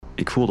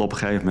Ik voelde op een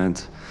gegeven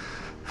moment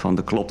van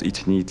er klopt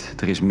iets niet,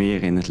 er is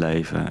meer in het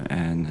leven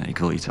en ik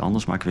wil iets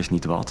anders, maar ik wist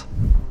niet wat.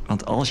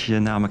 Want als je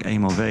namelijk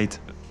eenmaal weet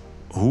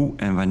hoe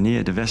en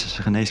wanneer de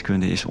westerse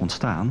geneeskunde is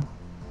ontstaan,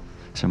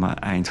 zeg maar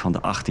eind van de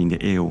 18e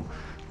eeuw,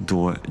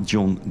 door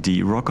John D.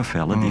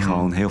 Rockefeller, die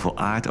gewoon heel veel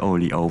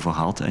aardolie over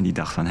had en die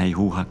dacht van, hé,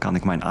 hoe kan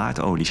ik mijn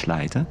aardolie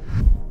slijten?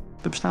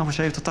 We bestaan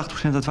voor 70-80%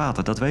 uit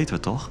water, dat weten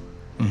we toch?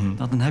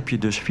 Dan heb je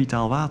dus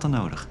vitaal water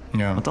nodig.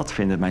 Ja. Want dat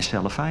vinden mijn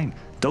cellen fijn.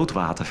 Dood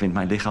water vindt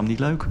mijn lichaam niet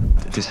leuk.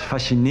 Het is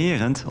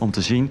fascinerend om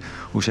te zien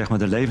hoe zeg maar,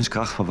 de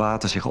levenskracht van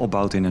water zich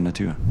opbouwt in de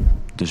natuur.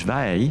 Dus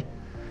wij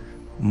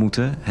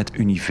moeten het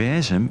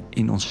universum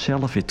in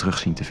onszelf weer terug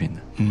zien te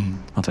vinden.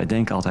 Want wij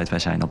denken altijd, wij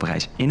zijn op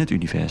reis in het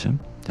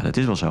universum. Ja, dat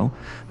is wel zo.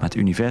 Maar het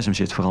universum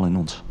zit vooral in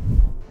ons.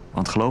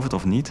 Want geloof het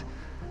of niet,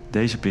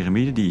 deze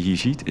piramide die je hier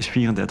ziet is 34.000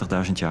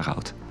 jaar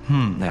oud.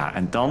 Nou ja,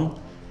 en dan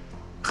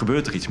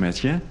gebeurt er iets met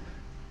je.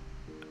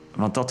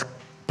 Want dat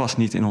past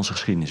niet in onze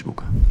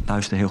geschiedenisboeken.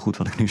 Luister heel goed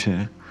wat ik nu zeg.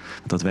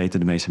 Want dat weten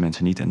de meeste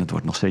mensen niet. En het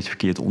wordt nog steeds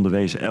verkeerd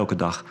onderwezen elke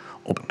dag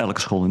op elke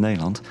school in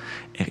Nederland.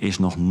 Er is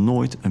nog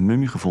nooit een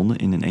mummie gevonden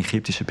in een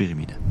Egyptische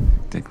piramide.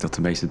 Ik denk dat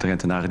de meeste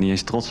Drentenaren niet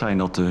eens trots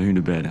zijn op de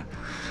hunebedden.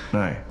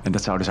 Nee. En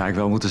dat zouden ze eigenlijk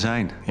wel moeten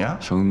zijn. Ja?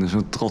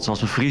 Zo'n trots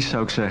als een Fries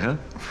zou ik zeggen.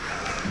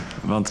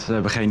 Want ze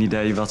hebben geen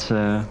idee wat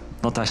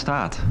daar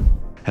staat.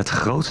 Het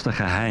grootste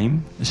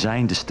geheim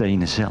zijn de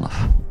stenen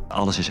zelf.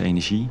 Alles is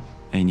energie.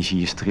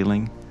 Energie is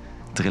trilling.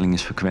 Trilling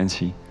is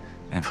frequentie.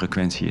 En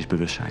frequentie is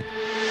bewustzijn.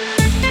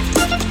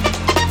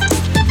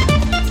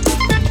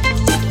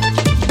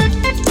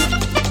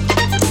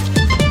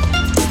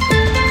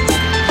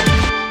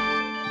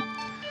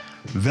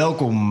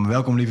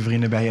 Welkom lieve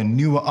vrienden bij een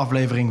nieuwe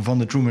aflevering van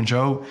de Trueman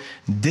Show.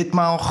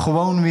 Ditmaal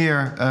gewoon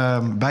weer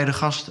bij de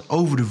gast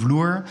over de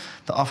vloer.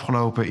 De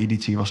afgelopen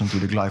editie was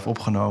natuurlijk live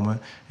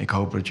opgenomen. Ik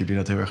hoop dat jullie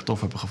dat heel erg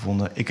tof hebben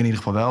gevonden. Ik in ieder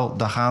geval wel.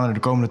 Daar gaan er de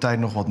komende tijd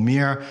nog wat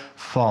meer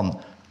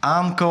van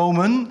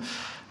aankomen.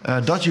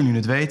 Dat jullie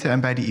het weten. En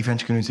bij die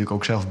events kunnen jullie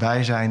natuurlijk ook zelf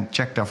bij zijn.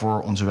 Check daarvoor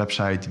onze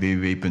website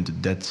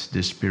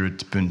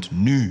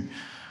www.thatsthespirit.nu.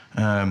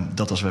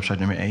 Dat was website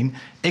nummer 1.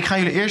 Ik ga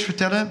jullie eerst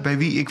vertellen bij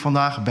wie ik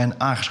vandaag ben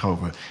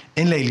aangeschoven.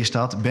 In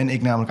Lelystad ben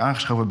ik namelijk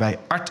aangeschoven bij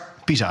Art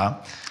Pisa.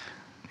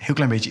 Heel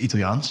klein beetje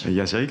Italiaans.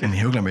 Jazeker. Een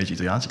heel klein beetje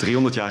Italiaans.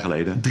 300 jaar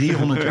geleden.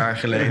 300 jaar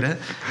geleden.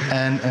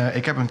 En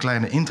ik heb een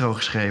kleine intro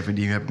geschreven.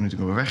 Die heb ik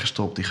natuurlijk weer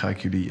weggestopt. Die ga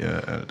ik jullie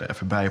er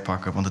even bij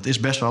pakken. Want het is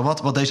best wel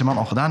wat deze man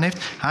al gedaan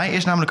heeft. Hij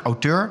is namelijk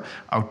auteur.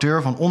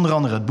 Auteur van onder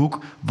andere het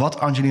boek Wat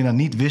Angelina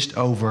niet wist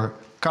over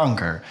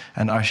kanker.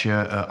 En als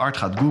je Art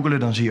gaat googlen,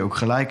 dan zie je ook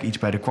gelijk iets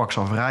bij de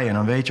kwakzalverij. En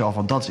dan weet je al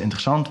van dat is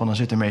interessant. Want dan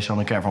zit er meestal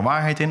een kern van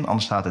waarheid in.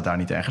 Anders staat het daar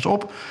niet ergens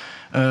op.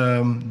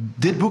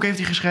 Dit boek heeft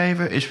hij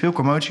geschreven, is veel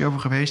commotie over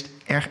geweest.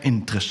 Erg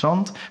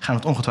interessant, gaan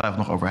we het ongetwijfeld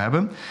nog over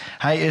hebben.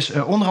 Hij is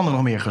onder andere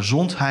nog meer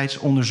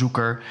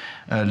gezondheidsonderzoeker,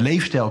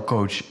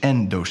 leefstijlcoach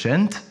en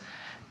docent.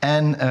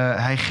 En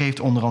hij geeft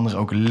onder andere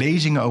ook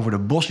lezingen over de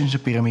Bosnische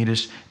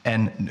piramides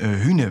en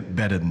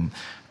hunebedden.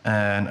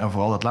 En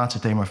vooral dat laatste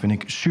thema vind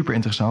ik super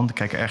interessant. Ik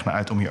kijk er erg naar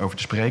uit om hierover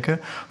te spreken.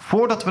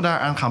 Voordat we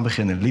daaraan gaan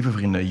beginnen, lieve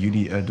vrienden,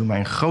 jullie doen mij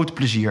een groot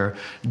plezier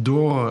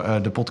door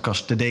de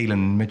podcast te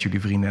delen met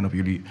jullie vrienden en op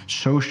jullie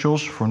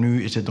socials. Voor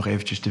nu is dit nog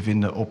eventjes te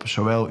vinden op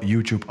zowel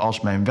YouTube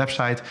als mijn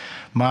website.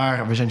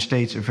 Maar we zijn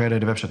steeds verder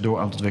de website door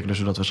aan het ontwikkelen,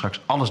 zodat we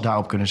straks alles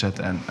daarop kunnen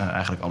zetten en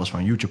eigenlijk alles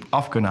van YouTube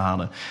af kunnen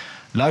halen.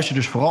 Luister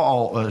dus vooral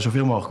al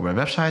zoveel mogelijk op mijn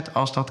website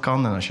als dat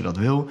kan en als je dat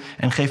wil.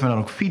 En geef me dan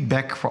ook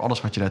feedback voor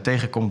alles wat je daar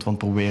tegenkomt.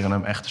 Want we proberen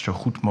hem echt zo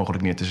goed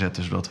mogelijk neer te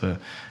zetten. Zodat we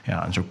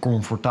een zo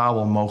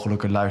comfortabel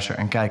mogelijke luister-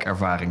 en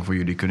kijkervaring voor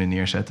jullie kunnen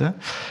neerzetten.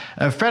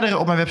 Verder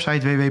op mijn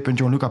website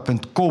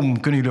www.johnluca.com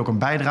kunnen jullie ook een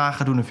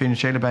bijdrage doen. Een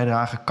financiële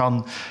bijdrage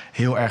kan.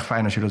 Heel erg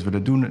fijn als jullie dat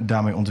willen doen.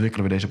 Daarmee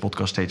ontwikkelen we deze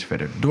podcast steeds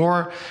verder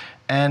door.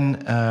 En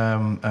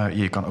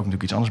je kan ook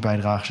natuurlijk iets anders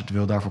bijdragen als je het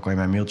wil. Daarvoor kan je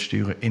mij een mailtje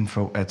sturen.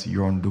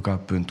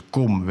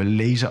 info@johnluca.com. We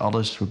lezen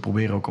alles. We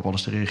proberen ook op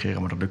alles te reageren.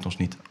 Maar dat lukt ons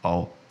niet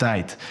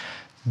altijd.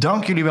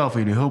 Dank jullie wel voor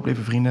jullie hulp,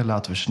 lieve vrienden.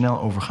 Laten we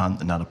snel overgaan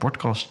naar de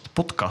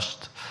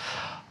podcast.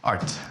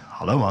 Art,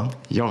 hallo man.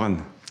 Jorren.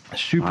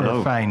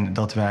 Super fijn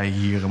dat wij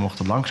hier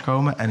mochten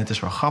langskomen. En het is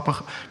wel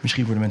grappig.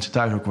 Misschien voor de mensen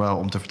thuis ook wel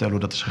om te vertellen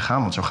hoe dat is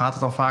gegaan. Want zo gaat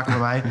het dan vaker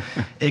bij mij.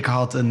 Ik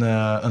had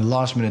een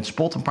last minute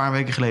spot een paar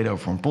weken geleden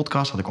over een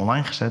podcast. Had ik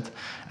online gezet.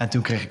 En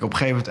toen kreeg ik op een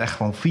gegeven moment echt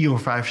van 4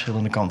 of 5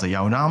 verschillende kanten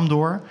jouw naam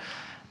door.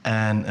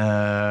 En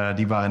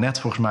die waren net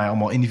volgens mij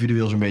allemaal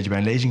individueel zo'n beetje bij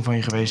een lezing van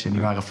je geweest. En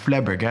die waren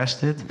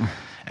flabbergasted.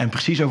 En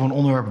precies over een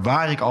onderwerp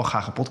waar ik al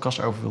graag een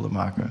podcast over wilde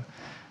maken.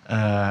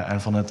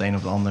 En van het een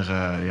op het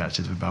andere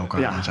zitten we bij elkaar.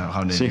 Ja, en zijn we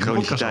gewoon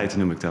synchroniciteit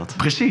noem ik dat.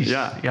 Precies,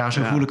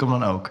 zo voel ik hem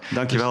dan ook.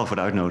 Dankjewel voor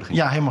de uitnodiging.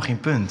 Ja, helemaal geen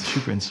punt.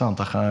 Super interessant.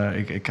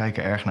 Ik kijk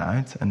er erg naar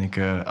uit. En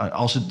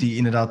als het die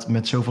inderdaad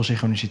met zoveel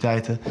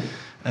synchroniciteiten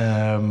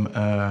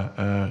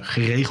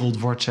geregeld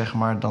wordt, zeg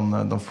maar,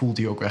 dan voelt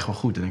hij ook echt wel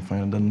goed. En ik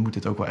van, dan moet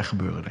dit ook wel echt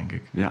gebeuren, denk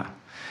ik. Ja.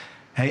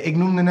 Hey, ik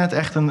noemde net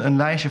echt een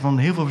lijstje van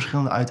heel veel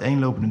verschillende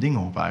uiteenlopende dingen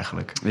op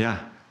eigenlijk. Ja.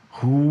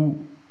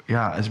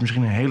 Het is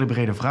misschien een hele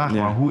brede vraag,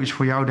 maar hoe is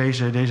voor jou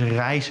deze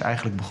reis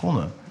eigenlijk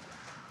begonnen?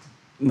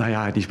 Nou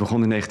ja, die is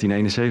begonnen in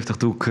 1971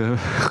 toen ik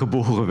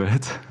geboren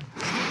werd.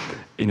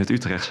 In het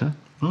Utrechtse.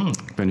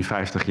 Ik ben nu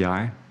 50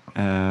 jaar.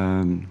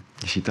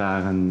 Je ziet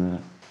daar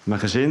mijn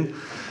gezin.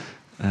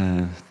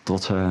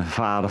 Tot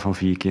vader van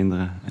 4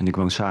 kinderen. En ik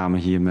woon samen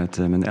hier met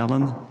mijn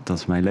Ellen. Dat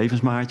is mijn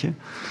levensmaatje.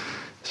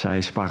 Zij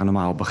is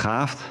paranormaal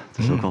begaafd. Het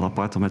is ook wel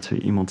apart om met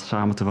iemand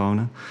samen te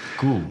wonen.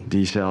 Cool.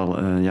 Die zelf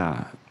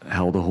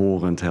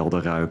helderhorend,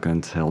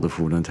 helderruikend,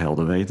 heldervoelend,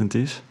 helderwetend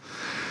is.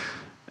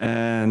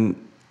 En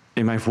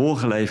in mijn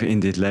vorige leven, in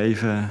dit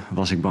leven,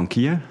 was ik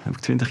bankier. Dat heb ik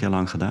 20 jaar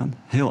lang gedaan.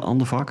 Heel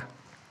ander vak.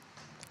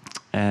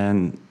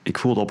 En ik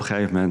voelde op een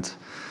gegeven moment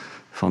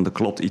van er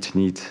klopt iets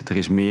niet. Er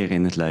is meer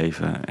in het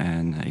leven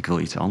en ik wil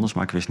iets anders,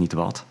 maar ik wist niet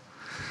wat.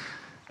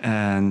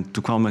 En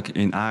toen kwam ik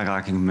in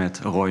aanraking met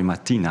Roy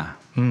Martina.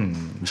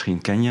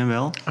 Misschien ken je hem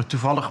wel.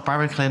 Toevallig een paar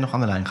weken geleden nog aan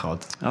de lijn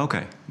gehad.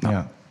 Oké. Nou,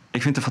 ja.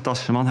 Ik vind het een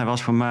fantastische man. Hij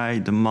was voor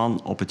mij de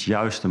man op het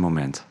juiste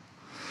moment.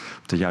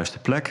 Op de juiste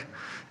plek.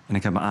 En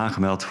ik heb me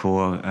aangemeld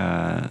voor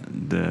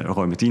de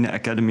Roy Martina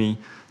Academy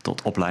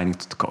tot opleiding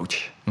tot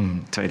coach.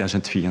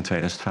 2004 en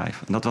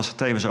 2005. En dat was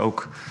tevens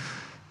ook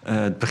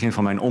het begin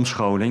van mijn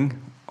omscholing.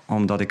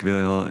 Omdat ik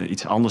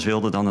iets anders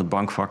wilde dan het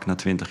bankvak na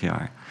 20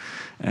 jaar.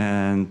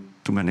 En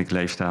toen ben ik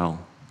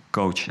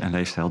leefstijlcoach en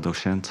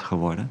leefstijldocent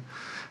geworden.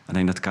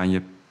 Alleen dat kan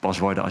je pas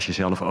worden als je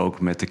zelf ook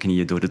met de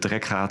knieën door de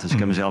trek gaat. Dus ik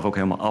heb mezelf ook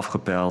helemaal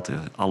afgepeild.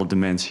 Alle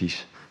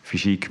dimensies.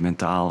 Fysiek,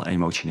 mentaal,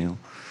 emotioneel.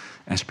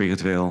 En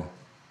spiritueel.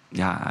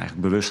 Ja,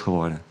 eigenlijk bewust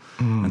geworden.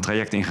 Een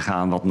traject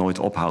ingegaan wat nooit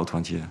ophoudt.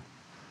 Want je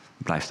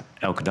blijft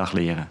elke dag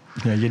leren.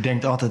 Ja, je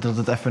denkt altijd dat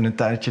het even een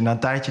tijdje... Na een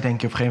tijdje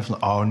denk je op een gegeven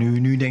moment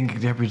van... nu denk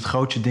ik, heb je het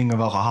grootste dingen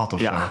wel gehad of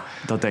zo. Ja,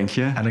 dat denk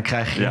je. En dan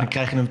krijg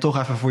je hem toch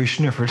even voor je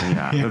snuffert.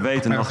 Ja, we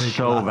weten nog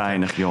zo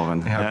weinig,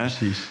 Jorren. Ja,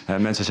 precies.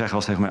 Mensen zeggen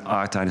wel eens tegen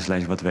mij... tijdens het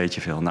leven, wat weet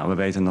je veel? Nou, we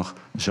weten nog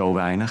zo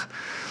weinig.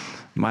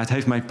 Maar het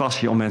heeft mijn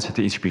passie om mensen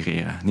te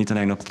inspireren. Niet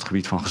alleen op het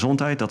gebied van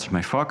gezondheid. Dat is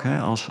mijn vak,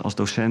 als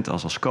docent,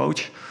 als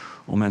coach.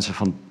 Om mensen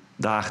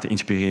vandaag te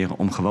inspireren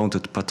om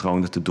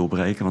gewoontepatronen te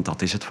doorbreken. Want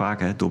dat is het vaak,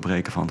 het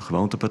doorbreken van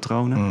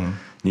gewoontepatronen.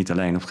 Niet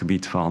alleen op het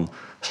gebied van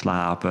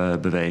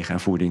slapen, bewegen en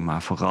voeding...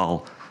 maar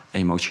vooral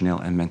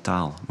emotioneel en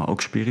mentaal, maar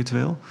ook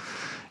spiritueel.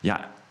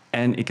 Ja,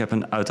 en ik heb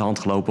een uit de hand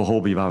gelopen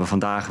hobby... waar we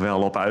vandaag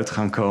wel op uit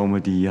gaan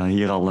komen... die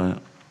hier al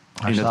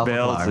in het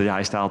beeld... Ja,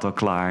 hij staat al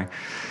klaar.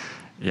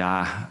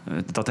 Ja,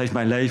 dat heeft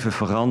mijn leven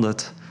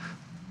veranderd...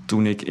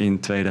 toen ik in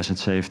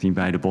 2017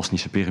 bij de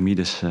Bosnische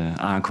piramides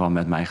aankwam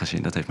met mijn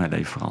gezin. Dat heeft mijn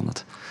leven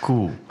veranderd.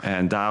 Cool.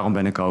 En daarom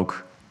ben ik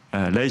ook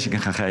lezingen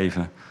gaan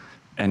geven.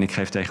 En ik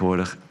geef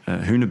tegenwoordig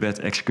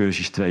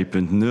hunebed-excursies 2.0.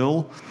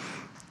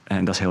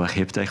 En dat is heel erg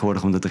hip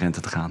tegenwoordig om de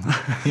Drenthe te gaan.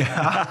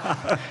 Ja,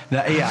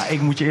 nou, ja,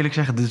 ik moet je eerlijk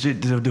zeggen...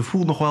 er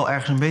voelt nog wel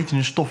ergens een beetje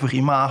een stoffig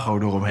imago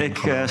dooromheen.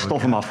 Ik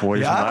stof hem af voor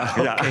je vandaag.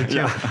 Okay,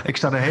 ja. Ik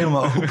sta er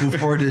helemaal open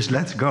voor, dus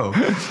let's go.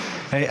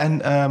 Hey,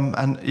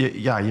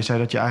 je zei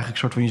dat je eigenlijk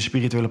soort van je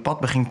spirituele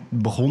pad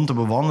begon te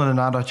bewandelen...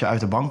 nadat je uit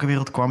de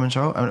bankenwereld kwam en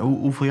zo. En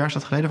hoeveel jaar is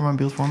dat geleden voor mijn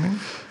beeldvorming?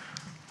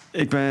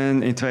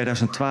 In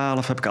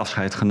 2012 heb ik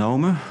afscheid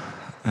genomen...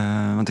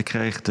 want ik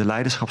kreeg de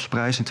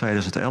leiderschapsprijs in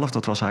 2011.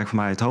 Dat was eigenlijk voor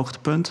mij het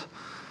hoogtepunt.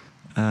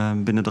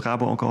 Binnen de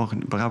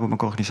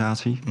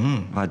Rabobank-organisatie.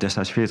 Waar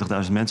destijds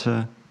 40.000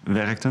 mensen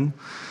werkten.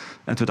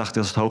 En toen dacht ik,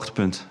 dat is het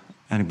hoogtepunt.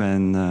 En ik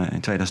ben in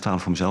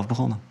 2012 voor mezelf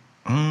begonnen.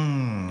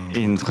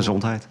 In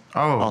gezondheid.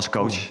 Als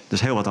coach. Cool.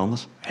 Dus heel wat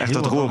anders. Echt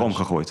het roer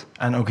omgegooid.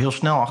 En ook heel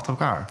snel achter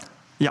elkaar.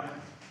 Ja.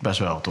 Best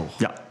wel, toch?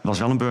 Ja, er was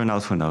wel een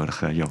burn-out voor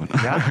nodig, Johan.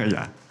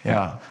 Ja?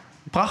 Ja.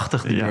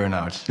 Prachtig, die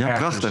burn-outs. Ja,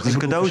 prachtig. Het is een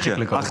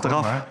cadeautje.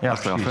 Achteraf.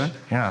 Achteraf, hè?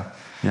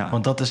 Ja.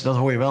 Want dat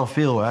hoor je wel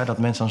veel, hè? Dat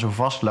mensen dan zo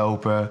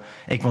vastlopen.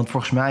 Want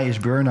volgens mij is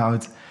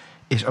burn-out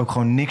ook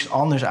gewoon niks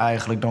anders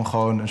eigenlijk... dan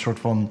gewoon een soort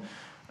van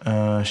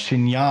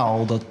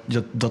signaal...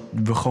 dat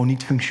we gewoon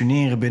niet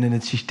functioneren binnen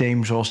het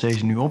systeem... zoals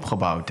deze nu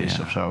opgebouwd is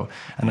of zo.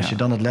 En als je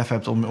dan het lef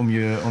hebt om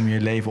je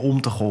leven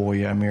om te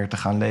gooien... en meer te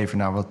gaan leven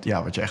naar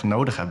wat je echt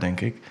nodig hebt,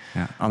 denk ik.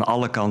 Ja. Aan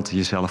alle kanten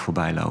jezelf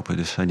voorbij lopen.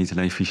 Dus niet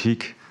alleen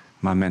fysiek...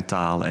 maar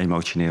mentaal,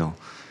 emotioneel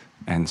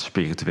en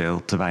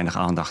spiritueel te weinig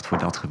aandacht voor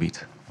dat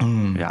gebied.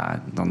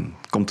 Ja, dan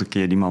komt een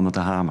keer die man met de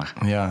hamer.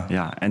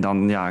 Ja. En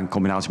dan in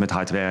combinatie met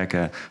hard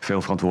werken,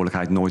 veel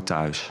verantwoordelijkheid, nooit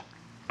thuis.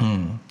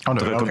 Daar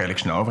ben je ook redelijk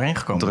snel overheen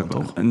gekomen,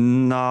 toch?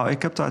 Nou,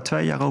 ik heb daar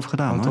 2 jaar over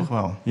gedaan. Hoor. Toch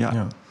wel?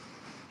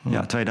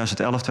 Ja,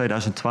 2011,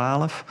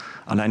 2012.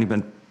 Alleen ik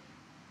ben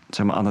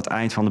aan het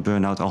eind van de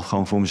burn-out al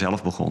gewoon voor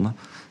mezelf begonnen.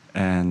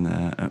 En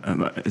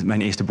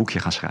mijn eerste boekje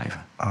gaan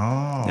schrijven.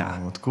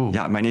 Wat cool.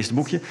 Ja, mijn eerste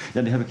boekje,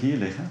 die heb ik hier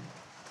liggen.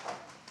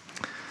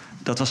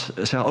 Dat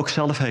was ook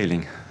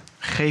zelfheling.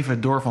 Geef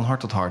het door van hart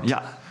tot hart.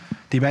 Ja.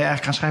 Die ben je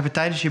eigenlijk gaan schrijven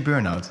tijdens je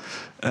burn-out?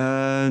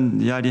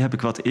 Die heb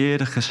ik wat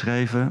eerder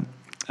geschreven.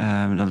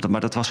 Maar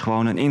dat was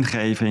gewoon een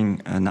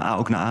ingeving,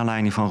 ook naar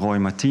aanleiding van Roy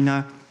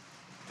Martina...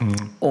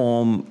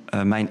 om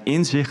mijn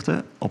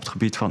inzichten op het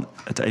gebied van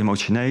het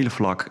emotionele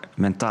vlak...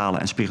 mentale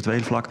en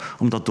spirituele vlak,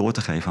 om dat door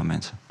te geven aan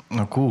mensen.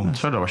 Nou, cool.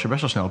 Zo, daar was je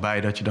best wel snel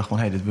bij dat je dacht van...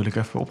 dit wil ik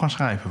even op gaan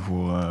schrijven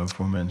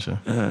voor mensen.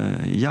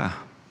 Ja,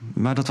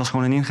 maar dat was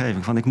gewoon een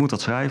ingeving van ik moet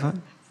dat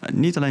schrijven.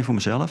 Niet alleen voor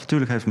mezelf.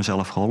 Natuurlijk heeft het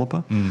mezelf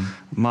geholpen.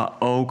 Maar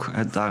ook,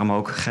 daarom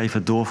ook, geef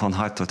het door van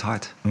hart tot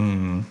hart.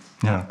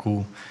 Ja,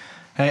 cool.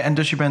 Hey, en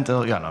dus je bent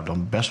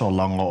dan best wel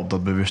lang al op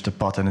dat bewuste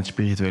pad en het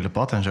spirituele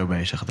pad en zo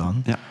bezig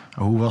dan. Ja.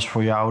 Hoe was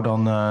voor jou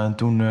dan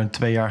toen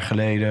 2 jaar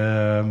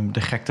geleden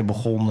de gekte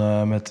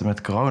begon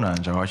met corona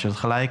en zo? Had je dat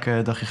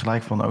gelijk, dacht je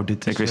gelijk van, oh,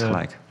 dit is... Ik wist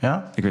gelijk.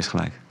 Ja? Ik wist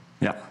gelijk.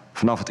 Ja.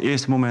 Vanaf het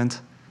eerste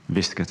moment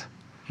wist ik het.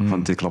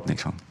 Want dit klopt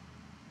niks van.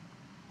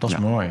 Dat is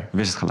mooi. Ik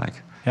wist het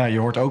gelijk. Ja, je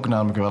hoort ook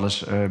namelijk wel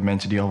eens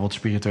mensen die al wat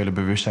spirituele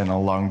bewustzijn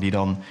al lang, die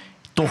dan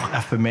toch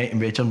even mee, een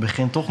beetje aan het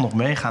begin toch nog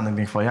meegaan. En ik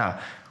denk van ja,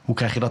 hoe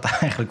krijg je dat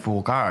eigenlijk voor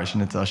elkaar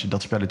als je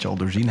dat spelletje al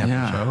doorzien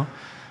hebt of zo.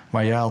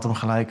 Maar jij had hem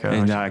gelijk.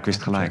 Ja, ik wist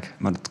het gelijk.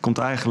 Maar dat komt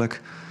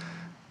eigenlijk.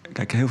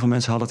 Kijk, heel veel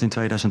mensen hadden het in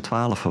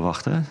 2012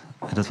 verwacht. Hè?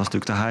 Dat was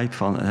natuurlijk de hype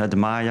van de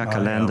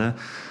Maya-kalender. Ja.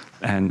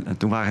 En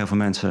toen waren heel veel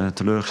mensen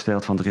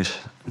teleurgesteld van er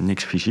is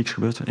niks fysieks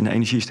gebeurd. In de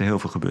energie is er heel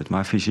veel gebeurd,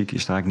 maar fysiek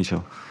is er eigenlijk niet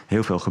zo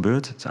heel veel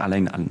gebeurd. Het is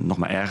alleen nog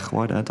maar erger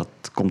geworden. Hè. Dat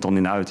komt dan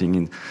in uiting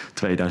in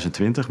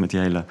 2020 met die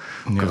hele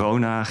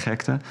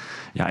corona-gekte.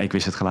 Ja, ik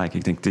wist het gelijk.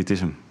 Ik denk, dit is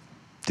hem.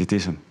 Dit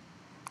is hem.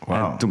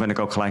 Wow. En toen ben ik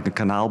ook gelijk een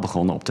kanaal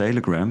begonnen op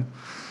Telegram.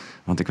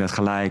 Want ik werd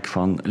gelijk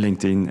van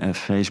LinkedIn en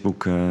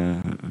Facebook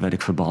werd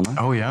ik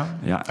verbannen. Oh ja?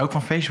 Ja. Ook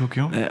van Facebook,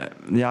 joh?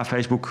 Ja,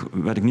 Facebook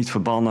werd ik niet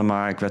verbannen,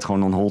 maar ik werd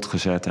gewoon on hold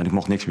gezet en ik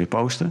mocht niks meer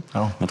posten.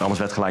 Want alles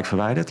werd gelijk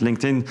verwijderd.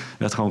 LinkedIn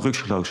werd gewoon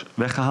ruksigloos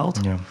weggehaald.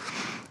 Ja.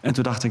 En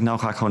toen dacht ik, nou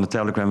ga ik gewoon naar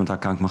Telegram, want daar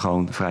kan ik me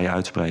gewoon vrij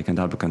uitspreken. En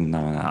daar heb ik een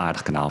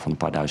aardig kanaal van een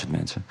paar duizend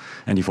mensen.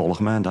 En die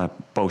volgen me en daar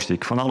post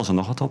ik van alles en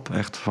nog wat op.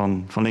 Echt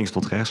van links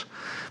tot rechts.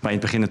 Maar in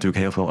het begin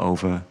natuurlijk heel veel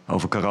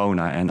over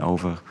corona en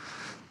over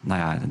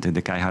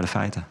de keiharde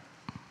feiten.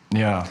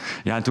 Ja.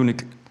 Ja, en toen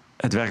ik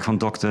het werk van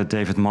dokter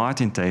David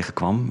Martin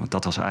tegenkwam,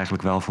 dat was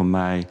eigenlijk wel voor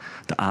mij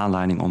de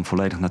aanleiding om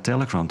volledig naar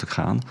Telegram te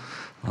gaan.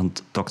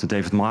 Want dokter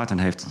David Martin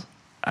heeft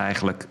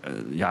eigenlijk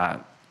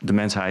de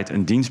mensheid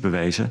een dienst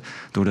bewezen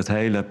door dat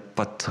hele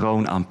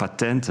patroon aan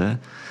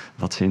patenten,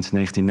 wat sinds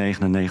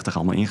 1999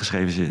 allemaal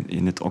ingeschreven is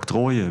in het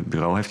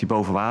octrooienbureau, heeft hij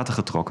boven water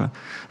getrokken.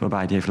 Waarbij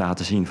hij heeft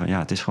laten zien van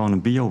het is gewoon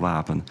een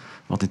biowapen.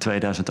 Wat in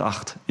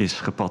 2008 is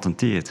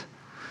gepatenteerd.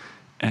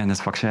 En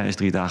het vaccin is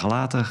 3 dagen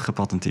later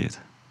gepatenteerd.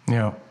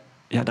 Ja.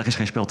 Ja, daar is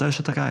geen spel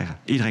tussen te krijgen.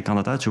 Iedereen kan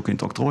dat uitzoeken in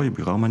het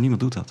octrooienbureau, maar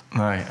niemand doet dat.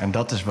 Nee, en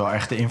dat is wel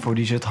echt de info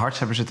die ze het hardst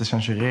hebben zitten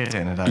censureren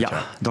inderdaad. Ja,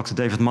 dokter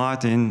David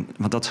Martin,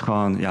 want dat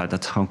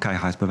is gewoon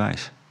keihard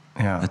bewijs.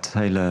 Ja. Het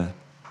hele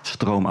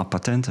stroom aan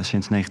patenten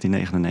sinds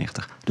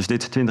 1999. Dus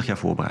dit is 20 jaar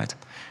voorbereid.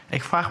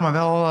 Ik vraag me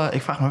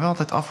wel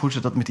altijd af hoe ze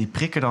dat met die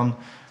prikken dan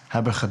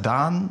hebben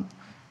gedaan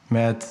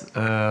met...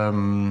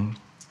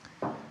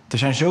 Er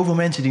zijn zoveel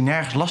mensen die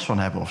nergens last van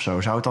hebben of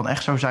zo. Zou het dan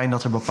echt zo zijn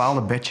dat er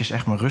bepaalde badges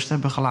echt maar rust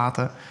hebben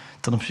gelaten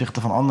ten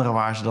opzichte van andere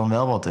waar ze dan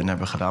wel wat in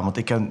hebben gedaan? Want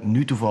ik ken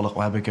nu toevallig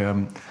heb ik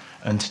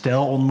een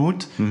stel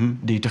ontmoet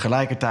die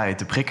tegelijkertijd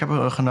de prik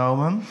hebben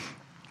genomen,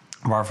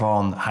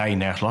 waarvan hij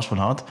nergens last van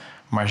had,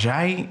 maar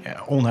zij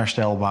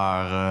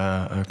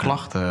onherstelbare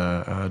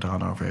klachten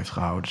eraan over heeft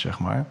gehouden, zeg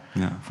maar.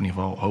 Ja. Of in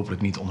ieder geval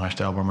hopelijk niet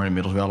onherstelbaar, maar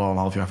inmiddels wel al een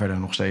half jaar verder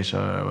nog steeds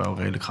wel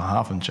redelijk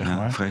gehavend, zeg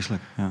maar.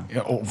 Vreselijk.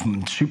 Ja, of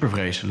super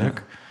vreselijk.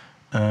 Ja.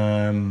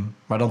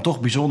 Maar dan toch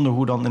bijzonder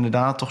hoe dan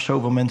inderdaad toch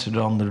zoveel mensen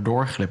dan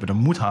erdoor glippen. Er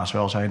moet haast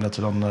wel zijn dat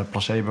ze dan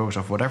placebo's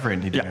of whatever in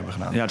die dingen hebben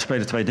gedaan. Ja, er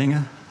spelen 2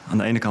 dingen. Aan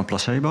de ene kant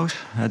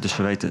placebo's. Hè, dus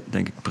we weten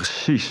denk ik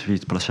precies wie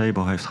het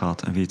placebo heeft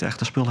gehad en wie het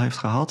echte spul heeft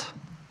gehad.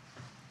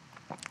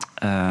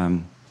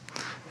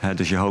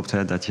 Dus je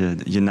hoopt dat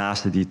je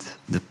naasten die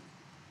het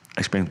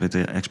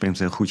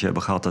experimenteel goedje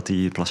hebben gehad, dat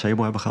die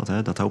placebo hebben gehad.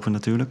 Hè? Dat hopen we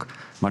natuurlijk.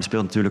 Maar er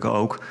speelt natuurlijk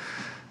ook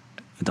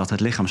dat het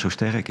lichaam zo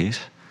sterk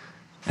is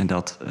en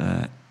dat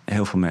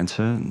heel veel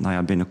mensen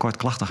binnenkort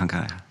klachten gaan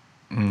krijgen.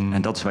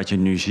 En dat is wat je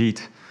nu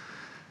ziet.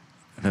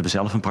 We hebben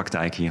zelf een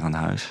praktijk hier aan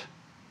huis.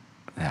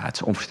 Ja, het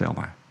is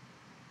onvoorstelbaar.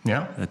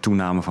 Ja? De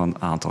toename van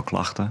het aantal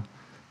klachten,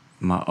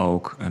 maar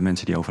ook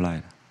mensen die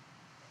overlijden.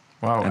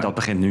 Wow, en dat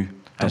begint nu.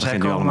 En zij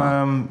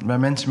komen bij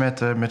mensen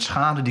met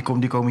schade,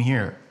 die komen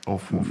hier?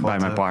 Of bij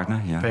mijn partner,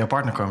 ja. Bij jouw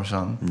partner komen ze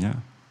dan? Ja.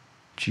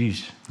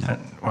 Jeez.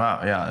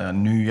 Ja.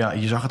 Nu,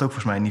 je zag het ook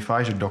volgens mij in die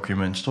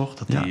Pfizer-documents, toch?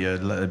 Dat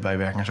die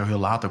bijwerkingen zo heel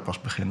laat ook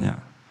pas beginnen. Ja.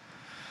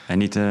 En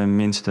niet de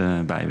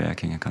minste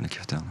bijwerkingen, kan ik je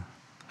vertellen.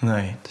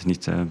 Nee. Het is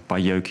niet een paar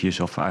jeukjes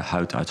of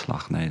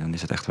huiduitslag. Nee, dan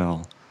is het echt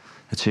wel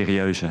het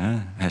serieuze, hè?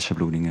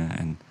 Hersenbloedingen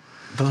en...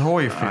 Dat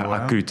hoor je veel,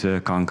 acute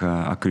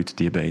kanker, acuut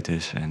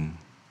diabetes en...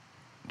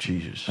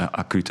 Jesus.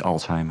 Acuut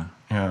Alzheimer.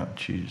 Ja,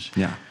 Jesus.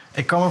 Ja.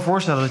 Ik kan me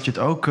voorstellen dat je het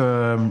ook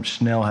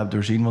snel hebt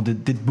doorzien. Want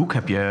dit boek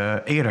heb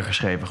je eerder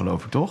geschreven,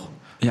 geloof ik, toch?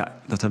 Ja,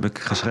 dat heb ik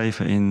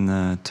geschreven in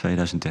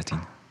 2013.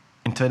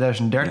 In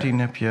 2013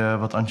 heb je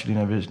wat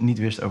Angelina niet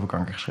wist over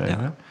kanker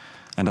geschreven. Ja.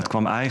 En dat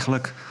kwam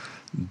eigenlijk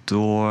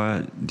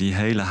door die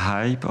hele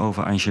hype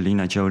over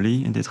Angelina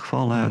Jolie in dit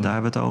geval. Daar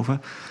hebben we het over.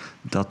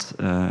 Dat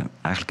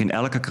eigenlijk in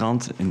elke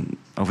krant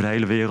over de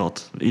hele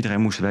wereld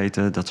iedereen moest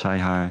weten dat zij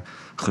haar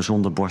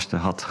gezonde borsten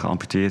had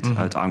geamputeerd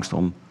uit angst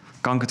om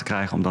kanker te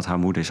krijgen, omdat haar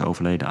moeder is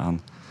overleden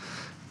aan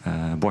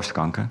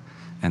borstkanker.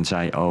 En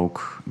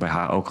bij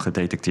haar ook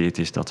gedetecteerd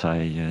is dat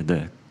zij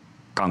de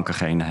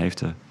kankergenen heeft,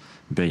 de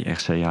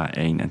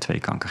BRCA1 en 2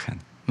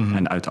 kankergen.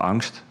 En uit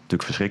angst,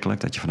 natuurlijk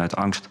verschrikkelijk, dat je vanuit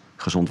angst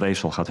gezond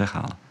weefsel gaat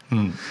weghalen.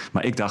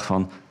 Maar ik dacht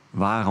van,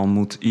 waarom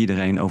moet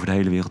iedereen over de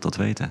hele wereld dat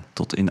weten?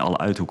 Tot in alle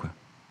uithoeken.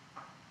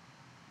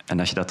 En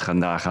als je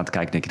daar gaat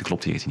kijken, denk je, dat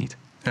klopt hier iets niet.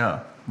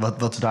 Ja,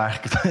 wat is daar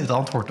eigenlijk het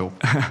antwoord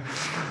op?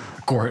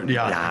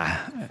 Ja,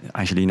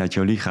 Angelina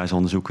Jolie, ga eens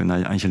onderzoeken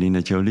naar Angelina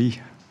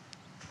Jolie.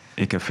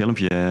 Ik heb een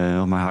filmpje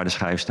op mijn harde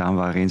schijf staan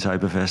waarin zij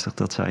bevestigt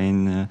dat zij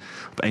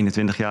op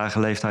 21-jarige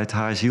leeftijd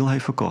haar ziel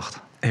heeft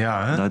verkocht.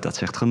 Ja, hè? Dat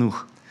zegt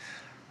genoeg.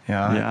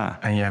 Ja.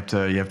 En je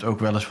hebt ook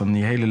wel eens van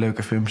die hele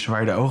leuke films waar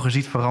je de ogen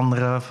ziet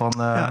veranderen van...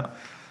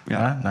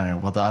 Nou,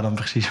 wat daar dan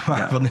precies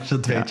van is,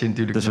 dat weet je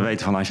natuurlijk. Dus we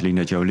weten van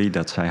Angelina Jolie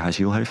dat zij haar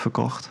ziel heeft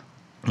verkocht.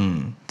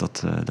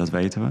 Dat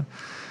weten we.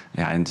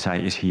 Ja, en zij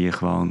is hier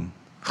gewoon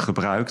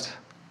gebruikt.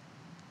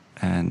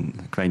 En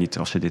ik weet niet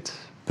of ze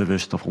dit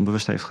bewust of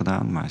onbewust heeft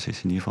gedaan, maar ze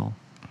is in ieder geval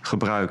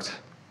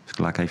gebruikt. Dus ik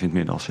laat even in het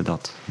midden of ze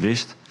dat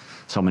wist.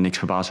 Het zal me niks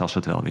verbazen als ze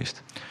het wel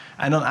wist.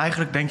 En dan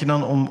eigenlijk denk je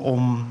dan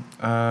om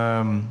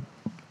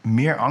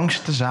meer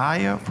angst te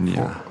zaaien?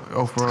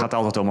 Het gaat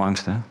altijd om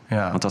angst, hè?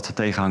 Ja. Want dat is het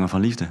tegenhangen van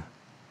liefde.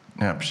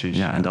 Ja, precies.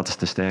 Ja, en dat is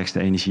de sterkste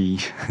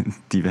energie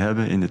die we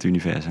hebben in het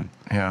universum.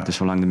 Ja. Dus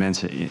zolang de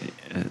mensen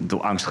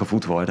door angst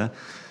gevoed worden,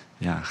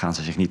 gaan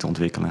ze zich niet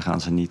ontwikkelen en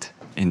gaan ze niet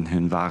in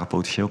hun ware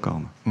potentieel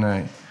komen.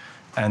 Nee.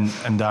 En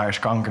daar is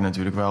kanker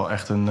natuurlijk wel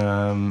echt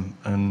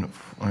een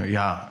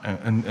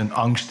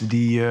angst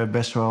die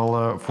best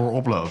wel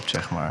voorop loopt,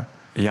 zeg maar.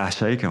 Ja,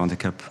 zeker. Want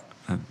ik heb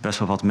best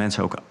wel wat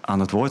mensen ook aan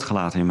het woord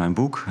gelaten in mijn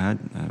boek. Hè,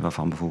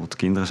 waarvan bijvoorbeeld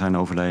kinderen zijn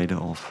overleden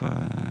of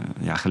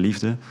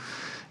geliefden.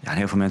 Ja, en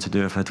heel veel mensen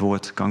durven het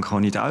woord kanker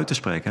gewoon niet uit te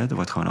spreken. Hè. Er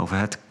wordt gewoon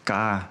over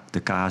de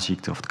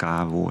K-ziekte of het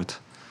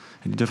K-woord.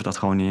 En die durven dat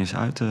gewoon niet eens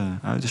uit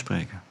te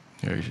spreken.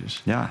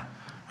 Jezus. Ja.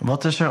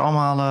 Wat is er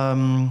allemaal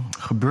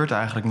gebeurd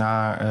eigenlijk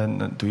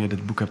toen je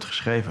dit boek hebt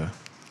geschreven?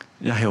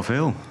 Ja, heel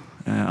veel.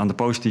 Aan de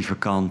positieve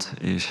kant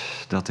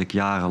is dat ik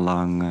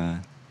jarenlang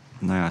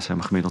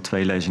gemiddeld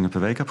 2 lezingen per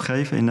week heb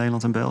gegeven in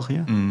Nederland en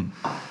België.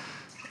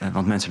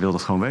 Want mensen wilden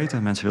het gewoon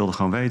weten. Mensen wilden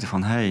gewoon weten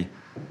van,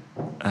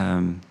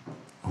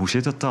 hoe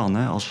zit het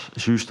dan als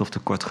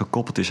zuurstoftekort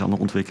gekoppeld is aan de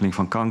ontwikkeling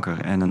van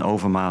kanker en een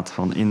overmaat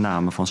van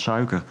inname van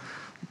suiker,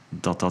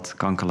 dat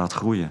kanker laat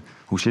groeien.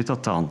 Hoe zit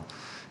dat dan?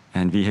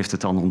 En wie heeft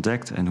het dan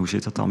ontdekt? En hoe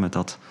zit het dan met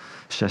dat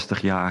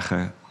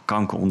 60-jarige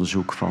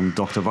kankeronderzoek van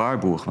dokter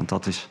Warburg? Want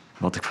dat is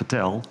wat ik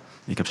vertel.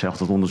 Ik heb zelf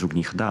dat onderzoek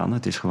niet gedaan.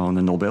 Het is gewoon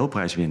een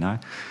Nobelprijswinnaar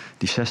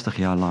die 60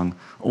 jaar lang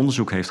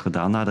onderzoek heeft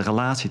gedaan naar de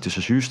relatie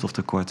tussen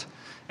zuurstoftekort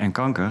en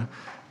kanker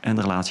en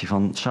de relatie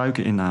van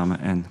suikerinname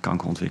en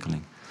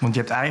kankerontwikkeling. Want je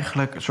hebt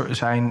eigenlijk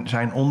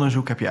zijn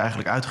onderzoek heb je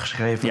eigenlijk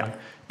uitgeschreven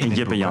in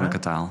Jip en Janneke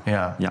taal.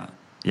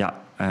 Ja.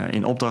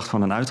 In opdracht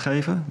van een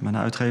uitgever, mijn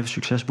uitgever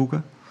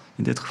Succesboeken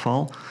in dit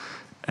geval.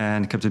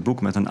 En ik heb dit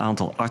boek met een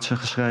aantal artsen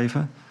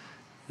geschreven.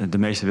 De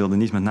meesten wilden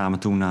niet met naam en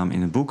toenaam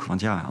in het boek.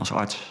 Want als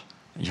arts,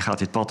 je gaat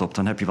dit pad op,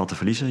 dan heb je wat te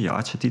verliezen, je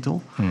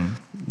artsentitel.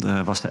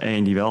 Er was er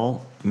één die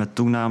wel met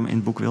toenaam in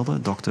het boek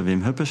wilde, dokter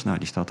Wim Huppes. Nou,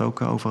 die staat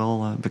ook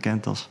overal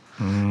bekend als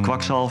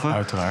kwakzalver.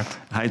 Uiteraard.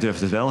 Hij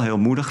durfde het wel, heel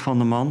moedig van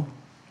de man.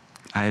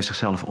 Hij heeft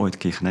zichzelf ooit een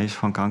keer genezen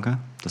van kanker.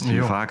 Dat zie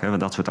je vaak, hè,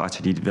 dat soort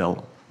artsen die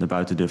wel naar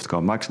buiten durven te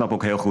komen. Maar ik snap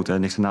ook heel goed,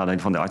 niks te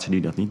nadenken van de artsen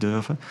die dat niet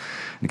durven.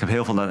 En ik heb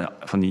heel veel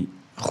van die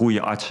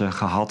goede artsen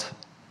gehad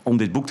om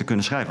dit boek te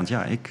kunnen schrijven.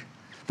 Want ik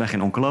ben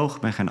geen oncoloog,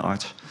 ben geen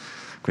arts.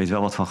 Ik weet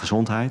wel wat van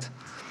gezondheid.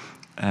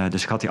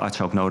 Dus ik had die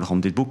artsen ook nodig om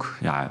dit boek...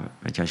 Ja,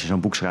 weet je, als je zo'n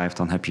boek schrijft,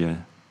 dan heb je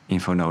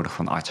info nodig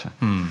van artsen.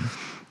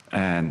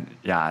 En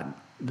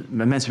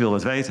mensen wilden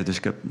het weten. Dus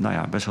ik heb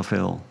best wel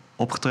veel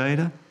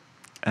opgetreden.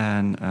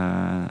 En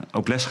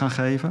ook les gaan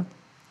geven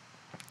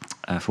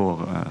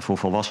voor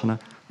volwassenen.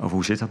 Over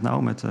hoe zit dat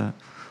nou met de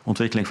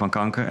ontwikkeling van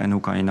kanker... en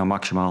hoe kan je nou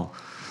maximaal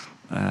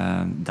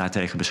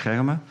daartegen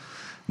beschermen.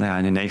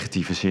 En in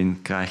negatieve zin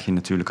krijg je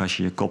natuurlijk... als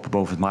je je kop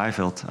boven het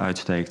maaiveld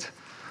uitsteekt...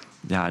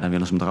 dan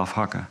willen ze hem eraf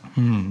hakken.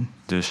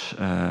 Dus,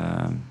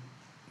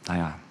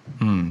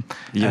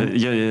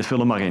 je vul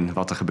hem maar in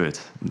wat er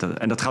gebeurt.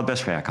 En dat gaat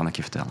best ver, kan ik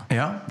je vertellen.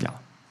 Ja?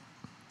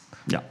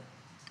 Ja.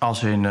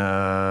 Als in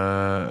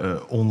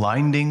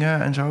online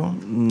dingen en zo?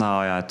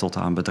 Nou ja, tot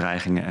aan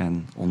bedreigingen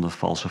en onder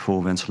valse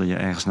voorwendselen je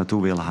ergens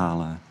naartoe willen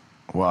halen.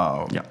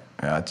 Wauw. Ja,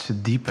 het is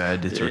diep, hè,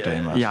 dit soort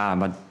thema's. Ja,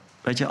 maar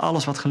weet je,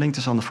 alles wat gelinkt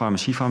is aan de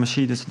farmacie.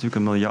 Farmacie, dat is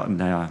natuurlijk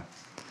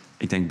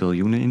ik denk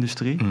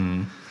biljoenenindustrie.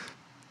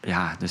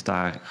 Ja, dus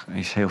daar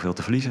is heel veel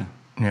te verliezen.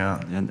 Ja.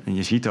 En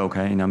je ziet ook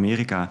in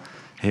Amerika,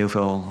 heel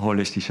veel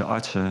holistische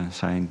artsen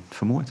zijn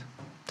vermoord.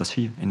 Dat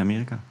zie je in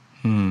Amerika.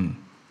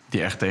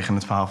 Die echt tegen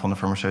het verhaal van de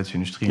farmaceutische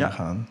industrie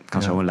gaan. Ik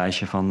kan zo een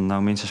lijstje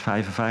van minstens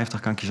 55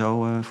 kan ik je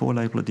zo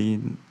voorlepelen...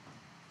 die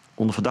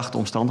onder verdachte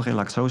omstandigheden,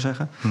 laat ik het zo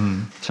zeggen...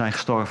 zijn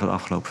gestorven de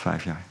afgelopen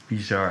 5 jaar.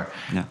 Bizar.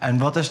 Ja. En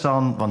wat is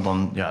dan... Want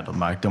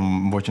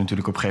dan word je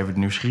natuurlijk op een gegeven moment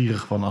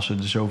nieuwsgierig... van als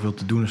er zoveel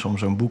te doen is om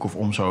zo'n boek... of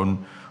om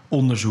zo'n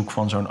onderzoek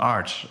van zo'n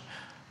arts.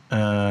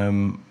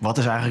 Wat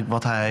is eigenlijk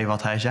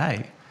wat hij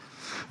zei?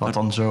 Wat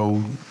dan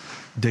zo...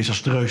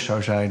 desastreus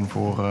zou zijn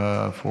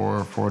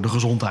voor de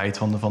gezondheid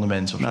van de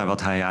mensen. Nou,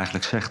 wat hij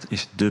eigenlijk zegt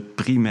is de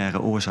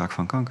primaire oorzaak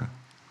van kanker.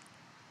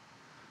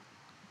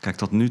 Kijk,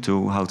 tot nu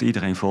toe houdt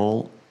iedereen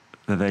vol.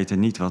 We weten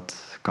niet wat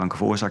kanker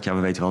veroorzaakt. Ja,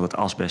 we weten wel dat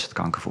asbest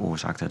kanker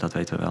veroorzaakt. Hè. Dat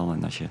weten we wel.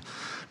 En als je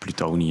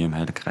plutonium,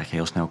 dan krijg je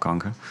heel snel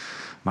kanker.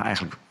 Maar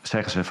eigenlijk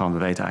zeggen ze van, we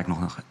weten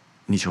eigenlijk nog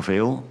niet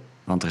zoveel.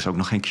 Want er is ook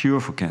nog geen cure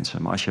voor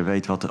cancer. Maar als je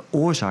weet wat de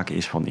oorzaak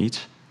is van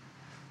iets,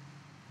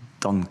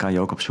 dan kan je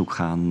ook op zoek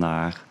gaan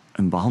naar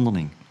een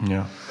behandeling.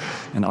 Ja.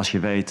 En als je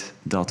weet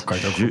dat... Dan kan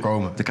je het ook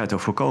voorkomen. Dan kan je het ook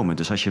voorkomen.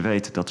 Dus als je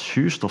weet dat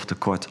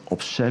zuurstoftekort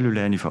op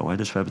cellulair niveau... Hè,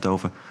 dus we hebben het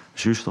over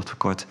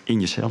zuurstoftekort in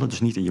je cellen...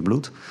 dus niet in je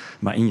bloed,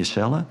 maar in je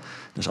cellen.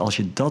 Dus als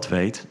je dat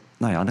weet,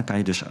 nou ja, dan kan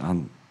je dus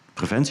aan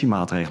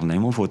preventiemaatregelen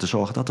nemen... om ervoor te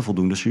zorgen dat er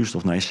voldoende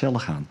zuurstof naar je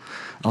cellen gaan.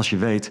 Als je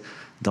weet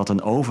dat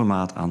een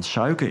overmaat aan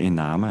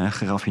suikerinname... en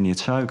geraffineerd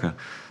suiker,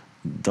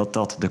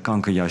 dat de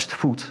kanker juist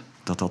voedt...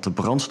 dat de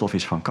brandstof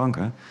is van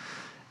kanker...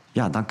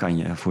 ja, dan kan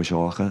je ervoor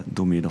zorgen,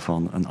 door middel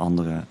van een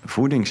andere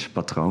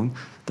voedingspatroon...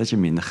 dat je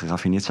minder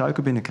geraffineerd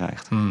suiker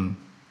binnenkrijgt.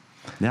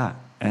 Ja,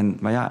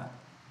 maar ja,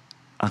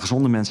 aan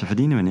gezonde mensen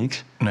verdienen we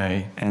niks.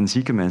 Nee. En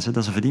zieke mensen,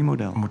 dat is een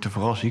verdienmodel. We moeten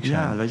vooral ziek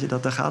zijn. Ja, weet je,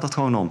 daar gaat het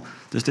gewoon om.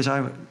 Dus het is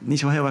eigenlijk niet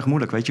zo heel erg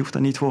moeilijk. Weet je, je hoeft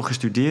daar niet voor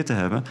gestudeerd te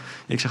hebben.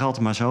 Ik zeg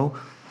altijd maar zo,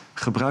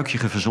 gebruik je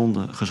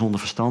gezonde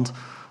verstand...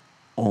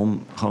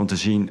 om gewoon te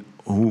zien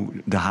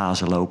hoe de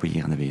hazen lopen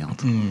hier in de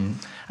wereld.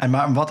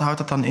 Maar wat houdt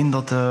dat dan in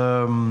dat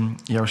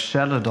jouw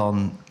cellen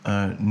dan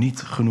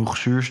niet genoeg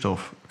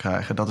zuurstof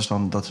krijgen? Dat is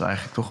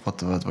eigenlijk toch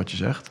wat je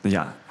zegt?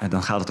 Ja, en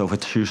dan gaat het over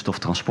het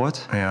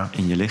zuurstoftransport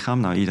in je lichaam.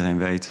 Nou, iedereen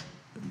weet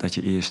dat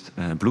je eerst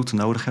bloed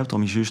nodig hebt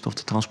om je zuurstof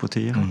te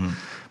transporteren.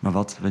 Maar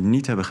wat we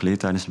niet hebben geleerd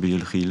tijdens de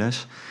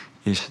biologieles...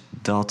 is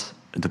dat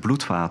de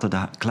bloedvaten,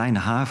 de kleine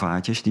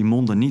haarvaatjes... die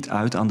monden niet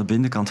uit aan de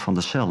binnenkant van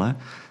de cellen...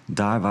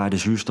 daar waar de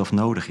zuurstof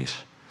nodig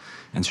is.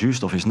 En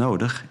zuurstof is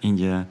nodig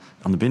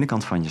aan de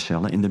binnenkant van je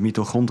cellen... in de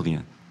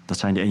mitochondriën. Dat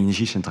zijn de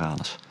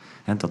energiecentrales.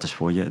 En dat is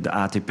voor je de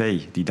ATP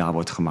die daar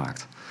wordt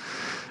gemaakt.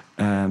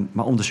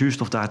 Maar om de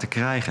zuurstof daar te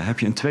krijgen... heb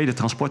je een tweede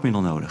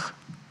transportmiddel nodig.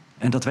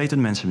 En dat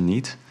weten mensen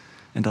niet.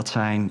 En dat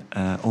zijn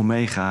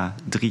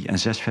omega-3 en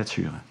 6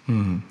 vetzuren.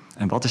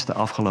 En wat is de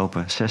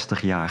afgelopen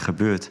 60 jaar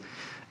gebeurd...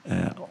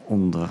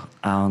 onder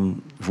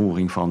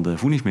aanvoering van de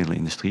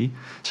voedingsmiddelenindustrie...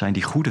 zijn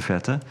die goede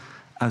vetten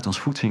uit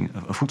ons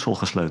voedsel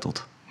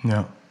gesleuteld.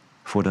 Ja.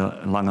 Voor de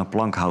lange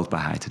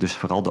plankhoudbaarheid. Dus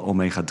vooral de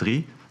omega-3,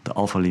 de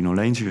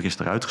alpha-linoleenzuur is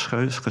eruit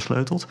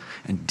gesleuteld.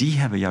 En die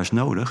hebben we juist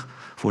nodig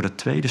voor het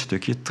tweede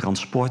stukje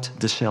transport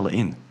de cellen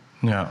in.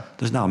 Ja.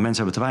 Dus nou,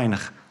 mensen hebben te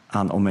weinig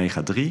aan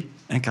omega-3...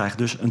 en krijgen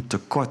dus een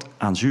tekort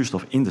aan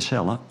zuurstof in de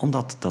cellen...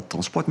 omdat dat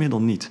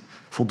transportmiddel niet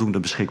voldoende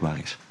beschikbaar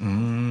is.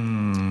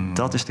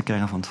 Dat is de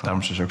kern van het verhaal. Daarom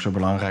is het dus ook zo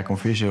belangrijk om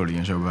visolie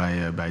en zo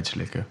bij te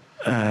slikken.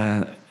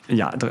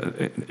 Ja,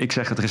 ik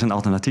zeg er is een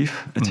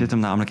alternatief. Het zit hem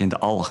namelijk in de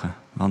algen.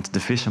 Want de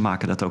vissen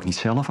maken dat ook niet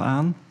zelf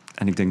aan.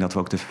 En ik denk dat we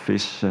ook de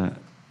vis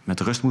met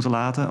rust moeten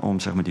laten... om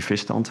zeg maar, die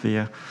visstand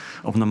weer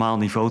op normaal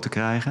niveau te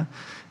krijgen.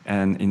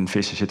 En in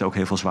vissen zitten ook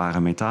heel veel zware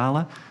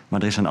metalen.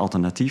 Maar er is een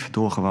alternatief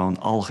door gewoon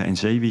algen en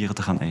zeewieren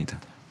te gaan eten.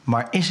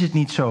 Maar is het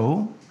niet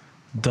zo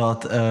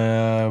dat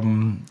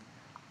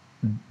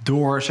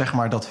door zeg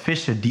maar, dat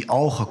vissen die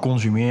algen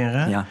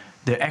consumeren... Ja.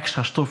 de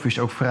extra stofjes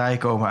ook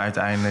vrijkomen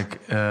uiteindelijk...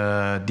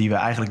 die we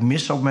eigenlijk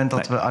missen op het moment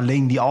dat we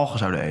alleen die algen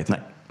zouden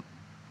eten?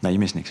 Nee, je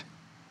mist niks.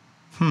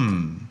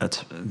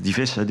 Die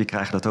vissen die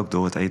krijgen dat ook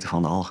door het eten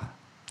van de algen.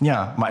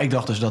 Ja, maar ik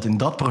dacht dus dat in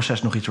dat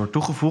proces nog iets wordt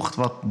toegevoegd...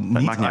 wat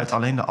niet uit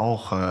alleen de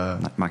algen...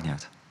 Nee, maakt niet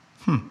uit.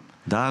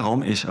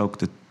 Daarom is ook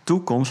de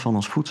toekomst van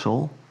ons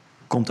voedsel...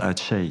 komt uit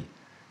zee.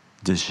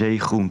 De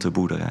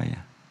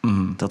zeegroenteboerderijen.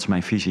 Dat is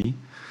mijn visie.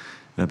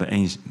 We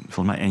hebben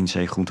volgens mij 1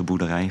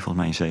 zeegroenteboerderij, volgens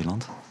mij in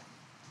Zeeland.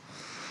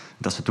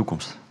 Dat is de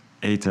toekomst.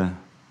 Eten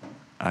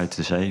uit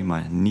de zee,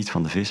 maar niet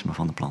van de vis, maar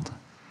van de planten.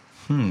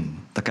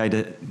 Dan kan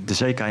je de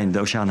zee kan je in de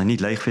oceanen niet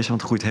leegvissen,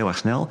 want het groeit heel erg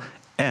snel.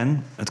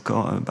 En het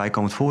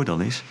bijkomend voordeel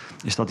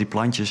is dat die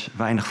plantjes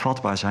weinig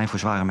vatbaar zijn voor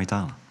zware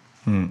metalen.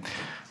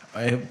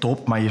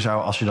 Top, maar je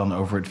zou, als je dan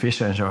over het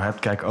vissen en zo hebt...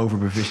 kijk,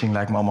 overbevissing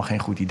lijkt me allemaal geen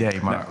goed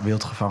idee. Maar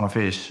wildgevangen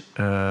vis...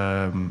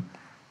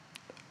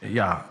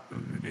 ja,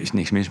 er is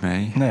niks mis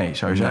mee. Nee,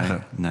 zou je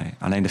zeggen. Nee,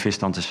 alleen de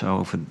visstand is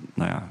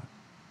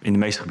in de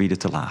meeste gebieden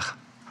te laag.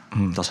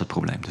 Dat is het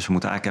probleem. Dus we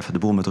moeten eigenlijk even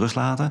de boel met rust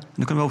laten. En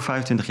dan kunnen we over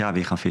 25 jaar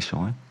weer gaan vissen,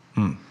 hoor.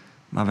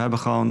 Maar we hebben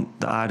gewoon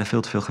de aarde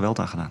veel te veel geweld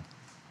aan gedaan.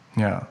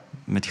 Ja.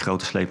 Met die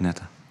grote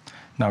sleepnetten.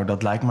 Nou,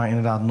 dat lijkt mij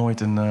inderdaad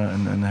nooit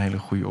een hele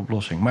goede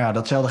oplossing. Maar ja,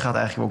 datzelfde gaat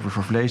eigenlijk ook weer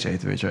voor vlees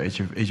eten. Weet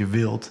je, eet je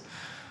wild,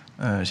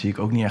 zie ik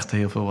ook niet echt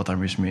heel veel wat daar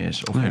mis mee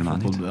is. Of nee,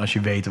 bijvoorbeeld niet. Als je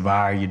weet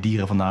waar je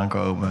dieren vandaan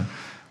komen,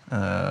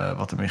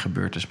 wat ermee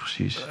gebeurd is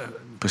precies.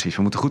 Precies,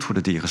 we moeten goed voor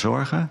de dieren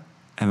zorgen.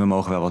 En we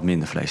mogen wel wat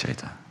minder vlees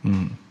eten.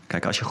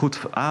 Kijk, als je goed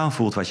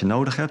aanvoelt wat je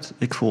nodig hebt...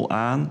 Ik voel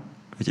aan,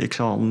 weet je, ik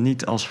zal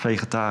niet als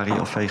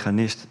vegetariër of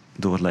veganist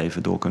door het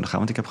leven door kunnen gaan.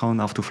 Want ik heb gewoon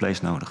af en toe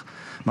vlees nodig.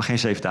 Maar geen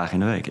 7 dagen in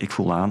de week. Ik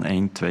voel aan,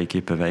 1, 2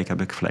 keer per week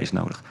heb ik vlees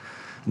nodig.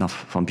 En dan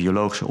van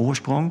biologische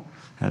oorsprong,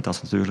 dat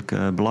is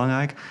natuurlijk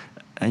belangrijk.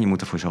 En je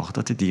moet ervoor zorgen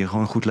dat die dieren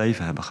gewoon een goed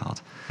leven hebben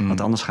gehad.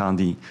 Want anders gaan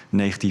die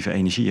negatieve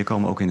energieën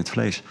komen ook in het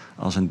vlees.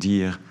 Als een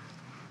dier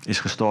is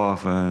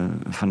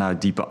gestorven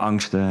vanuit diepe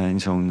angsten in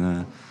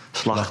zo'n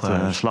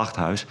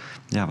slachthuis.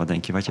 Ja, wat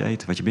denk je wat je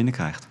eet, wat je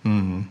binnenkrijgt?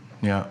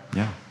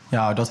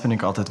 Ja, dat vind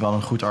ik altijd wel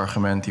een goed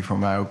argument die voor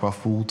mij ook wel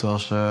voelt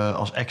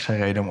als extra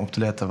reden om op te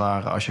letten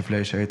als je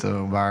vlees eet,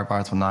 waar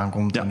het vandaan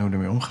komt en hoe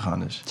ermee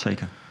omgegaan is.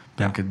 Zeker.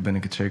 Ben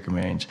ik het zeker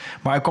mee eens.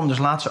 Maar ik kwam dus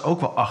laatst ook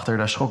wel achter,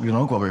 daar schrok ik dan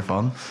ook wel weer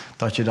van,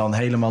 dat je dan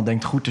helemaal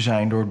denkt goed te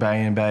zijn door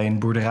het bij een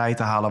boerderij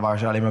te halen waar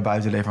ze alleen maar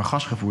buitenleven en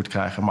gas gevoerd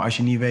krijgen. Maar als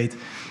je niet weet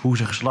hoe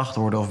ze geslacht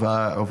worden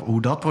of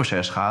hoe dat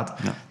proces gaat,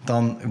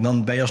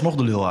 dan ben je alsnog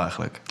de lul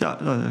eigenlijk. Ja,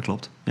 dat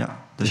klopt. Ja.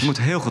 Dus je moet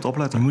heel goed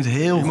opletten.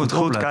 Je moet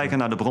goed kijken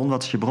naar de bron.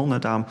 Wat is je bron?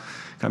 Daarom kan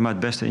je maar het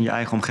beste in je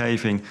eigen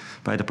omgeving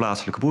bij de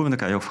plaatselijke boer. En dan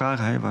kan je ook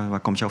vragen, waar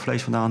komt jouw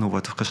vlees vandaan? Hoe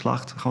wordt het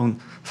geslacht? Gewoon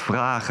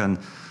vragen.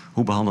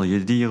 Hoe behandel je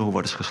de dieren? Hoe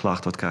worden ze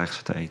geslacht? Wat krijgen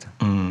ze te eten?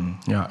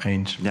 Ja,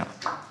 eens. Ja.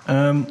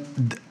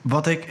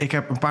 Ik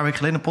heb een paar weken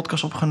geleden een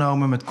podcast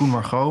opgenomen met Koen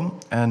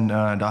Margot. En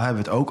daar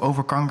hebben we het ook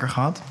over kanker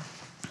gehad.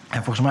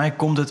 En volgens mij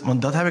komt het,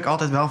 want dat heb ik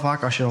altijd wel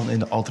vaak als je dan in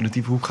de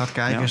alternatieve hoek gaat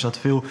kijken, is dat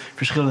veel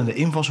verschillende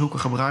invalshoeken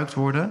gebruikt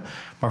worden.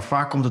 Maar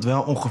vaak komt het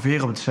wel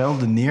ongeveer op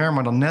hetzelfde neer,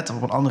 maar dan net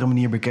op een andere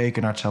manier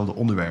bekeken naar hetzelfde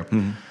onderwerp.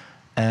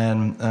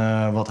 En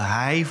wat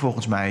hij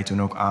volgens mij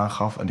toen ook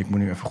aangaf, en ik moet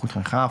nu even goed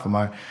gaan graven,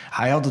 maar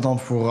hij had het dan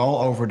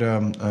vooral over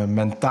de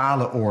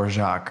mentale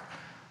oorzaak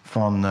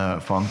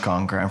van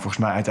kanker. En volgens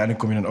mij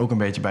uiteindelijk kom je dan ook een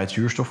beetje bij het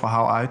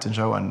zuurstofverhaal uit en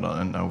zo.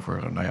 En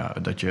over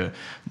dat je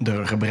er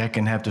een gebrek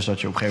in hebt, dus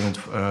dat je op een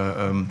gegeven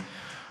moment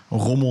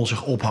rommel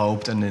zich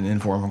ophoopt en in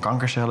vorm van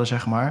kankercellen,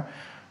 zeg maar.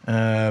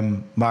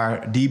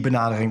 Maar die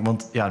benadering,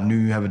 want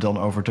nu hebben we het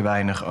dan over te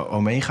weinig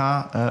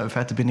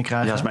omega-vetten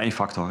binnenkrijgen. Ja, dat is maar één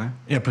factor, hè?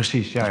 Ja,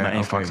 precies. Dat is maar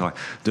één factor.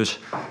 Dus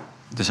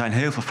er zijn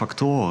heel veel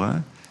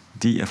factoren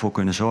die ervoor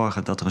kunnen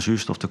zorgen dat er een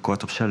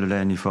zuurstoftekort op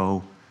cellulair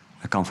niveau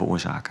kan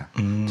veroorzaken.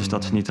 Dus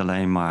dat is niet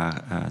alleen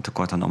maar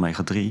tekort aan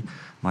omega-3,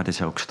 maar dit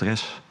is ook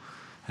stress.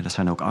 Dat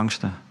zijn ook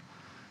angsten.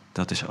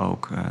 Dat is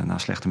ook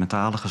slechte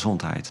mentale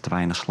gezondheid, te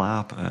weinig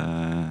slaap,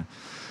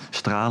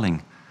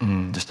 straling.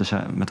 Dus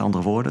met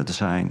andere woorden, er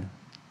zijn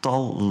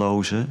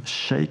talloze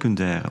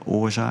secundaire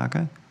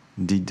oorzaken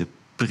die de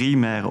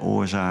primaire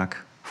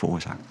oorzaak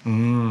veroorzaken.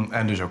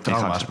 En dus ook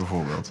trauma's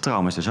bijvoorbeeld.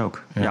 Trauma's dus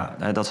ook. Ja,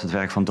 dat is het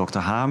werk van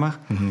dokter Hamer.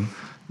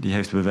 Die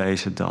heeft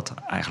bewezen dat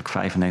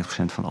eigenlijk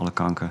 95% van alle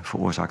kanker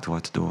veroorzaakt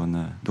wordt door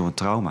een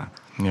trauma.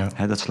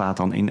 Ja. Dat slaat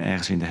dan in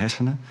ergens in de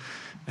hersenen.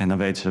 En dan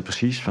weten ze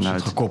precies vanuit...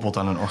 Is het gekoppeld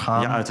aan een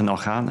orgaan? Ja, uit een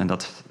orgaan. En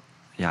dat,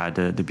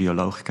 de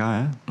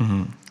biologica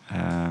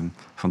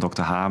van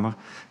dokter Hamer.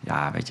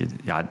 Ja, weet je,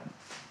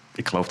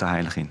 ik geloof daar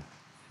heilig in.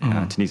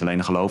 Het is niet alleen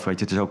een geloof, weet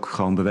je, het is ook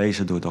gewoon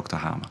bewezen door dokter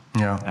Hamer.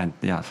 Ja. En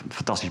een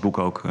fantastisch boek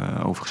ook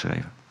over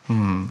geschreven.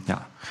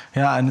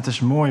 Ja, en het is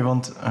mooi,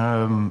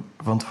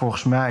 want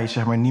volgens mij,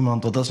 zeg maar,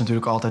 niemand... Want dat is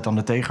natuurlijk altijd dan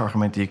de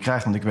tegenargument die je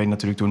krijgt. Want ik weet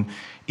natuurlijk toen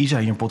Isa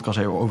hier een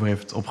podcast over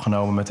heeft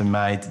opgenomen met een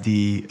meid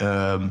die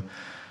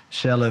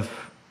zelf...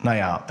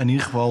 in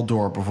ieder geval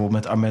door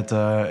bijvoorbeeld met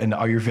in de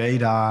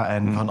Ayurveda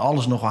en van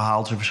alles nog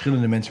gehaald. Ze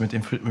verschillende mensen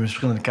met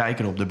verschillende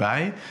kijken erop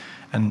erbij.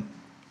 En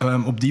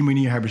op die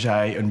manier hebben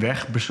zij een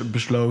weg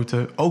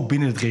besloten, ook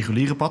binnen het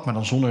reguliere pad, maar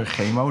dan zonder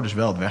chemo, dus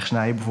wel het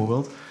wegsnijden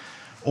bijvoorbeeld,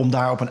 om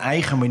daar op een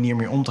eigen manier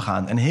mee om te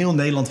gaan. En heel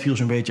Nederland viel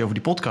zo'n beetje over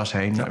die podcast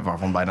heen,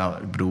 waarvan bijna,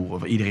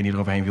 iedereen die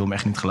eroverheen viel hem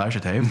echt niet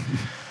geluisterd heeft.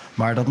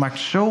 Maar dat maakt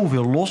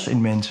zoveel los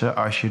in mensen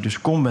als je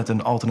dus komt met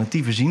een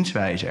alternatieve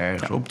zienswijze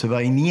ergens op,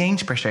 terwijl je niet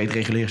eens per se het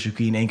reguliere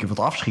circuit in één keer wat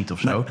afschiet of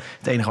zo. Nee.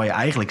 Het enige wat je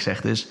eigenlijk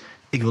zegt is,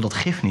 ik wil dat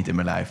gif niet in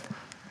mijn lijf.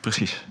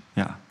 Precies,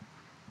 ja.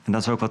 En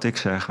dat is ook wat ik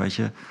zeg, weet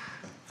je.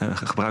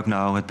 Gebruik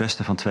nou het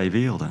beste van twee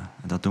werelden.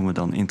 Dat doen we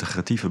dan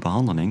integratieve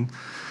behandeling.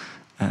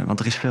 Want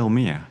er is veel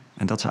meer.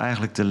 En dat is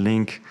eigenlijk de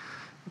link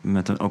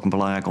met ook een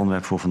belangrijk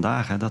onderwerp voor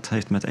vandaag. Hè. Dat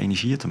heeft met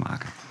energie te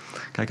maken.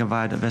 Kijk, en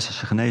waar de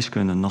westerse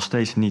geneeskunde nog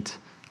steeds niet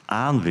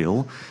aan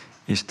wil,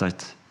 is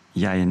dat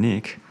jij en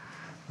ik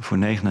voor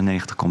 99,9999%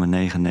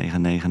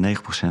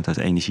 uit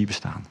energie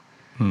bestaan.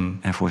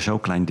 En voor zo'n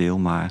klein deel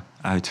maar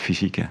uit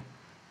fysieke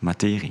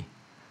materie.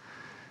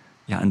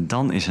 Ja, en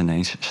dan is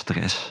ineens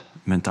stress,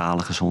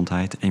 mentale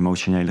gezondheid,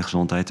 emotionele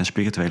gezondheid en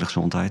spirituele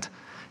gezondheid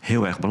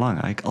heel erg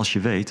belangrijk als je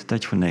weet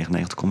dat je voor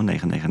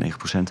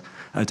 99,999%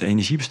 uit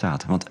energie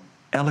bestaat. Want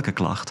elke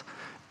klacht,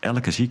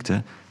 elke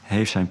ziekte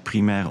heeft zijn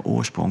primaire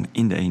oorsprong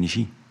in de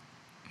energie.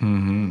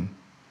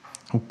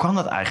 Hoe kan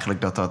dat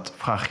eigenlijk dat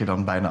vraag je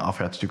dan bijna af?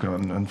 Ja, het is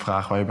natuurlijk een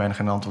vraag waar je bijna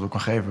geen antwoord op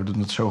kan geven, omdat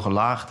het zo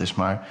gelaagd is,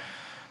 maar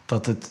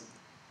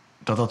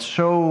dat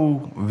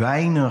zo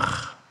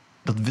weinig...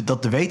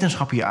 Dat de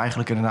wetenschap hier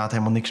eigenlijk inderdaad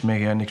helemaal niks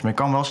mee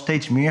kan. Wel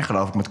steeds meer,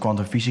 geloof ik, met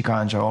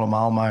kwantumfysica en zo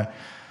allemaal. Maar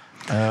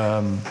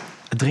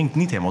het dringt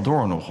niet helemaal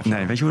door nog.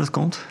 Nee, weet je hoe dat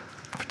komt?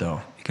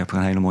 Vertel. Ik heb er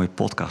een hele mooie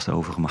podcast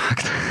over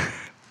gemaakt.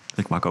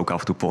 Ik maak ook af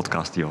en toe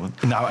podcast, Johan.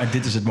 Nou, en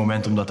dit is het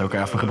moment om dat ook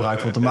even gebruik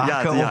van te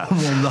maken.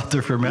 Om dat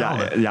te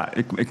vermelden.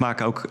 Ik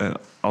maak ook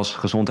als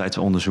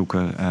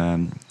gezondheidsonderzoeker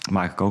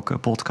maak ik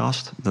ook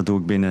podcast. Dat doe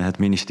ik binnen het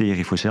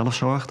ministerie voor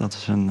Zelfzorg. Dat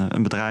is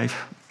een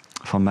bedrijf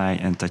van mij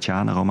en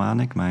Tatjana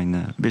Romanik,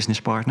 mijn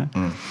businesspartner.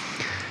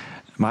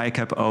 Maar ik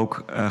heb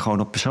ook gewoon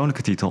op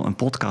persoonlijke titel een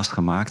podcast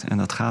gemaakt. En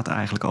dat gaat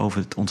eigenlijk over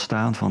het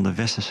ontstaan van de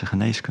westerse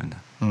geneeskunde.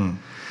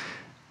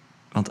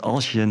 Want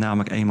als je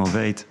namelijk eenmaal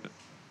weet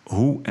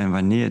hoe en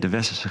wanneer de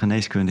westerse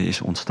geneeskunde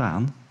is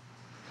ontstaan,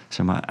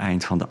 zeg maar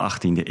eind van de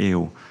 18e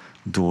eeuw,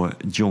 door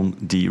John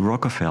D.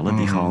 Rockefeller,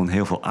 die gewoon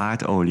heel veel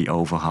aardolie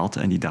over had.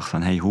 En die dacht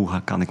van,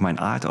 hoe kan ik mijn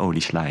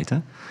aardolie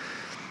slijten?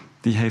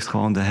 Die heeft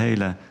gewoon de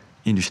hele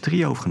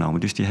industrie overgenomen.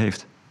 Dus die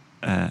heeft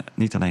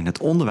niet alleen het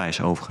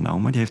onderwijs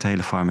overgenomen, maar die heeft de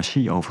hele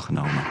farmacie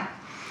overgenomen.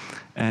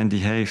 En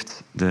die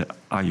heeft de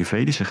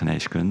Ayurvedische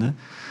geneeskunde,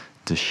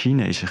 de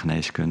Chinese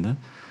geneeskunde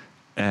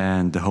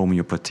en de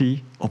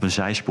homeopathie op een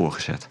zijspoor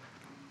gezet.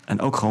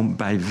 En ook gewoon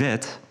bij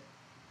wet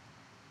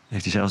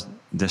heeft hij zelfs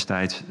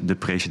destijds de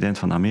president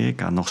van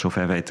Amerika nog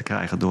zover weten te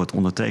krijgen door het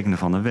ondertekenen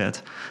van een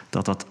wet,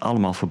 dat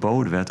allemaal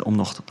verboden werd om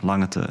nog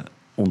langer te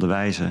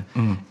onderwijzen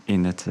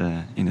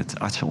in het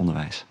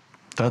artsenonderwijs.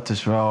 Dat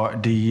is wel,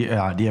 die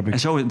heb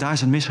ik. En daar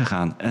is het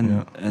misgegaan.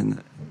 En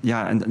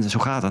zo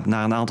gaat het.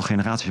 Na een aantal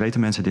generaties weten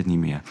mensen dit niet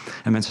meer.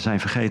 En mensen zijn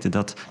vergeten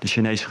dat de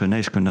Chinese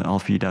geneeskunde al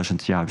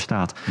 4000 jaar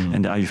bestaat.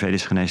 En de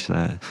Ayurvedische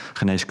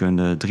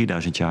geneeskunde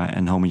 3000 jaar.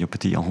 En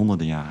homeopathie al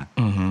honderden jaren.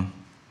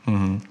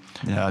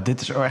 Ja,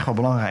 dit is echt wel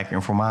belangrijke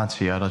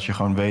informatie. Ja, dat je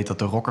gewoon weet dat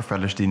de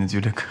Rockefellers die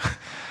natuurlijk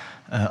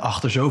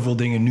achter zoveel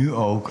dingen nu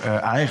ook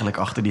eigenlijk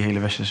achter die hele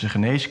westerse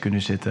geneeskunde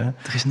zitten.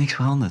 Er is niks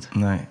veranderd.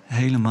 Nee.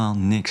 Helemaal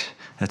niks.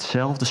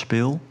 Hetzelfde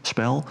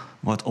spel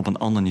wordt op een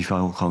ander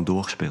niveau gewoon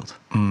doorgespeeld.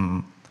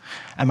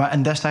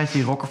 En destijds,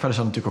 die Rockefellers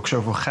hadden natuurlijk ook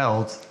zoveel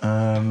geld.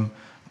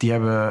 Die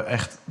hebben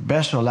echt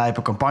best wel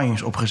lijpe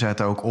campagnes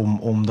opgezet ook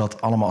om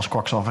dat allemaal als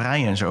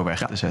kwakzalverij en zo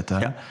weg te zetten.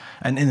 Ja.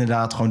 En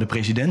inderdaad gewoon de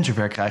president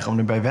zover krijgen om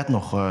er bij wet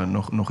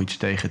nog iets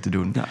tegen te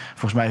doen. Ja.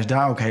 Volgens mij is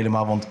daar ook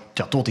helemaal, want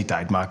tot die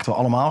tijd maakten we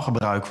allemaal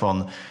gebruik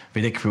van,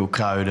 weet ik veel,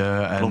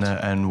 kruiden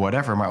en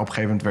whatever. Maar op een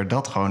gegeven moment werd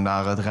dat gewoon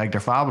naar het Rijk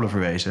der Fabelen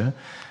verwezen.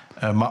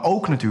 Maar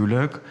ook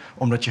natuurlijk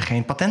omdat je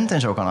geen patent en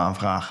zo kan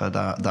aanvragen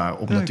daar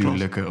op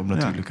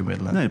natuurlijke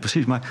middelen. Nee,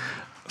 precies. Maar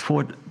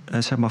voor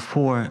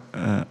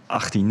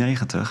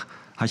 1890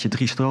 had je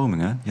 3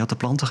 stromingen. Je had de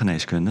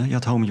plantengeneeskunde, je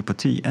had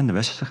homeopathie en de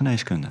westerse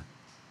geneeskunde.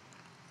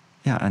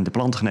 Ja, en de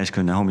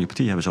plantengeneeskunde en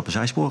homeopathie hebben ze op een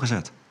zijspoor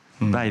gezet.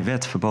 Bij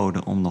wet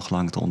verboden om nog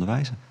lang te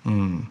onderwijzen.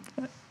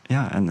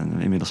 Ja, en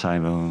inmiddels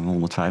zijn we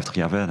 150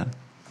 jaar verder.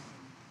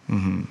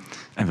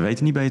 En we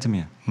weten niet beter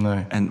meer.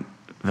 Nee. En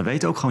we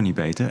weten ook gewoon niet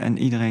beter. En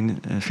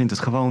iedereen vindt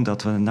het gewoon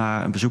dat we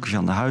na een bezoekje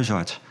aan de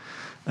huisarts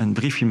een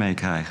briefje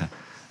meekrijgen.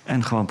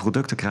 En gewoon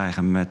producten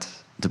krijgen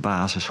met de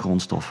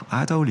basisgrondstof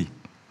aardolie.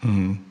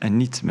 En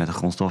niet met een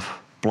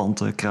grondstof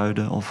planten,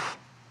 kruiden of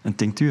een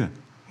tinctuur.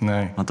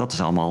 Nee. Want dat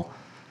is allemaal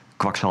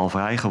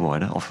kwakzalverij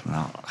geworden. Of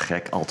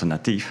gek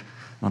alternatief.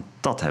 Want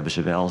dat hebben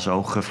ze wel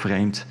zo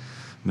geframed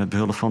met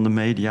behulp van de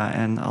media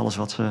en alles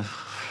wat ze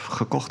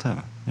gekocht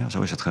hebben. Ja,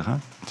 zo is het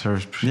gegaan. Zo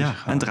is het precies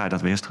gegaan. En draai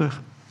dat weer eens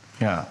terug.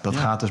 Ja, dat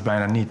gaat dus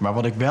bijna niet. Maar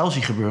wat ik wel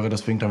zie gebeuren,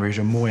 dat vind ik dan weer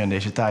zo mooi aan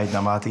deze tijd,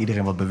 naarmate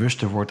iedereen wat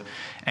bewuster wordt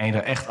en je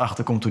er echt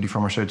achter komt hoe die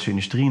farmaceutische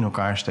industrie in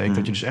elkaar steekt,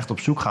 dat je dus echt op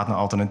zoek gaat naar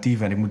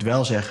alternatieven. En ik moet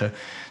wel zeggen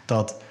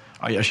dat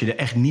als je er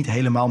echt niet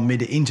helemaal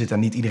middenin zit en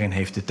niet iedereen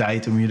heeft de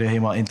tijd om je er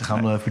helemaal in te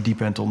gaan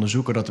verdiepen en te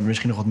onderzoeken, dat het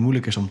misschien nog wat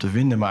moeilijk is om te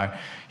vinden. Maar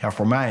ja,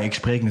 voor mij, ik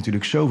spreek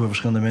natuurlijk zoveel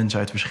verschillende mensen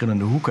uit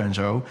verschillende hoeken en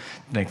zo.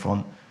 Ik denk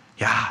van,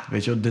 ja,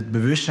 weet je, dit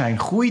bewustzijn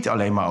groeit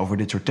alleen maar over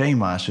dit soort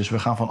thema's. Dus we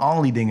gaan van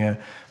al die dingen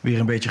weer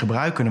een beetje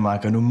gebruik kunnen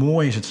maken. En hoe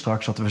mooi is het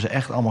straks dat we ze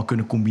echt allemaal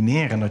kunnen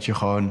combineren. En dat je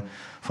gewoon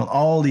van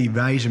al die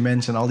wijze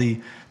mensen en al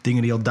die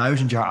dingen die al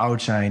 1000 jaar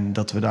oud zijn,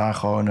 dat we daar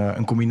gewoon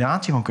een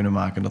combinatie van kunnen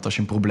maken. En dat als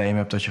je een probleem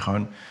hebt, dat je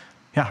gewoon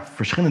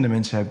verschillende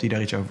mensen hebt die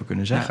daar iets over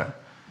kunnen zeggen.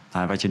 Ja.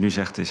 Nou, wat je nu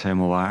zegt is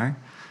helemaal waar.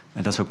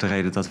 En dat is ook de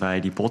reden dat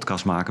wij die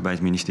podcast maken bij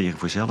het ministerie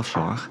voor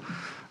Zelfzorg.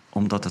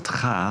 Omdat het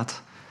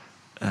gaat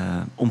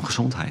om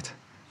gezondheid.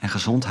 En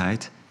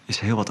gezondheid is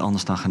heel wat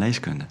anders dan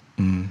geneeskunde.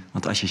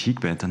 Want als je ziek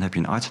bent, dan heb je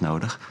een arts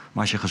nodig.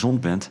 Maar als je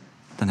gezond bent,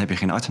 dan heb je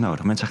geen arts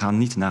nodig. Mensen gaan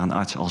niet naar een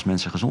arts als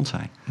mensen gezond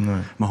zijn. Nee.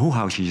 Maar hoe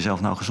houd je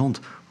jezelf nou gezond?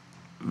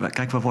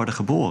 Kijk, we worden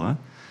geboren,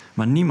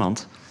 maar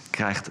niemand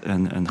krijgt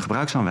een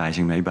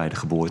gebruiksaanwijzing mee bij de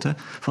geboorte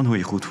van hoe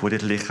je goed voor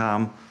dit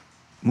lichaam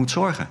moet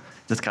zorgen.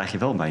 Dat krijg je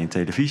wel bij een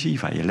televisie,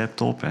 van je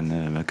laptop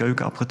en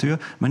keukenapparatuur,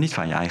 maar niet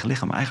van je eigen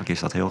lichaam. Eigenlijk is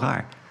dat heel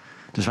raar.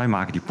 Dus wij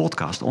maken die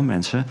podcast om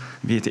mensen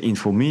weer te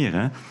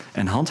informeren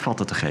en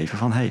handvatten te geven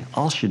van,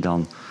 als je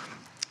dan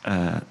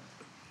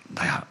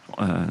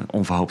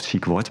onverhoopt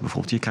ziek wordt,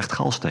 bijvoorbeeld, je krijgt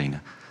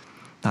galstenen.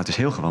 Nou, het is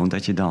heel gewoon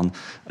dat je dan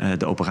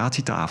de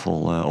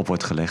operatietafel op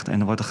wordt gelegd en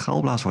er wordt de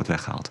galblaas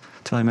weggehaald.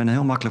 Terwijl je met een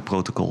heel makkelijk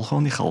protocol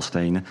gewoon die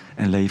galstenen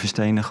en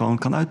leverstenen gewoon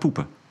kan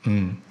uitpoepen.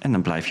 En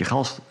dan blijft je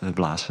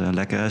galblaas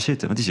lekker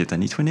zitten, want die zit daar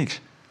niet voor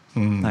niks.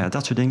 Nou ja,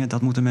 dat soort dingen,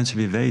 dat moeten mensen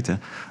weer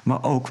weten.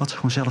 Maar ook wat ze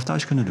gewoon zelf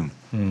thuis kunnen doen.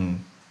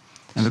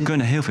 En we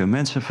kunnen heel veel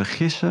mensen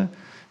vergissen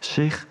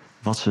zich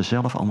wat ze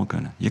zelf allemaal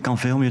kunnen. Je kan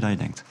veel meer dan je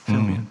denkt.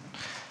 Veel meer.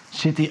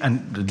 Zit die,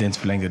 en het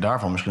verlengde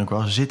daarvan misschien ook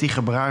wel, zit die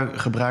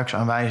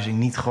gebruiksaanwijzing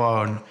niet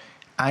gewoon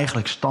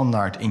eigenlijk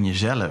standaard in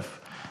jezelf?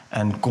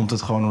 En komt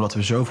het gewoon omdat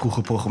we zo vroeg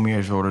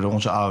geprogrammeerd worden door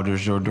onze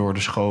ouders, door de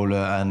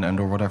scholen en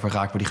door whatever,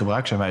 raken we die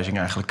gebruiksaanwijzingen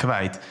eigenlijk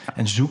kwijt.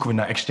 En zoeken we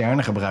naar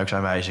externe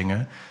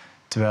gebruiksaanwijzingen.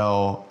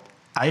 Terwijl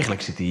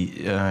eigenlijk zit die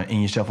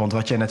in jezelf. Want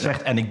wat jij net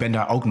zegt, en ik ben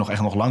daar ook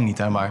nog lang niet,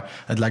 hè, maar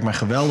het lijkt mij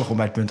geweldig om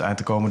bij het punt aan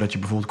te komen dat je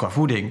bijvoorbeeld qua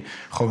voeding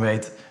gewoon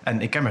weet.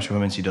 En ik ken best wel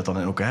mensen die dat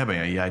dan ook hebben.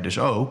 Ja, jij dus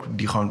ook.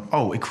 Die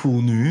gewoon, ik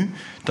voel nu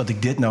dat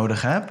ik dit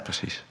nodig heb.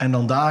 Precies. En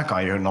dan daar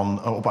kan je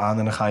dan op aan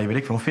en dan ga je, weet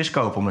ik veel, een vis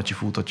kopen, omdat je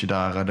voelt dat je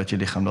daar dat je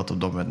lichaam dat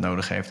op dat moment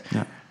nodig heeft.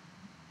 Ja.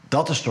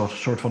 Dat is een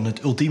soort van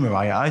het ultieme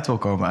waar je uit wil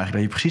komen eigenlijk.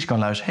 Dat je precies kan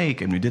luisteren, ik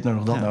heb nu dit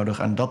nodig, dat nodig.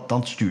 En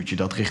dan stuurt je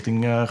dat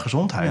richting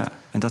gezondheid. Ja.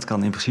 En dat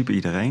kan in principe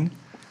iedereen.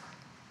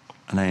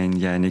 Alleen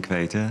jij en ik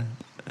weten,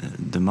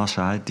 de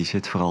massa die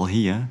zit vooral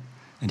hier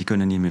en die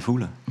kunnen niet meer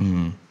voelen.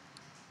 Mm.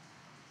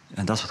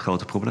 En dat is het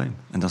grote probleem.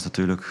 En dat is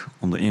natuurlijk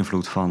onder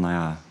invloed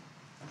van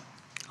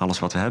alles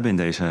wat we hebben in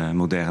deze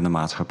moderne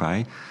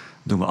maatschappij.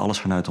 Doen we alles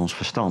vanuit ons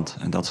verstand.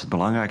 En dat is het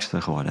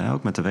belangrijkste geworden. Hè?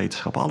 Ook met de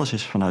wetenschap. Alles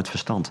is vanuit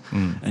verstand.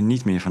 Mm. En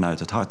niet meer vanuit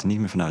het hart. En niet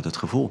meer vanuit het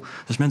gevoel.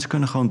 Dus mensen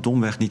kunnen gewoon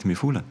domweg niet meer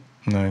voelen.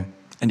 Nee.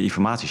 En die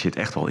informatie zit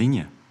echt wel in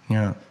je.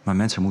 Ja. Maar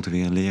mensen moeten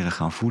weer leren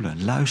gaan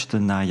voelen.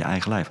 Luister naar je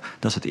eigen lijf.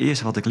 Dat is het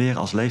eerste wat ik leer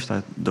als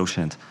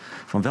leeftijddocent.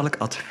 Van welk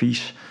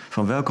advies,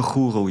 van welke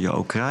goeroe je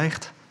ook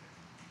krijgt.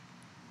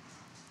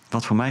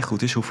 Wat voor mij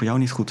goed is, hoeft voor jou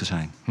niet goed te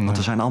zijn. Nee. Want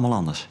we zijn allemaal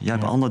anders. Jij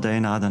hebt een ander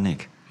DNA dan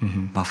ik.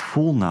 Mm-hmm. Maar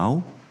voel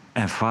nou,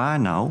 ervaar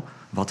nou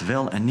wat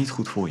wel en niet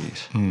goed voor je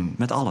is.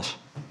 Met alles.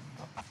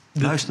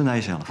 Luister naar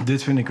jezelf.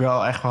 Dit vind ik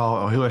wel echt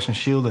wel heel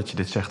essentieel dat je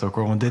dit zegt ook,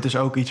 hoor. Want dit is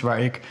ook iets waar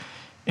ik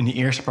in die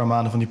eerste paar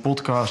maanden van die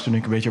podcast, toen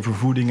ik een beetje over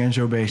voeding en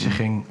zo bezig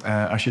ging,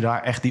 als je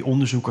daar echt die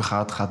onderzoeken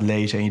gaat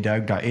lezen en je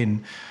duikt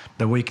daarin,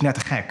 dan word je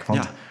knettergek.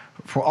 Want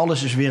voor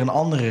alles is weer een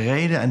andere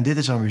reden en dit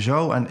is dan weer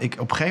zo. En op een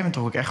gegeven moment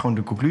trok ik echt gewoon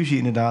de conclusie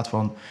inderdaad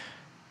van,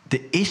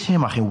 er is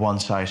helemaal geen one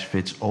size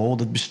fits all.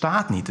 Dat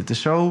bestaat niet. Het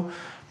is zo.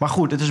 Maar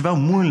goed, het is wel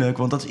moeilijk,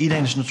 want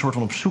iedereen is een soort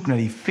van op zoek naar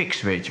die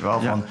fix, weet je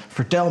wel. Van,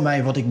 vertel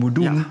mij wat ik moet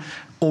doen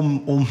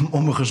om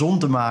me gezond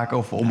te maken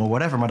of om me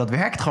whatever. Maar dat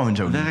werkt gewoon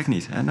zo niet. Dat werkt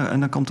niet. En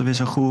dan komt er weer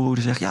zo'n goeroe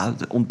die zegt,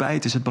 het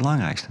ontbijt is het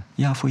belangrijkste.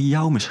 Ja, voor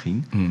jou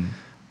misschien.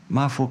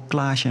 Maar voor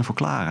Klaasje en voor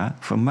Clara,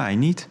 voor mij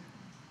niet.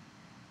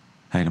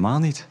 Helemaal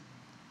niet.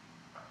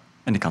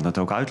 En ik kan dat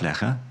ook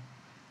uitleggen.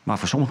 Maar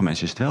voor sommige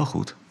mensen is het wel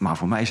goed. Maar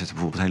voor mij is het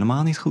bijvoorbeeld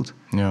helemaal niet goed.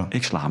 Ja.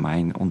 Ik sla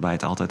mijn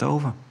ontbijt altijd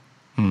over.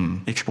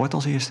 Ik sport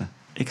als eerste.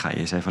 Ik ga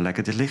eerst even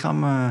lekker dit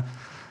lichaam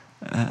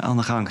aan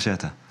de gang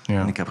zetten.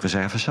 Ja. En ik heb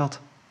reserves zat.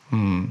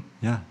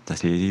 Ja,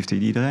 dat heeft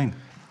iedereen.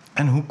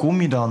 En hoe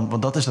kom je dan,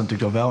 want dat is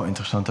natuurlijk wel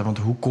interessant, hè? Want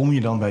hoe kom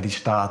je dan bij die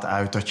staat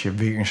uit dat je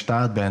weer in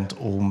staat bent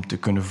om te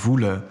kunnen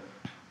voelen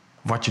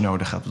wat je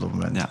nodig hebt op dat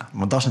moment? Ja.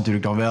 Want dat is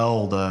natuurlijk dan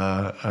wel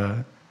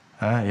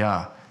het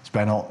is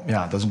bijna,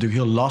 dat is natuurlijk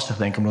heel lastig,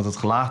 denk ik, omdat het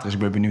gelaagd is. Ik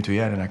ben benieuwd hoe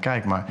jij ernaar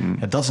kijkt. Maar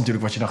dat is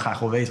natuurlijk wat je dan graag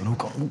wil weten.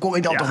 Van, hoe kom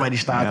ik dan toch bij die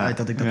staat uit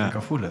dat ik dat weer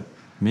kan voelen?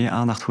 Meer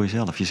aandacht voor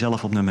jezelf.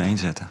 Jezelf op nummer 1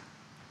 zetten.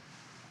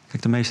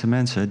 Kijk, de meeste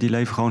mensen die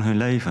leven gewoon hun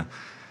leven.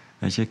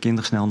 Weet je,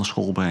 kinderen snel naar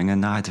school brengen,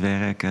 naar het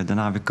werk,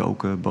 daarna weer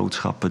koken,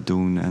 boodschappen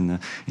doen.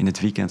 En in het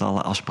weekend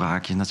alle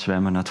afspraakjes, naar het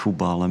zwemmen, naar het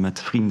voetballen,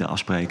 met vrienden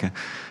afspreken.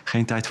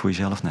 Geen tijd voor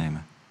jezelf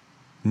nemen.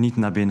 Niet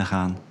naar binnen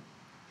gaan.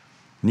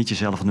 Niet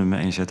jezelf op nummer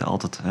 1 zetten.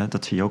 Altijd,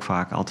 dat zie je ook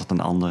vaak. Altijd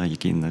een ander, je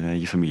kinderen,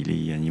 je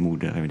familie en je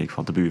moeder, weet ik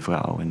wat, de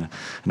buurvrouw. En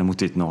dan moet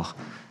dit nog.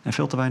 En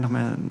veel te weinig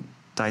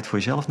tijd voor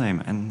jezelf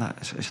nemen. En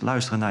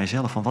luisteren naar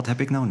jezelf van, wat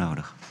heb ik nou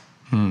nodig?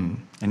 En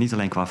niet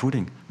alleen qua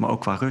voeding, maar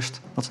ook qua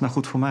rust. Wat is nou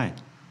goed voor mij?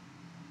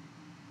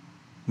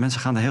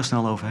 Mensen gaan er heel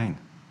snel overheen.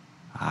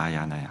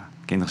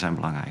 Kinderen zijn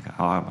belangrijker.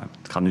 Maar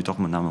ik ga nu toch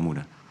naar mijn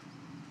moeder.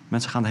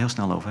 Mensen gaan er heel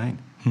snel overheen.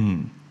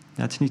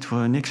 Ja, het is niet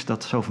voor niks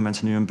dat zoveel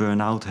mensen nu een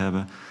burn-out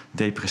hebben,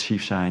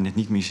 depressief zijn, het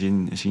niet meer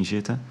zien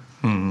zitten.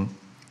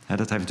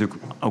 Dat heeft natuurlijk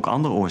ook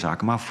andere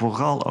oorzaken. Maar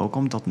vooral ook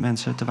omdat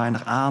mensen te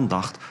weinig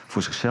aandacht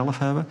voor zichzelf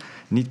hebben,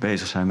 niet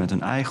bezig zijn met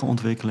hun eigen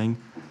ontwikkeling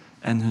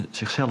en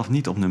zichzelf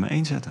niet op nummer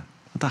 1 zetten.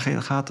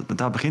 Want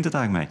daar begint het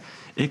eigenlijk mee.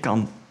 Ik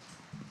kan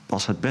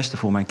pas het beste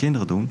voor mijn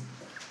kinderen doen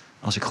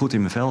als ik goed in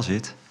mijn vel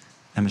zit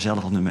en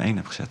mezelf op nummer 1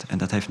 heb gezet. En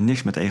dat heeft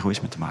niks met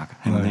egoïsme te maken.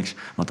 Helemaal niks.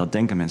 Want dat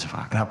denken mensen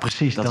vaak. Nou,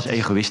 precies. Dat is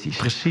egoïstisch.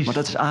 Precies. Maar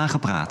dat is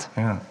aangepraat.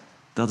 Ja.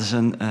 Dat is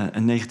een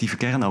negatieve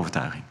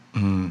kernovertuiging.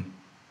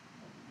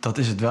 Dat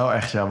is het wel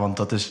echt, ja. Want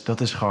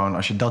dat is gewoon,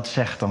 als je dat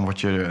zegt, dan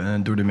word je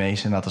door de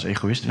meesten inderdaad als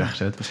egoïst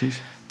weggezet.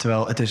 Precies.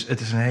 Terwijl het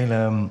is een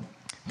hele,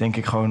 denk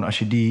ik gewoon, als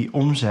je die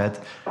omzet,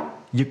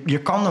 je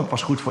kan ook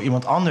pas goed voor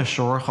iemand anders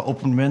zorgen op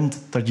het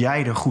moment dat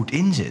jij er goed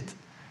in zit.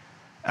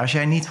 Als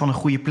jij niet van een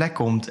goede plek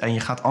komt en je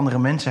gaat andere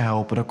mensen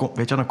helpen,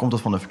 dan komt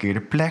het van de verkeerde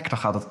plek.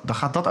 Dan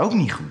gaat dat ook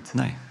niet goed.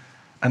 Nee.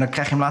 En dan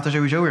krijg je hem later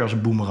sowieso weer als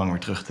een boemerang weer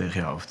terug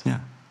tegen je hoofd.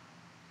 Ja.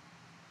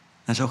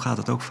 En zo gaat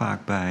het ook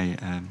vaak bij,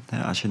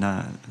 als je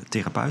naar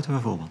therapeuten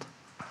bijvoorbeeld.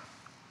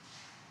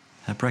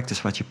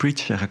 Practice what you preach,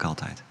 zeg ik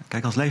altijd.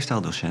 Kijk, als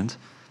leefstijldocent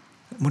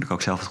moet ik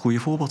ook zelf het goede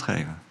voorbeeld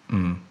geven.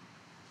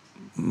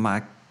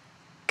 Maar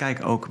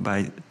kijk ook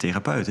bij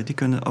therapeuten, die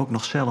kunnen ook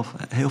nog zelf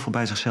heel veel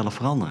bij zichzelf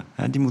veranderen.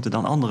 Die moeten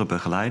dan anderen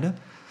begeleiden.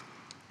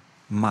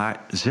 Maar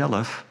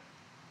zelf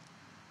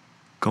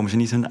komen ze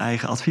niet hun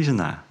eigen adviezen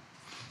na.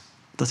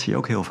 Dat zie je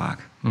ook heel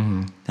vaak.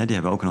 Mhm. Die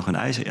hebben ook nog hun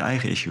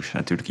eigen issues.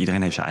 Natuurlijk,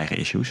 iedereen heeft zijn eigen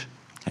issues.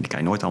 En die kan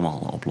je nooit allemaal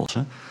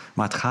oplossen.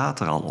 Maar het gaat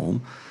er al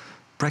om,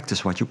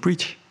 practice what you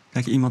preach.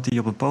 Kijk, iemand die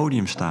op een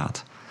podium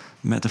staat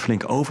met een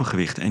flink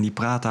overgewicht en die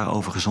praat daar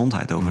over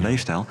gezondheid, over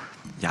leefstijl.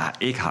 Ja,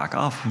 ik haak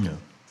af.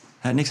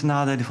 Ja. Niks te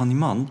nadelen van die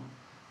man,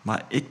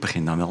 maar ik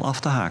begin dan wel af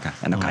te haken.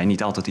 En dan kan je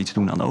niet altijd iets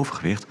doen aan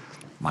overgewicht,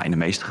 maar in de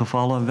meeste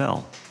gevallen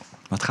wel.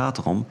 Maar het gaat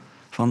erom,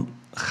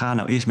 ga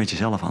nou eerst met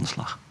jezelf aan de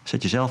slag.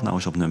 Zet jezelf nou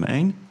eens op nummer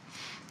 1,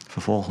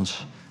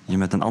 vervolgens je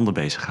met een ander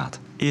bezig gaat.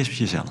 Eerst met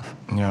jezelf.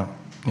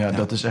 Ja,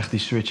 dat is echt die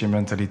switch in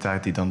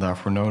mentaliteit die dan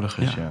daarvoor nodig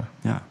is.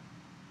 Ja.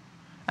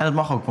 En dat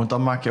mag ook, want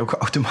dan maak je ook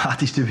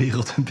automatisch de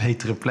wereld een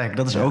betere plek.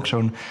 Dat is ook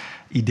zo'n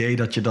idee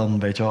dat je dan,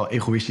 weet je wel,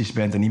 egoïstisch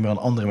bent en niet meer aan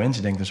andere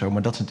mensen denkt en zo.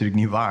 Maar dat is natuurlijk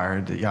niet waar.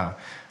 Op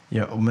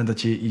het moment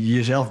dat je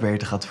jezelf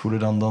beter gaat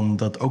voelen, dan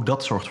ook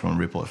dat zorgt voor een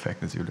ripple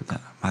effect natuurlijk. Ja,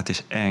 maar het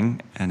is eng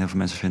en heel veel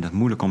mensen vinden het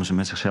moeilijk om ze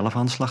met zichzelf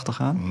aan de slag te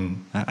gaan.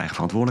 Eigen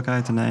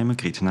verantwoordelijkheid te nemen,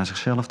 kritisch naar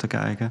zichzelf te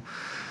kijken.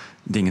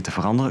 Dingen te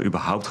veranderen,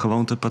 überhaupt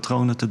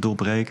gewoontepatronen te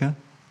doorbreken.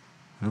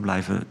 We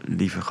blijven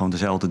liever gewoon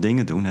dezelfde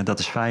dingen doen. Dat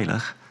is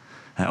veilig.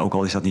 Ook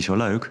al is dat niet zo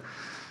leuk.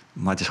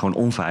 Maar het is gewoon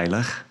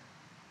onveilig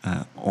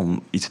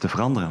om iets te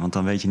veranderen. Want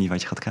dan weet je niet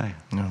wat je gaat krijgen.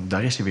 Ja,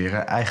 daar is hij weer,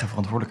 eigen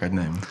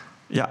verantwoordelijkheid nemen.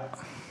 Ja.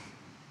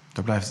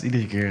 Daar blijft het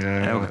iedere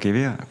keer... Elke keer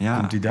weer, ja.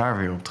 Komt hij daar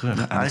weer op terug.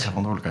 Ja, eigen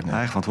verantwoordelijkheid nemen.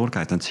 Eigen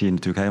verantwoordelijkheid. En dat zie je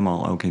natuurlijk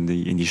helemaal ook in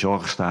die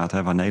zorgstaat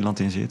waar Nederland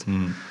in zit.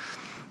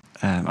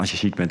 Als je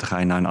ziek bent, dan ga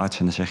je naar een arts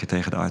en dan zeg je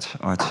tegen de arts: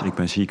 arts, ik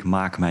ben ziek,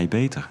 maak mij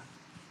beter.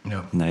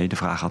 Ja. Nee, de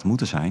vraag had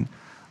moeten zijn: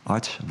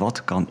 arts,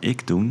 wat kan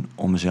ik doen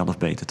om mezelf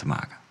beter te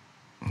maken?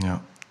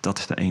 Ja. Dat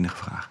is de enige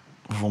vraag.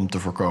 Of om te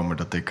voorkomen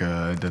dat ik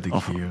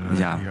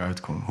hier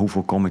uitkom. Hoe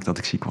voorkom ik dat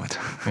ik ziek word?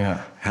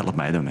 Ja. Help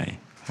mij daarmee.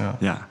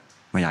 Ja.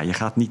 Maar ja, je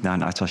gaat niet naar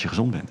een arts als je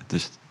gezond bent.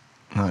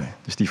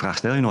 Dus die vraag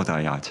stel je nooit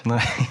aan je arts.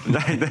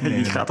 Nee,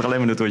 je gaat er alleen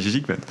maar naartoe als je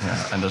ziek bent.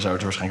 Ja, en daar zou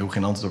het waarschijnlijk ook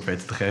geen antwoord op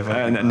weten te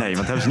geven. Nee, want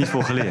daar hebben ze niet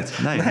voor geleerd.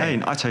 Nee,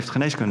 een arts heeft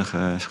geneeskunde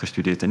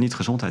gestudeerd en niet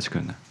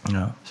gezondheidskunde. Ja.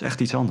 Dat is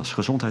echt iets anders.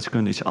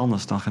 Gezondheidskunde is iets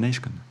anders dan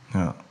geneeskunde.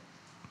 Ja.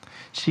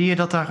 Zie je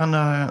dat daar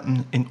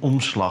een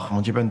omslag...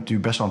 want je bent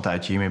natuurlijk best wel een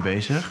tijdje hiermee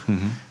bezig.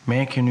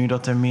 Merk je nu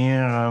dat er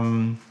meer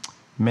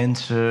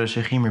mensen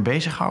zich hiermee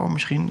bezighouden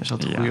misschien? Is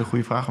dat een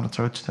goede vraag om dat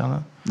zo te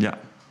stellen? Ja,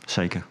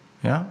 zeker.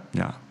 Ja?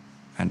 Ja.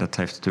 En dat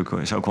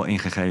is ook wel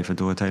ingegeven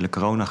door het hele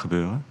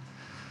corona-gebeuren.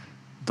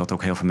 Dat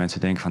ook heel veel mensen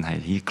denken van,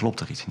 hier klopt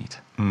er iets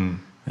niet.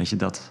 Weet je,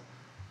 dat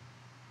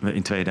we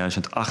in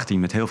 2018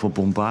 met heel veel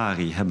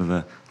bombarie... hebben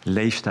we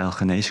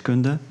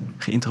leefstijlgeneeskunde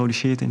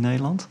geïntroduceerd in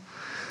Nederland.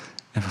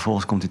 En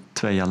vervolgens komt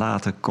 2 jaar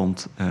later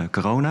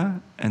corona.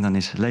 En dan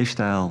is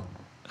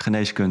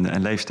leefstijlgeneeskunde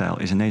en leefstijl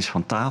is ineens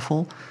van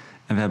tafel.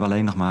 En we hebben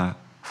alleen nog maar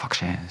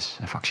vaccins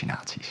en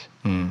vaccinaties.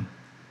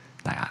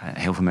 Nou ja,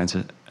 heel veel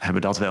mensen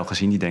hebben dat wel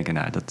gezien. Die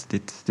denken,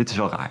 dit is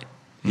wel raar.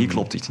 Hier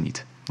klopt iets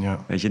niet. Ja.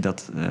 Weet je,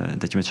 dat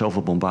je met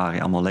zoveel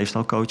bombarie allemaal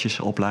leefstijlcoaches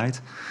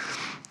opleidt.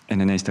 En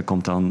ineens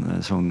komt dan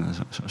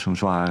zo'n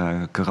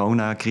zware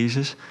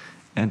coronacrisis.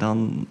 En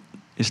dan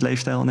is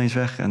leefstijl ineens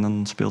weg. En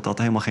dan speelt dat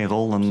helemaal geen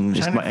rol. En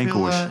is het maar één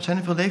koers. Zijn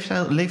er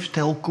veel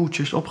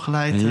leefstijlcoaches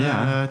opgeleid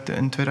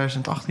in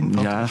 2018?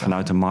 Ja,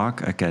 vanuit de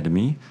Mark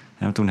Academy.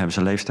 En toen hebben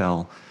ze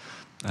leefstijl...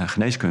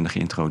 geneeskunde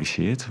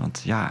geïntroduceerd.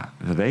 Want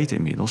we weten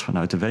inmiddels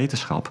vanuit de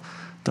wetenschap...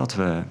 dat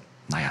we,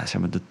 zeg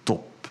maar de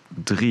top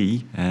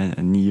 3...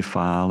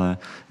 nierfalen,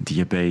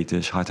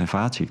 diabetes, hart- en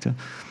vaatziekten...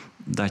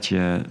 dat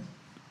je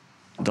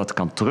dat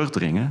kan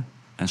terugdringen...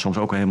 en soms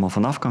ook helemaal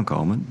vanaf kan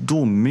komen...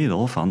 door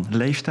middel van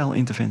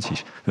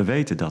leefstijlinterventies. We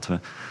weten dat we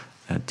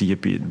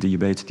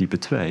diabetes type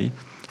 2...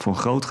 voor een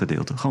groot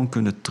gedeelte gewoon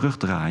kunnen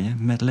terugdraaien...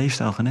 met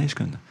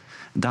leefstijlgeneeskunde.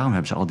 Daarom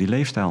hebben ze al die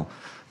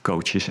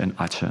leefstijlcoaches en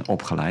artsen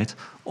opgeleid...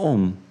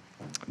 om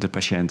de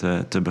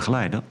patiënten te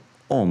begeleiden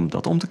om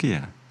dat om te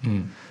keren.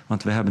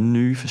 Want we hebben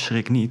nu,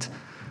 verschrik niet...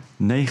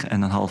 9,5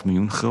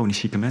 miljoen chronisch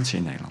zieke mensen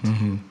in Nederland.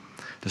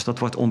 Dus dat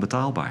wordt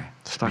onbetaalbaar.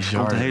 Straks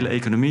komt de hele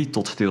economie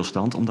tot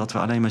stilstand... omdat we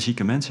alleen maar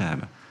zieke mensen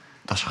hebben.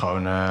 Dat is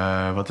gewoon,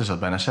 wat is dat,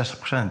 bijna 60%?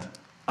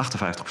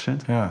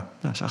 58%. Ja.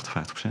 Dat is 58%.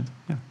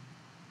 Ja.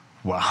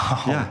 Wauw.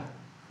 Ja,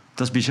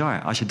 dat is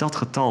bizar. Als je dat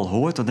getal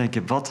hoort, dan denk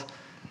je... wat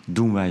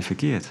doen wij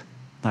verkeerd?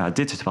 Nou ja,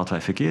 dit is wat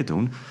wij verkeerd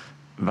doen.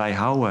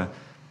 We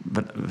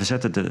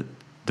zetten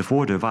de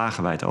voordeur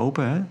wagenwijd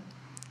open. Hè?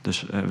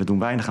 Dus we doen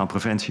weinig aan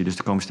preventie. Dus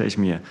er komen steeds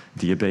meer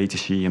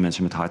diabetici en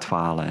mensen met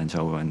hartfalen en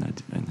zo. En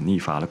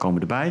nierfalen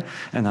komen erbij.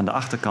 En aan de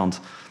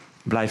achterkant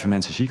blijven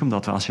mensen ziek...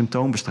 omdat we aan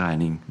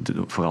symptoombestrijding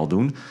vooral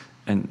doen...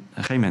 en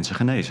geen mensen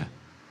genezen.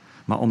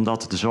 Maar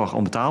omdat de zorg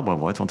onbetaalbaar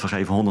wordt... want we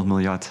geven 100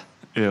 miljard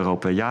euro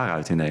per jaar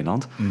uit in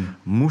Nederland...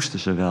 moesten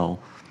ze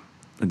wel...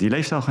 die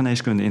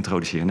leefstijlgeneeskunde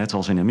introduceren. Net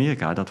zoals in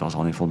Amerika, dat was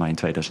al volgens mij in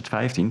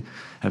 2015...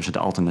 hebben ze de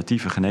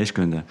alternatieve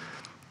geneeskunde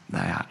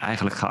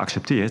eigenlijk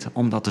geaccepteerd...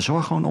 omdat de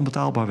zorg gewoon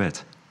onbetaalbaar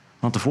werd.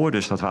 Want de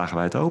voordeur staat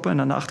wagenwijd open en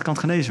aan de achterkant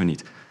genezen we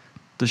niet.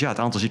 Dus het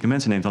aantal zieke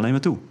mensen neemt alleen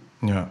maar toe.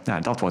 Ja,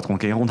 dat wordt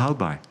gewoon een keer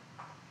onhoudbaar.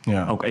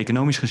 Ja. Ook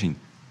economisch gezien.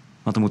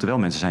 Want er moeten wel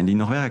mensen zijn die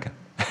nog werken.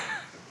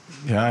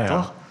 Ja.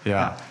 Toch?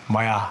 Ja,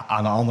 maar ja,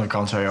 aan de andere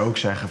kant zou je ook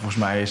zeggen... volgens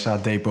mij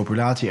staat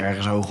depopulatie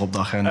ergens hoog op de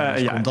agenda.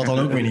 Dus komt dat dan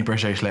ook weer niet per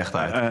se slecht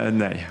uit?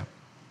 Nee,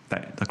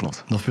 dat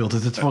klopt. Dan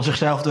filtert het van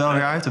zichzelf wel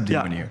weer uit op die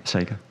manier.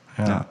 Zeker.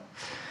 Ja. Ja.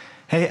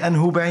 Hey, en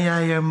hoe ben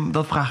jij...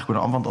 dat vraag ik me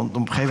dan, want op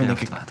een gegeven moment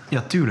denk ik...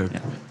 Ja, tuurlijk. Ja.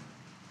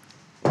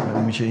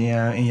 Dan moet je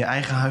in je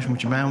eigen huis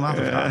moet je mij om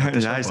water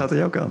vragen. Ja, hij staat aan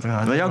jouw kant.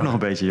 Ja, wil jij ook nog een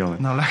beetje,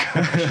 jongen? Nou,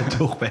 lekker als je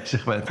toch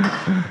bezig bent.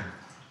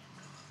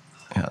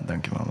 Ja,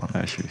 dankjewel, man. Ja,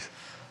 alsjeblieft.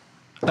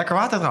 Lekker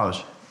water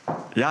trouwens.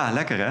 Ja,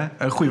 lekker hè?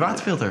 Een goede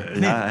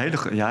waterfilter.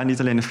 Ja, niet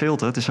alleen een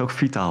filter, het is ook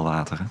vitaal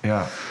water. Hè?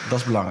 Ja, dat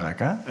is belangrijk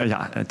hè?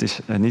 Ja, het is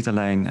niet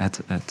alleen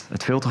het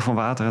filteren van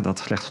water, dat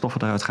slechte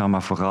stoffen eruit gaan,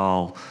 maar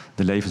vooral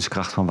de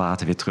levenskracht van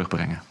water weer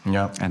terugbrengen.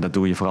 Ja. En dat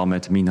doe je vooral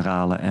met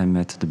mineralen en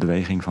met de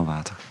beweging van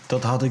water.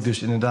 Dat had ik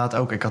dus inderdaad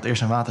ook. Ik had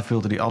eerst een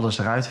waterfilter die alles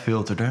eruit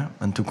filterde.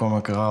 En toen kwam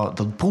ik er al...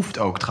 Dat proeft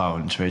ook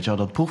trouwens, weet je wel.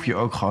 Dat proef je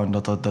ook gewoon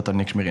dat er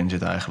niks meer in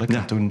zit eigenlijk. Ja.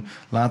 En toen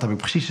later heb ik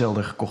precies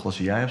hetzelfde gekocht als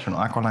jij hebt. Zo'n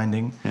Aqualine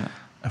ding. Ja.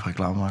 Even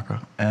reclame maken.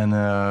 En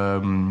daar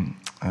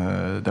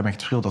ben ik het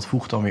verschil. Dat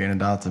voegt dan weer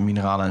inderdaad de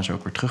mineralen en zo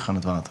ook weer terug aan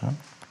het water. Hè?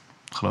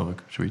 Geloof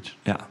ik, zoiets.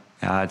 Ja,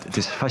 het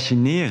is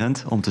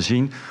fascinerend om te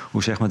zien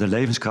hoe zeg maar, de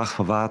levenskracht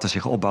van water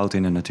zich opbouwt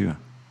in de natuur.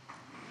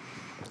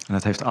 En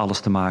dat heeft alles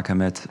te maken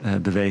met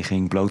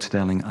beweging,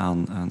 blootstelling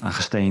aan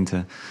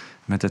gesteente,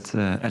 met het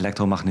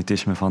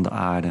elektromagnetisme van de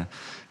aarde,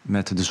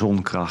 met de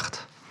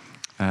zonkracht,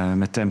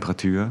 met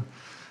temperatuur.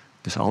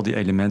 Dus al die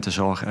elementen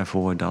zorgen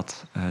ervoor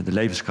dat de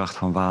levenskracht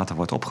van water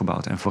wordt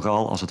opgebouwd. En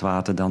vooral als het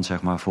water dan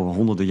zeg maar voor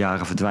honderden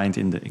jaren verdwijnt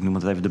in ik noem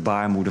het even de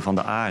baarmoeder van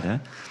de aarde.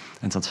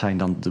 En dat zijn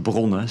dan de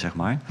bronnen, zeg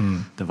maar.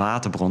 De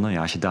waterbronnen,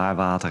 ja, als je daar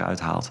water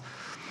uithaalt.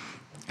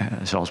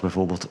 Zoals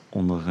bijvoorbeeld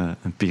onder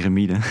een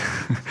piramide.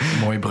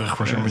 Mooie brug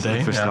voor zo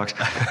meteen. Voor straks.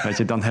 Weet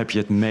je, dan heb je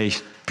het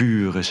meest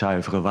pure,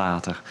 zuivere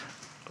water.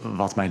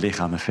 Wat mijn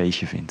lichaam een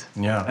feestje vindt.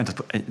 Ja.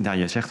 En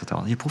je zegt het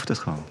al, je proeft het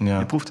gewoon. Ja.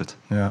 Je proeft het.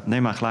 Ja.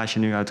 Neem maar een glaasje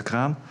nu uit de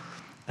kraan.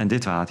 En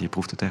dit water, je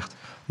proeft het echt.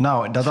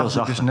 Nou, daar dacht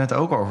ik dus net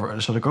ook over.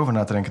 Daar zat ik over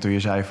na te denken toen je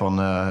zei van,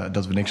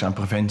 dat we niks aan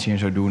preventie en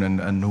zo doen.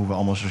 En hoe we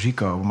allemaal zo ziek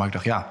komen. Maar ik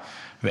dacht, ja,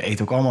 we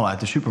eten ook allemaal uit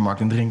de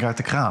supermarkt en drinken uit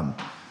de kraan.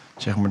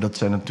 Zeg maar, dat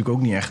zijn natuurlijk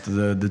ook niet echt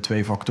de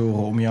twee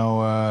factoren om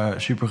jou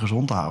super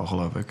gezond te houden,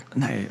 geloof ik.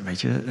 Nee,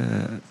 weet je,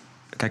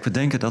 kijk, we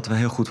denken dat we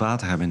heel goed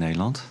water hebben in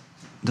Nederland.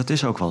 Dat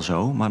is ook wel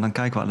zo, maar dan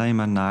kijken we alleen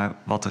maar naar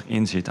wat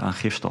erin zit aan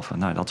gifstoffen.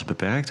 Nou, dat is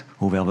beperkt,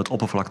 hoewel we het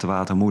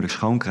oppervlaktewater moeilijk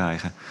schoon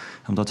krijgen.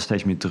 Omdat er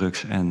steeds meer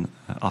drugs en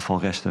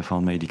afvalresten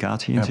van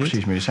medicatie in zit. Ja,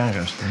 precies,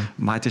 medicijnresten.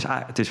 Maar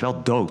het is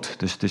wel dood,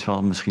 dus het is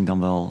wel misschien dan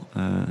wel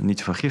niet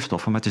zoveel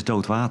gifstoffen, maar het is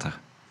dood water.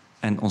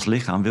 En ons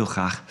lichaam wil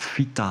graag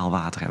vitaal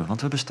water hebben.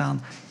 Want we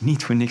bestaan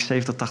niet voor niks 70-80%.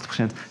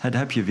 Daar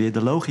heb je weer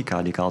de logica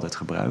die ik altijd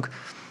gebruik.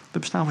 We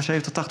bestaan voor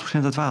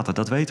 70-80% uit water,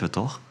 dat weten we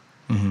toch?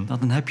 Mm-hmm.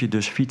 Dan heb je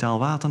dus vitaal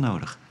water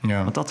nodig.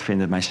 Ja. Want dat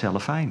vinden mijn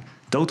cellen fijn.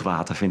 Dood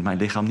water vindt mijn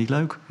lichaam niet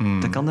leuk.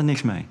 Daar kan er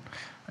niks mee.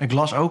 Ik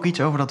las ook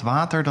iets over dat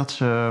water. Dat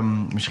ze,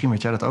 misschien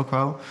weet jij dat ook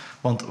wel.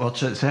 Want wat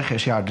ze zeggen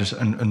is, ja, dus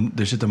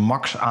er zit een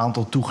max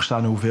aantal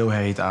toegestane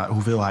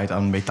hoeveelheid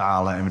aan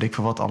metalen en weet ik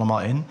veel wat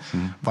allemaal in.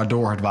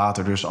 Waardoor het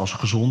water dus als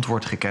gezond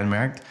wordt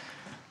gekenmerkt.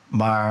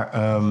 Maar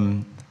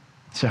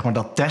zeg maar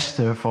dat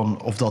testen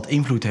van of dat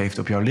invloed heeft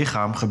op jouw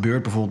lichaam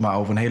gebeurt bijvoorbeeld maar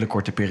over een hele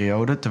korte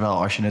periode.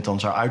 Terwijl als je het dan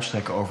zou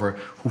uitstrekken over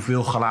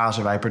hoeveel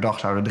glazen wij per dag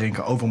zouden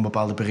drinken over een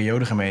bepaalde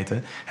periode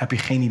gemeten, heb je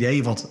geen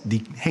idee wat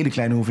die hele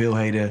kleine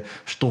hoeveelheden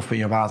stoffen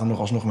in je water nog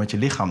alsnog met je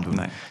lichaam doen.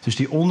 Nee. Dus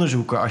die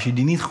onderzoeken, als je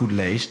die niet goed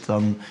leest,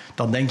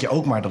 dan denk je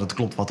ook maar dat het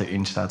klopt wat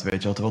erin staat, weet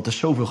je wel. Terwijl het is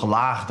zoveel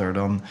gelaagder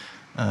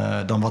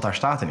dan wat daar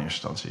staat in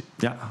eerste instantie.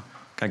 Ja,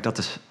 kijk, dat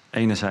is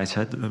enerzijds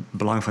het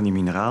belang van die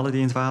mineralen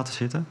die in het water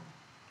zitten.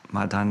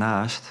 Maar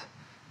daarnaast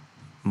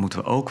moeten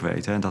we ook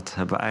weten, en dat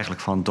hebben we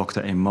eigenlijk van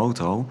dokter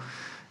Emoto,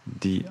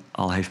 die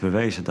al heeft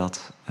bewezen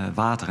dat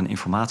water een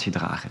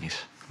informatiedrager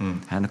is.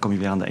 En dan kom je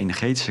weer aan de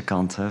energetische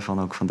kant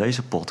van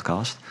deze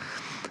podcast.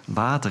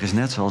 Water is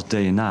net zoals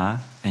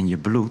DNA en je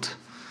bloed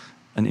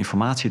een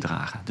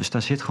informatiedrager. Dus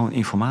daar zit gewoon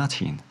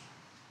informatie in.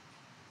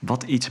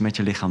 Wat iets met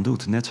je lichaam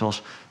doet. Net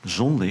zoals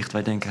zonlicht.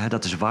 Wij denken,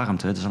 dat is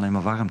warmte, dat is alleen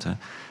maar warmte.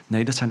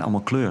 Nee, dat zijn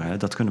allemaal kleuren.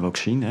 Dat kunnen we ook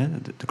zien.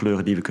 De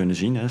kleuren die we kunnen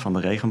zien van de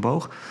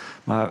regenboog.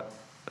 Maar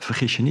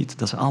vergis je niet,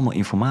 dat is allemaal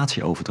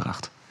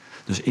informatieoverdracht.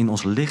 Dus in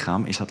ons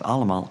lichaam is dat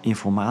allemaal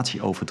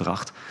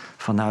informatieoverdracht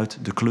vanuit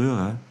de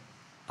kleuren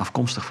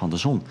afkomstig van de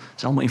zon. Dat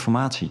is allemaal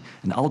informatie.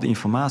 En al die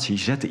informatie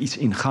zet iets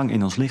in gang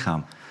in ons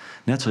lichaam.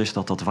 Net zoals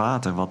dat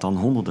water wat dan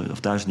honderden of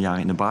duizenden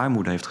jaren in de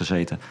baarmoeder heeft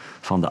gezeten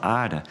van de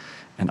aarde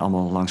en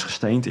allemaal langs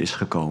gesteente is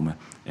gekomen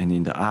en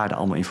in de aarde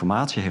allemaal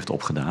informatie heeft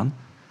opgedaan,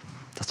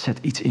 dat zet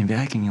iets in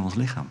werking in ons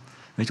lichaam.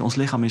 Weet je, ons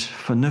lichaam is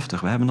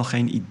vernuftig. We hebben nog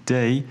geen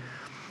idee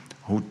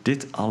hoe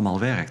dit allemaal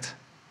werkt.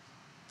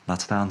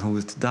 Laat staan hoe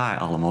het daar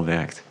allemaal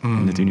werkt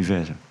in het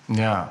universum.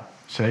 Ja,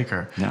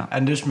 zeker. Ja.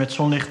 En dus met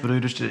zonlicht bedoel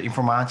je dus de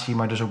informatie,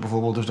 maar dus ook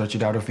bijvoorbeeld dus dat je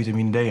daardoor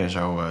vitamine D en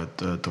zo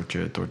tot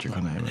je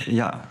kan nemen.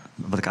 Ja,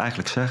 wat ik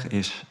eigenlijk zeg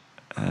is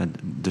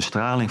de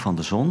straling van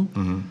de zon,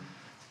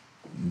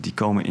 die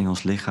komen in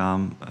ons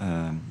lichaam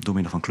door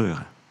middel van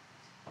kleuren.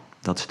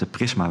 Dat is de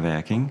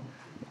prismawerking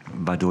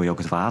waardoor je ook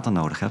het water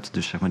nodig hebt.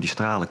 Dus zeg maar, die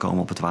stralen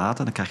komen op het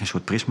water. Dan krijg je een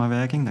soort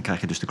prismawerking. Dan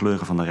krijg je dus de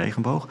kleuren van de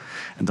regenboog.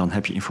 En dan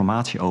heb je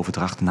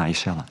informatieoverdracht naar je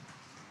cellen.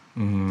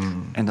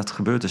 En dat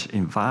gebeurt dus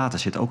in water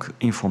zit ook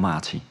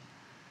informatie.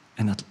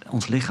 En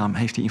ons lichaam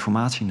heeft die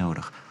informatie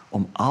nodig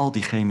om al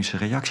die chemische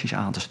reacties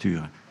aan te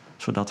sturen.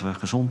 Zodat we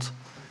gezond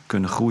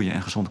kunnen groeien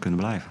en gezond kunnen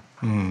blijven.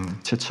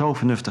 Het zit zo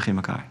vernuftig in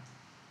elkaar.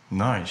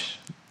 Nice.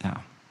 Ja.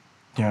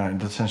 Ja,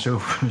 dat zijn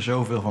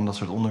zoveel van dat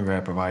soort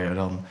onderwerpen waar je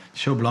dan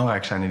die zo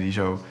belangrijk zijn en die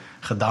zo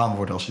gedaan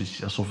worden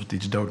alsof het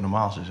iets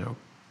doodnormaals is ook.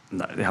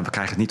 Nou, ja, we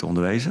krijgen het niet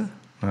onderwezen.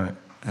 Nee.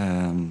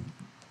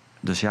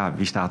 Dus ja,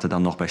 wie staat er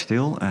dan nog bij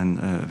stil? En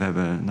we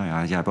hebben,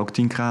 jij hebt ook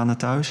 10 kranen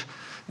thuis.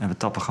 En we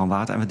tappen gewoon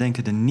water. En we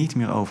denken er niet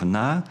meer over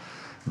na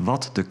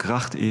wat de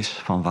kracht is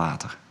van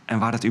water. En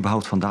waar dat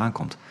überhaupt vandaan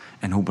komt.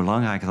 En hoe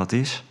belangrijk dat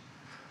is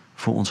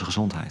voor onze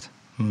gezondheid.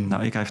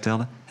 Nou, ik ga je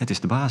vertellen, het is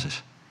de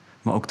basis.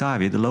 Maar ook daar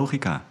weer de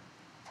logica.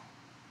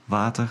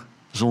 Water,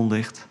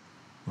 zonlicht,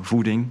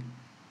 voeding.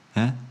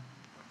 Hè?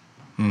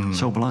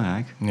 Zo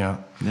belangrijk. Ja.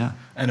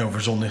 En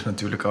over zonlicht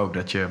natuurlijk ook.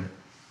 Dat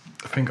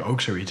vind ik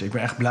ook zoiets. Ik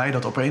ben echt blij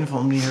dat op een of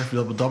andere manier,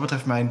 dat wat dat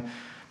betreft,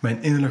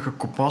 mijn innerlijke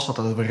kompas had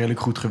wel redelijk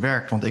goed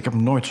gewerkt. Want ik heb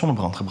nooit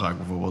zonnebrand gebruikt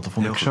bijvoorbeeld. Dat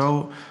vond ik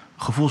zo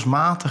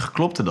gevoelsmatig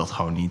klopte dat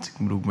gewoon niet. Ik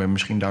bedoel, ik ben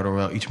misschien daardoor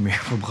wel iets meer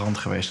verbrand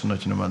geweest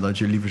dan dat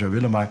je liever zou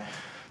willen. Maar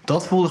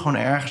dat voelde gewoon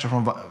ergens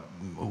van,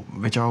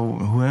 weet je wel,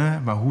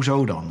 maar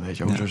hoezo dan? Weet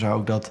je, hoezo zou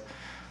ik dat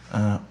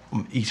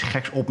om iets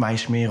geks op mij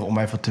smeren om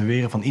mij van te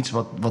weren van iets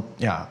wat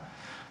ja.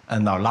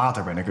 En nou,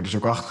 later ben ik er dus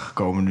ook achter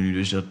gekomen nu,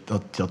 dus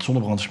dat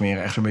zonnebrand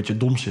smeren echt zo'n beetje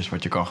het domste is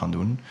wat je kan gaan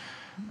doen.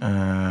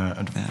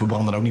 Het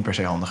verbranden ook niet per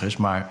se handig is,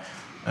 maar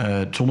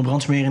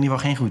zonnebrand smeren in ieder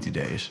geval geen goed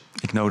idee is.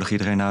 Ik nodig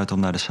iedereen uit om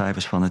naar de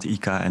cijfers van het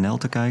IKNL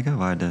te kijken,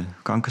 waar de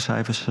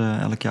kankercijfers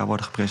elk jaar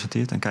worden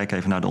gepresenteerd. En kijk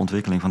even naar de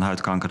ontwikkeling van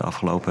huidkanker de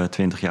afgelopen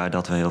 20 jaar,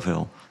 dat we heel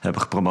veel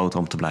hebben gepromoot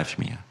om te blijven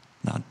smeren.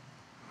 Nou,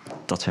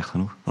 dat zegt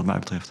genoeg, wat mij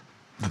betreft.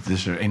 Dat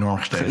is er enorm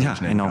gestegen. Ja,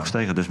 enorm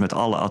gestegen. Dus met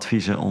alle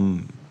adviezen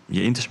om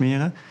je in te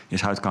smeren,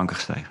 is huidkanker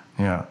gestegen.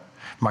 Ja.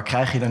 Maar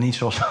krijg je dan niet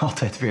zoals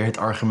altijd weer het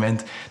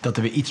argument dat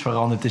er weer iets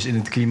veranderd is in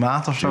het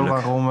klimaat of zo?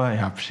 Waarom?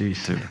 Ja,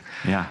 precies. Tuurlijk.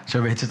 Ja.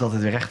 Zo weet je het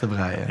altijd weer recht te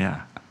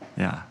breien.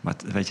 Ja, maar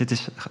weet je, het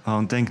is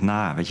gewoon, denk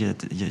na. Weet je,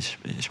 je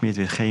smeert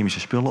weer chemische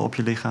spullen op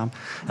je lichaam.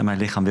 En mijn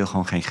lichaam wil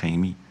gewoon geen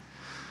chemie.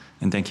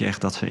 En denk je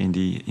echt dat ze in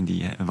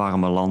die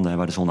warme landen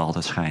waar de zon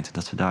altijd schijnt,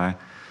 dat ze daar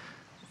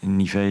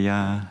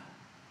Nivea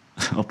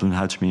op hun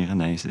huid smeren?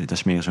 Nee, daar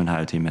smeren ze hun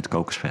huid in met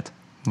kokosvet.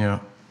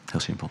 Ja. Heel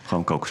simpel,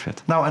 gewoon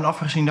kokosvet. Nou, en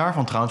afgezien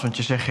daarvan trouwens, want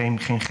je zegt geen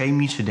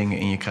chemische dingen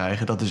in je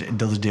krijgen.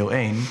 Dat is deel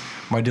 1.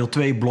 Maar deel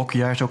 2 blok je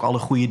juist ook alle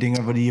goede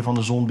dingen die je van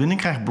de zon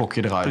binnenkrijgt, blok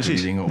je eruit om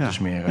die dingen op te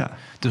smeren. Ja.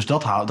 Dus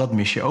dat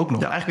mis je ook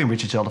nog. Ja. Eigenlijk weer een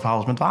beetje hetzelfde verhaal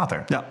als met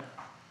water. Ja,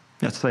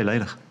 het is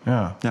tweeledig.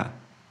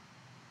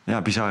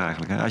 Ja, bizar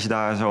eigenlijk. Hè? Als je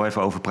daar zo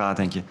even over praat,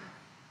 denk je,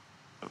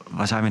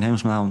 waar zijn we in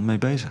hemelsnaam mee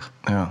bezig?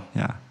 Ja.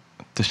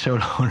 Het is zo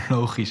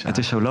logisch. Het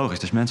is zo logisch.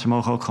 Dus mensen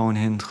mogen ook gewoon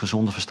hun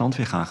gezonde verstand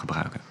weer gaan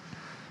gebruiken.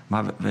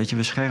 Maar weet je,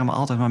 we schermen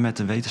altijd maar met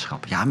de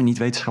wetenschap. Ja, maar niet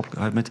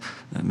wetenschappelijk,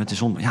 met de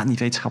zon. Ja, niet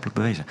wetenschappelijk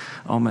bewezen.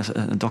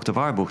 Met dokter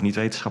Warburg, niet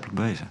wetenschappelijk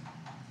bewezen.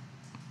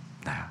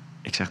 Nou ja,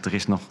 ik zeg, er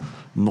is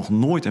nog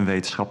nooit een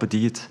wetenschapper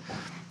die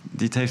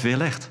het heeft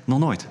weerlegd. Nog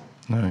nooit.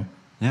 Nee.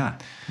 Ja,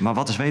 maar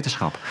wat is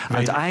wetenschap?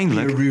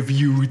 Uiteindelijk...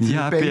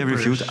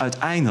 Peer-reviewed.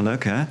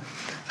 Uiteindelijk,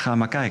 ga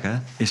maar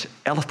kijken, is 11%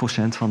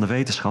 van de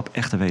wetenschap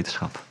echte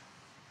wetenschap.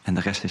 En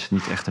de rest is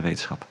niet echte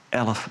wetenschap.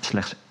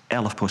 Slechts 11%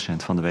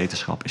 van de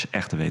wetenschap is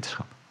echte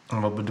wetenschap. En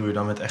wat bedoel je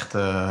dan met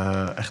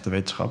echte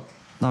wetenschap?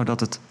 Nou, dat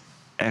het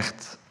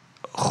echt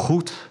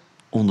goed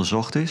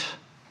onderzocht is.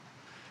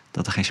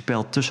 Dat er geen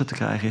spel tussen te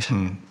krijgen is.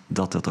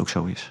 Dat ook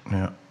zo is.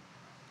 Ja.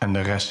 En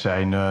de rest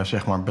zijn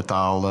zeg maar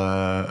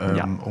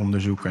betaalde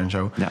onderzoeken en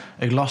zo. Ja.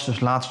 Ik las dus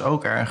laatst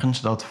ook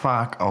ergens dat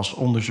vaak als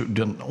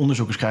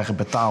onderzoekers krijgen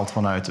betaald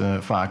vanuit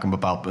vaak een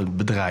bepaald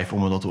bedrijf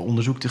om dat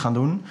onderzoek te gaan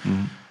doen.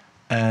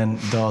 En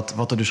dat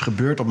wat er dus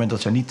gebeurt op het moment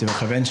dat ze niet de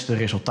gewenste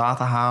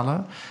resultaten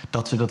halen,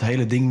 dat ze dat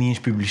hele ding niet eens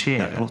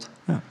publiceren. Ja, klopt.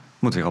 Ja.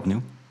 Moet weer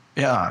opnieuw.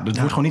 Ja, dat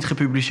wordt gewoon niet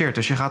gepubliceerd.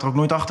 Dus je gaat er ook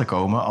nooit achter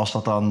komen als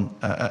dat dan...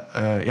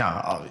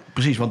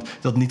 precies, want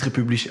dat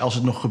als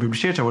het nog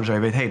gepubliceerd zou worden,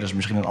 zou je weten, dat is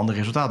misschien een ander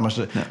resultaat. Maar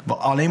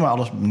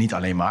niet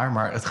alleen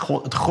maar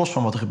het gros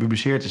van wat er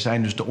gepubliceerd is,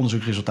 zijn dus de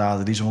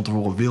onderzoeksresultaten die ze van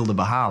tevoren wilden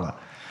behalen.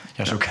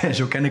 Ja,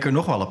 zo ken ik er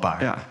nog wel een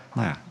paar. Ja,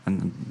 nou ja,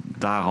 en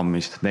daarom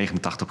is het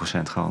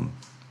 89% gewoon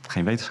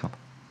geen wetenschap.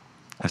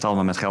 Het heeft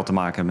allemaal met geld te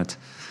maken met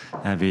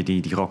weer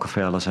die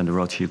Rockefellers en de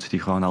Rothschilds, die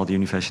gewoon al die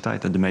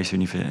universiteiten, de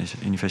meeste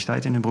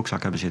universiteiten in hun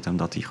broekzak hebben zitten,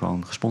 omdat die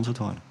gewoon gesponsord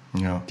worden.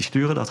 Ja. Die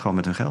sturen dat gewoon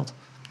met hun geld.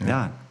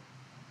 Ja,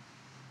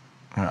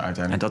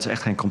 uiteindelijk. En dat is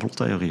echt geen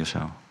complottheorie of zo.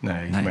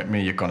 Nee. Maar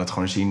je kan het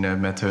gewoon zien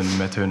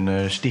met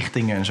hun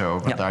stichtingen en zo.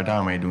 Want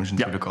daarmee doen ze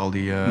natuurlijk al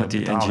die met die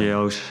betalingen.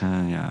 NGO's.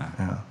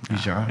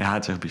 Bizar. Ja,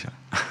 het is echt bizar.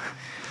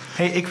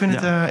 Hey, ik vind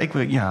ik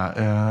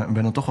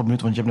ben dan toch wel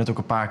benieuwd, want je hebt net ook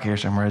een paar keer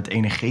zeg maar het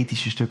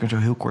energetische stuk en zo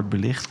heel kort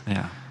belicht.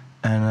 Ja.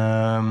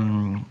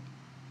 En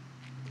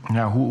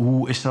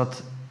hoe is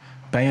dat?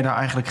 Ben je daar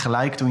eigenlijk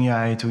gelijk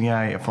toen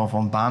jij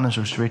van banen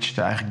zo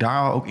switchte, eigenlijk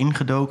daar ook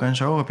ingedoken en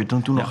zo? Heb je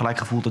toen al gelijk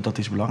gevoeld dat dat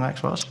iets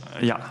belangrijks was?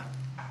 Ja,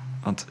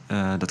 want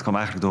dat kwam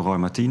eigenlijk door Roy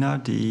Martina,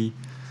 die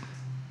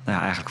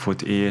eigenlijk voor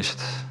het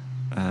eerst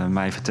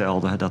mij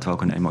vertelde dat we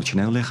ook een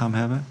emotioneel lichaam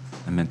hebben,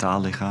 een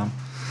mentaal lichaam.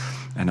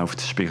 En over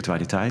de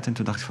spiritualiteit. En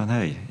toen dacht ik van,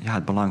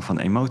 het belang van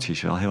emoties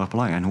is wel heel erg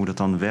belangrijk. En hoe dat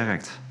dan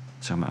werkt,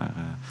 zeg maar,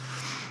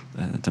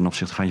 ten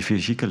opzichte van je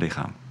fysieke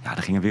lichaam. Ja,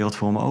 daar ging een wereld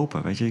voor me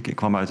open, weet je. Ik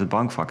kwam uit het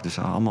bankvak, dus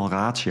allemaal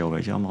ratio,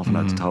 weet je. Allemaal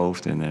vanuit het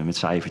hoofd en met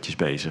cijfertjes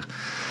bezig.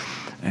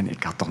 En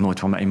ik had toch nooit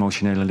van mijn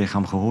emotionele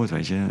lichaam gehoord,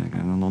 weet je. Ik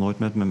ben nog nooit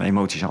met mijn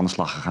emoties aan de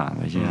slag gegaan,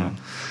 weet je. Ja.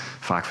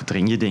 Vaak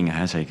verdring je dingen,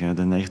 hè? Zeker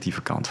de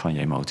negatieve kant van je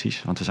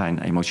emoties. Want we zijn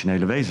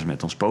emotionele wezens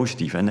met ons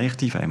positieve en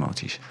negatieve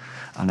emoties.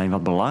 Alleen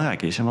wat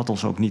belangrijk is, en wat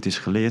ons ook niet is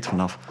geleerd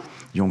vanaf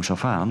jongs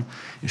af aan,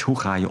 is hoe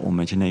ga je om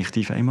met je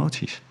negatieve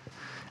emoties.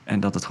 En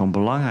dat het gewoon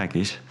belangrijk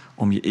is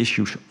om je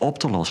issues op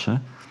te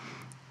lossen,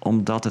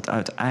 omdat het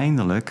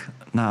uiteindelijk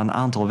na een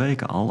aantal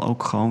weken al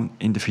ook gewoon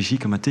in de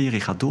fysieke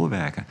materie gaat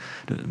doorwerken.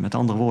 Met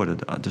andere woorden,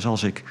 dus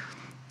als ik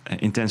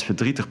intens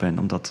verdrietig ben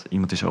omdat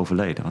iemand is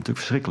overleden, wat natuurlijk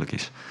verschrikkelijk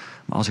is.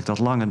 Maar als ik dat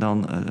langer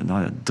dan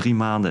 3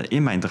 maanden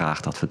in mij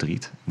draag, dat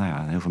verdriet.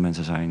 Heel veel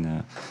mensen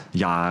zijn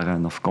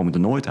jaren of komen er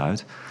nooit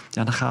uit.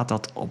 Ja, dan gaat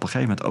dat op een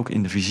gegeven moment ook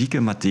in de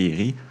fysieke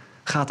materie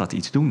gaat dat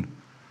iets doen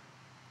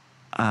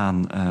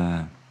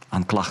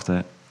aan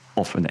klachten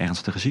of een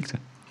ernstige ziekte.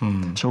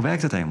 Zo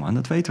werkt het helemaal. En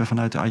dat weten we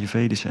vanuit de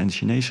Ayurvedische en de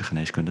Chinese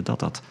geneeskunde,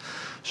 dat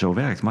zo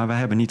werkt. Maar wij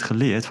hebben niet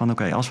geleerd van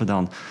als we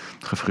dan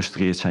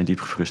gefrustreerd zijn, diep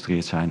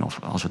gefrustreerd zijn, of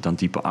als we dan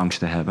diepe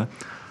angsten hebben,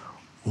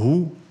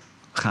 hoe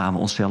gaan we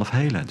onszelf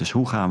helen? Dus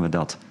hoe gaan we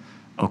dat?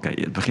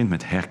 Het begint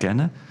met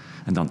herkennen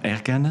en dan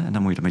erkennen. En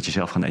dan moet je dat met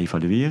jezelf gaan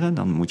evalueren.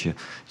 Dan moet je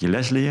je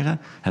les leren,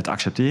 het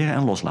accepteren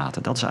en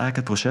loslaten. Dat is eigenlijk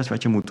het proces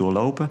wat je moet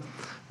doorlopen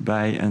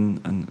bij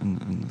een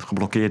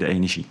geblokkeerde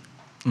energie.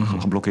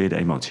 Een geblokkeerde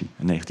emotie,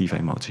 een negatieve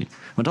emotie.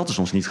 Maar dat is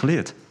ons niet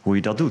geleerd, hoe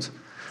je dat doet.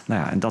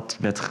 En dat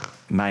werd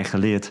mij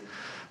geleerd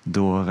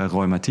door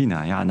Roy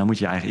Martina. Ja, en dan moet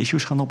je je eigen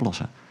issues gaan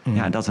oplossen.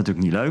 Ja, en dat is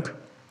natuurlijk niet leuk.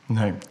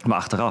 Nee. Maar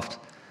achteraf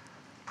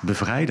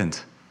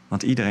bevrijdend.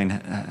 Want iedereen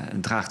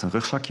draagt een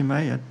rugzakje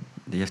mee. Hè.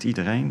 Die heeft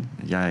iedereen.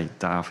 Jij,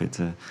 David,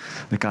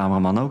 de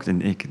cameraman ook.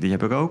 En ik, die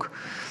heb ik ook.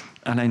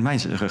 Alleen mijn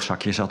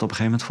rugzakje zat op een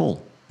gegeven moment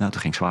vol. Toen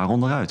ging ik zwaar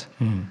onderuit.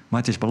 Maar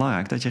het is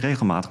belangrijk dat je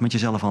regelmatig met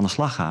jezelf aan de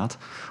slag gaat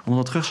om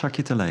dat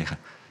rugzakje te legen.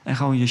 En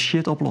gewoon je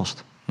shit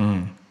oplost.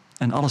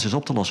 En alles is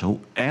op te lossen, hoe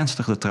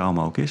ernstig de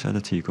trauma ook is. Hè.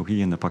 Dat zie ik ook hier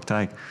in de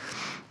praktijk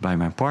bij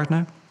mijn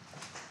partner.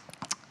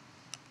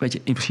 Weet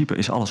je, in principe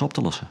is alles op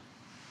te lossen.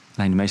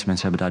 Alleen de meeste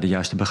mensen hebben daar de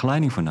juiste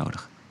begeleiding voor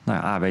nodig.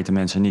 Weten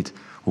mensen niet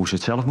hoe ze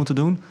het zelf moeten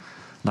doen.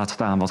 Laat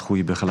staan wat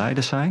goede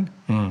begeleiders zijn.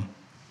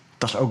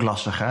 Dat is ook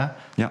lastig, hè?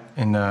 Ja.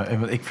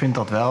 Ik vind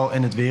dat wel.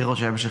 In het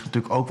wereldje hebben zich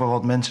natuurlijk ook wel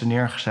wat mensen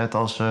neergezet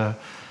als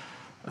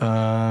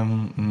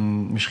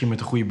misschien met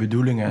de goede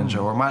bedoelingen en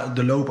zo. Maar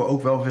er lopen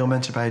ook wel veel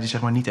mensen bij die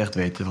zeg maar niet echt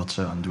weten wat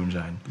ze aan het doen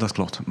zijn. Dat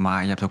klopt.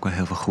 Maar je hebt ook wel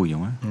heel veel goede,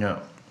 jongen.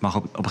 Ja. Maar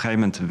op een gegeven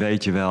moment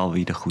weet je wel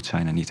wie er goed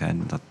zijn en niet. Hè?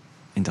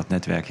 In dat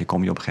netwerkje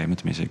kom je op een gegeven moment,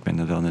 tenminste, ik ben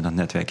er wel in dat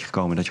netwerkje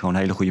gekomen, dat je gewoon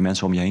hele goede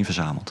mensen om je heen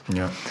verzamelt.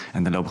 Ja.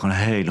 En er lopen gewoon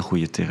hele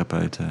goede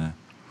therapeuten,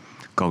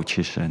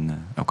 coaches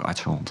en ook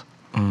artsen rond.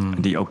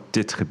 Die ook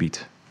dit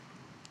gebied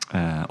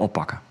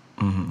oppakken.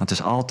 Want het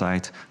is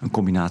altijd een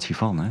combinatie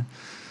van. Hè?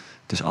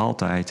 Het is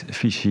altijd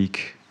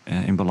fysiek,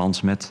 in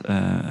balans met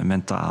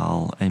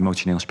mentaal,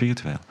 emotioneel en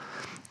spiritueel.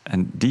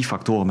 En die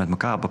factoren met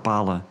elkaar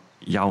bepalen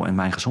jou en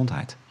mijn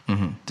gezondheid.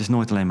 Het is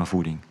nooit alleen maar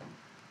voeding.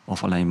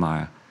 Of alleen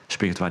maar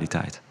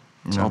spiritualiteit.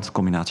 Het is altijd een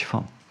combinatie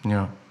van.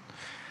 Ja.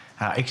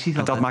 Ja, ik zie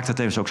dat. En dat maakt het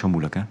tevens ook zo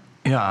moeilijk, hè?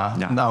 Ja.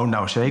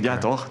 Nou zeker. Ja,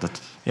 toch?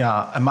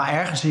 Ja, maar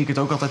ergens zie ik het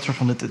ook altijd soort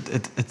van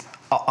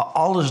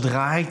alles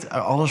draait,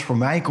 alles voor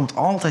mij komt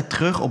altijd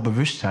terug op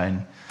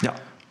bewustzijn. Ja.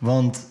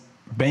 Want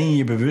ben je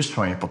je bewust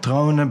van je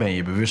patronen? Ben je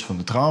je bewust van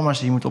de trauma's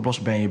die je moet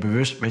oplossen? Ben je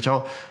bewust, weet je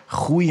wel,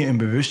 groei je in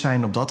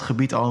bewustzijn op dat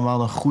gebied allemaal,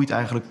 dan groeit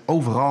eigenlijk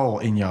overal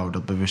in jou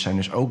dat bewustzijn.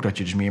 Dus ook dat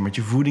je dus meer met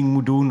je voeding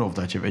moet doen, of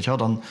dat je, weet je wel,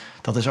 dan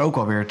dat is ook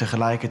alweer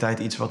tegelijkertijd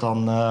iets wat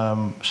dan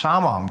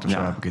samenhangt, of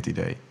zo heb ik het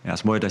idee. Ja, het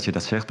is mooi dat je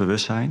dat zegt,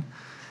 bewustzijn.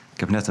 Ik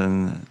heb net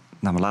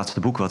mijn laatste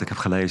boek wat ik heb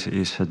gelezen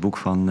is het boek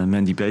van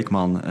Mandy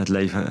Beekman, Het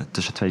leven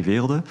tussen twee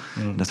werelden.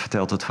 Dat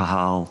vertelt het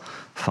verhaal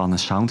van een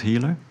sound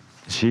healer.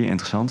 Zeer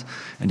interessant.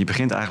 En die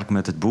begint eigenlijk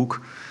met het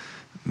boek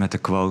met de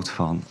quote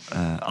van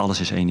alles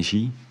is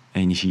energie.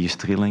 Energie is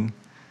trilling.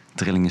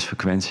 Trilling is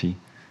frequentie.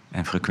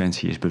 En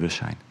frequentie is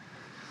bewustzijn.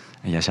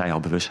 En jij zei al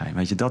bewustzijn.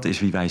 Weet je, dat is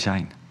wie wij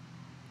zijn.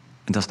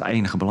 En dat is het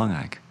enige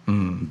belangrijk.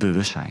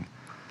 Bewustzijn.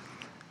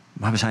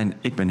 Maar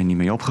ik ben er niet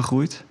mee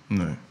opgegroeid.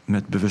 Nee.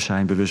 Met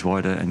bewustzijn, bewust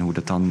worden en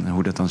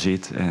hoe dat dan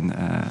zit. En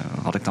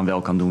wat ik dan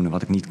wel kan doen en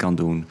wat ik niet kan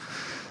doen.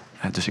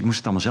 Dus ik moest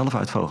het allemaal zelf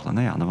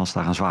uitvogelen. Dan was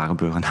daar een zware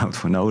burn-out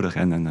voor nodig.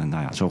 En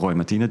zo'n Roy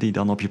Martina die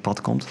dan op je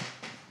pad komt.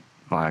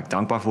 Waar ik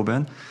dankbaar voor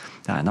ben.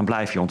 Ja, en dan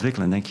blijf je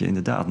ontwikkelen. En denk je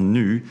inderdaad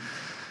nu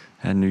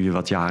je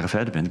wat jaren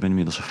verder bent. Ik ben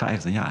inmiddels al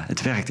 50. Ja,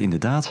 het werkt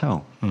inderdaad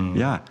zo.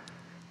 Ja,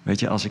 weet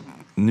je, als ik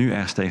nu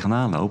ergens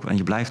tegenaan loop en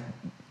je blijft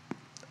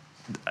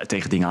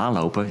tegen dingen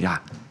aanlopen.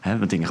 Ja,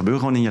 want dingen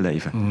gebeuren gewoon in je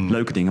leven.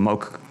 Leuke dingen, maar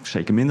ook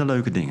zeker minder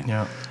leuke dingen.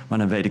 Ja. Maar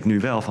dan weet ik nu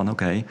wel van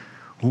oké,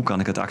 hoe kan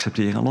ik het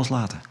accepteren en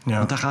loslaten? Ja.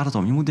 Want daar gaat het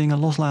om. Je moet dingen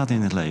loslaten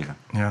in het leven.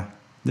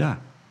 Ja,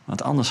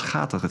 want anders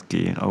gaat er een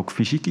keer ook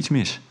fysiek iets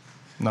mis.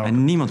 Nou,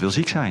 en niemand wil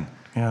ziek zijn.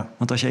 Ja.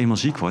 Want als je eenmaal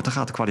ziek wordt, dan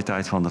gaat de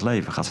kwaliteit van het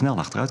leven snel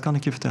achteruit, kan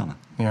ik je vertellen.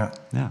 Ja.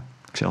 Ik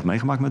heb zelf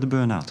meegemaakt met de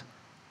burn-out.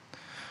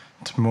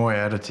 Het is mooi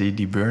hè, dat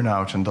die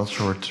burn-outs en dat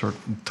soort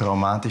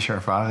traumatische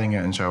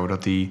ervaringen en zo,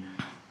 dat die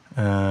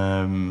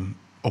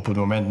op het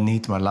moment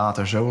niet, maar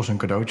later zo als een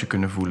cadeautje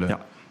kunnen voelen. Ja.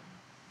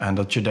 En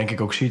dat je denk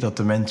ik ook ziet dat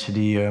de mensen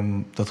die,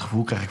 dat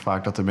gevoel krijg ik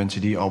vaak, dat de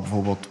mensen die al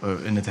bijvoorbeeld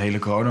in het hele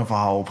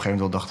corona-verhaal op een gegeven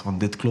moment al dachten van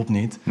dit klopt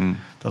niet.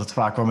 Dat het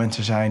vaak wel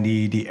mensen zijn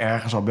die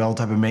ergens al wel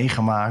hebben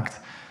meegemaakt.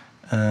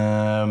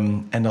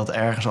 En dat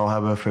ergens al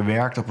hebben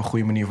verwerkt, op een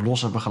goede manier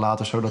los hebben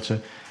gelaten, zodat ze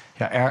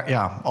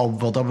al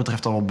wat dat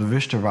betreft al wat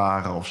bewuster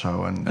waren of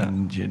zo.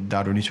 En je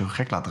daardoor niet zo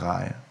gek laat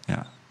draaien.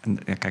 Ja, en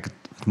kijk,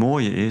 het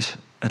mooie is,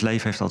 het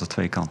leven heeft altijd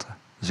twee kanten.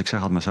 Dus ik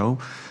zeg het maar zo,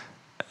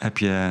 heb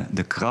je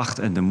de kracht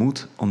en de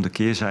moed om de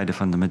keerzijde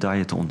van de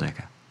medaille te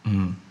ontdekken.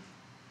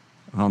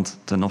 Want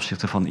ten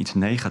opzichte van iets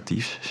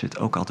negatiefs zit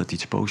ook altijd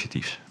iets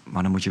positiefs.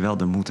 Maar dan moet je wel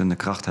de moed en de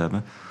kracht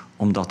hebben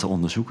om dat te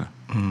onderzoeken.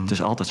 Het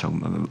is altijd zo.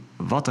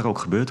 Wat er ook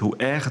gebeurt, hoe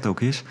erg het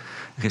ook is,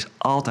 er is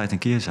altijd een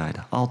keerzijde.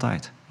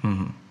 Altijd.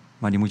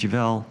 Maar die moet je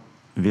wel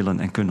willen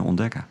en kunnen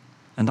ontdekken.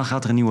 En dan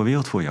gaat er een nieuwe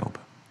wereld voor je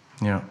open.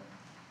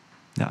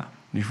 Ja,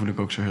 die voel ik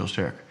ook zo heel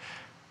sterk.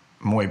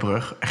 Mooie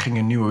brug. Er ging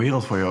een nieuwe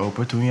wereld voor je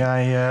open toen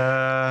jij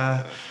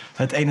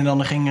het een en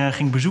ander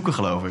ging bezoeken,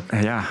 geloof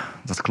ik. Ja,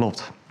 dat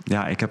klopt.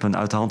 Ja, ik heb een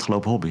uit de hand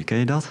gelopen hobby. Ken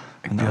je dat?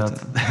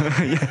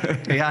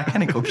 Ja,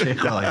 ken ik op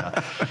zich wel, ja.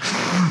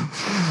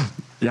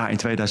 Ja, in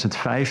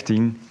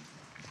 2015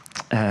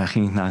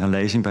 ging ik naar een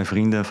lezing bij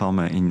vrienden van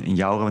me in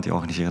Jouren, want die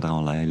organiseren daar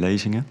allerlei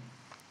lezingen.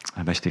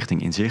 Bij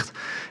Stichting Inzicht.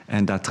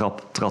 En daar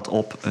trad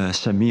op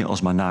Samir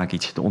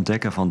Osmanagic, de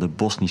ontdekker van de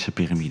Bosnische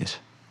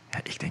piramides. Ja,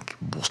 ik denk,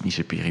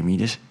 Bosnische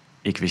piramides?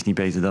 Ik wist niet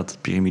beter dat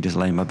piramides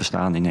alleen maar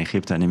bestaan in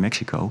Egypte en in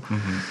Mexico.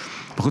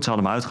 Maar goed, ze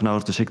hadden me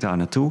uitgenodigd, dus ik daar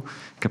naartoe.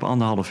 Ik heb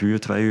 1,5 uur,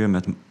 2 uur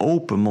met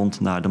open mond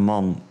naar de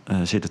man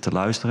zitten te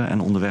luisteren. En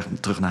onderweg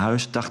terug naar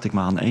huis dacht ik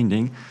maar aan één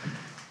ding.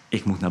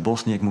 Ik moet naar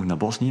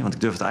Bosnië, want ik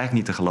durf het eigenlijk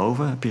niet te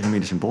geloven.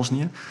 Piramides in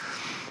Bosnië.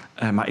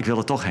 Maar ik wil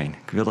er toch heen.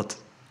 Ik wil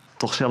het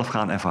toch zelf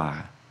gaan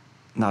ervaren.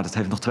 Nou, dat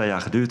heeft nog 2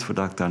 jaar geduurd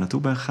voordat ik daar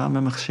naartoe ben gegaan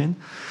met mijn gezin.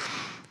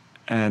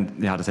 En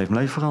ja, dat heeft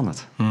mijn leven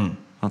veranderd.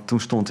 Want toen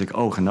stond ik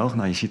oog in oog.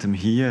 Nou, je ziet hem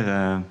hier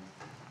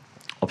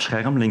op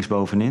scherm,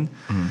 linksbovenin.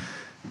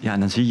 Ja, en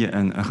dan zie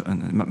je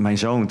mijn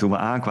zoon, toen we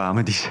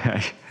aankwamen, die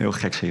zei, heel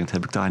gekscherend,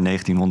 heb ik daar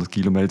 1900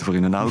 kilometer voor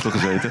in een auto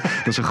gezeten.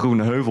 Dat is een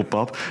groene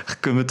heuvelpap.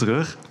 Kunnen we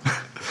terug?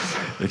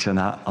 Ik zei,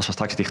 nou, als we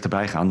straks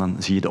dichterbij gaan, dan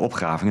zie je de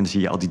opgraving en dan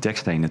zie je al die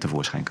dekstenen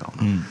tevoorschijn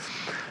komen.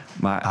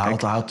 Maar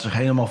hij had zich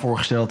helemaal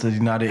voorgesteld dat hij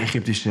naar de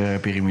Egyptische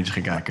piramides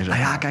ging kijken. Nou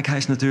ja, kijk, hij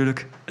is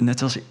natuurlijk, net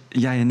zoals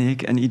jij en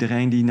ik en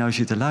iedereen die nou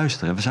zit te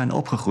luisteren. We zijn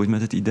opgegroeid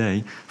met het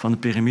idee van de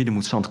piramide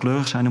moet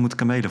zandkleurig zijn, er moeten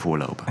kamelen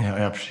voorlopen.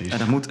 Ja, precies. En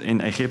dat moet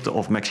in Egypte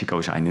of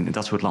Mexico zijn, in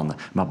dat soort landen.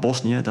 Maar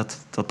Bosnië,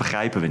 dat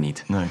begrijpen we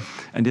niet. Nee.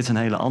 En dit is een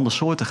hele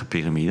andersoortige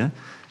piramide,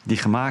 die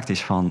gemaakt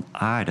is van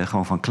aarde,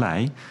 gewoon van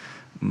klei.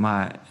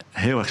 Maar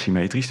heel erg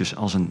symmetrisch, dus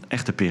als een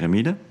echte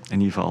piramide. In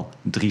ieder geval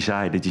 3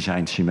 zijden die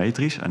zijn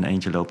symmetrisch. En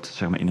eentje loopt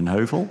zeg maar in een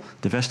heuvel,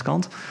 de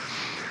westkant.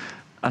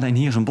 Alleen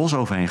hier is een bos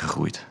overheen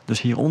gegroeid.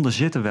 Dus hieronder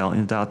zitten wel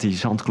inderdaad die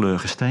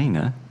zandkleurige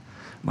stenen.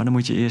 Maar dan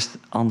moet je eerst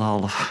 1,5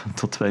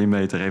 tot 2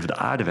 meter even de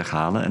aarde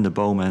weghalen. En de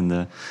bomen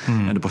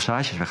en de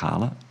bossages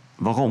weghalen.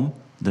 Waarom?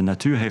 De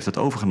natuur heeft het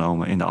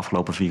overgenomen in de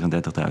afgelopen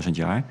 34.000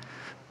 jaar.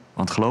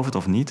 Want geloof het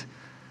of niet,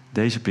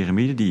 deze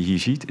piramide die je hier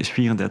ziet is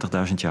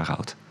 34.000 jaar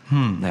oud.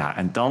 Nou ja,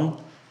 en dan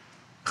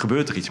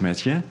gebeurt er iets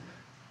met je.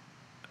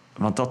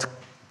 Want dat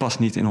past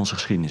niet in onze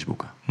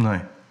geschiedenisboeken. Nee.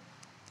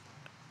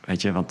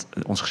 Weet je, want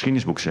ons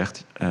geschiedenisboek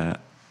zegt,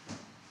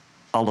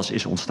 alles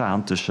is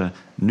ontstaan tussen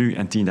nu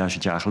en 10.000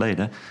 jaar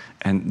geleden.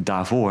 En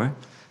daarvoor,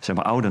 zeg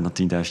maar ouder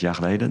dan 10.000 jaar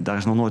geleden, daar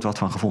is nog nooit wat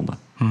van gevonden.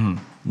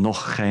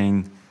 Nog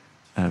geen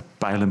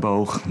pijl en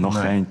boog,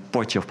 nog geen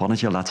potje of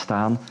pannetje, laat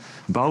staan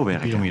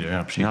bouwwerken. Piramide,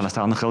 ja, precies. Ja, laat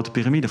staan een grote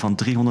piramide van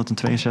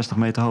 362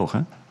 meter hoog,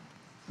 hè?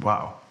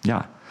 Wauw.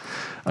 Ja.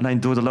 Alleen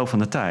door de loop van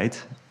de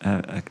tijd,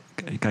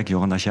 kijk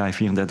Joran, als jij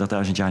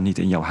 34.000 jaar niet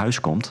in jouw huis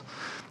komt,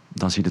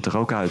 dan ziet het er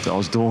ook uit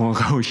als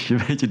doornroosje,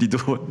 weet je, die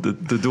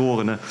de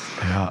doornen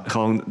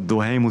gewoon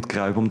doorheen moet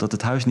kruipen, omdat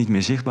het huis niet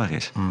meer zichtbaar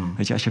is.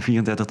 Weet je, als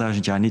je 34.000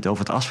 jaar niet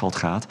over het asfalt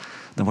gaat,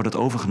 dan wordt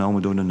het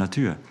overgenomen door de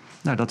natuur.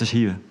 Nou, dat is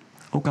hier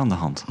ook aan de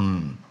hand.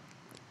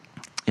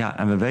 Ja,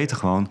 en we weten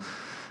gewoon,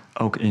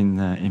 ook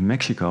in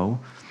Mexico,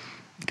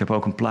 ik heb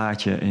ook een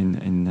plaatje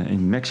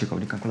in Mexico,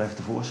 die kan ik wel even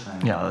tevoorschijn.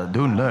 Ja, dat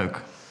doen,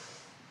 leuk.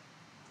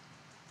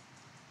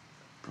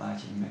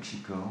 Plaatje in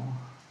Mexico.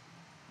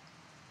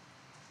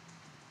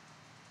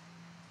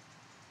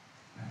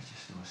 Eventjes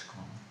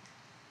doorscrollen.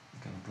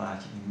 Ik heb een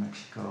plaatje in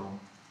Mexico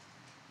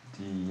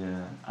die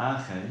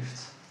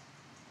aangeeft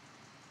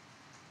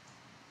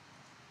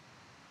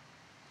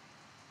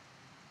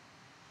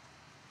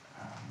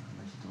een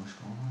beetje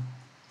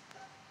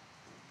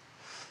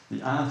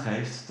die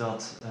aangeeft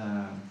dat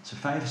ze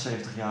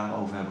 75 jaar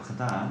over hebben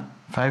gedaan.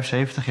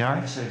 75 jaar?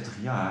 75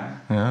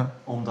 jaar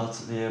om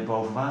dat weer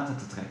boven water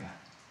te trekken.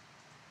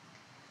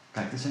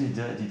 Kijk, dit zijn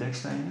die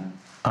dekstenen.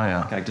 Oh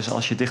ja. Kijk, dus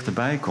als je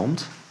dichterbij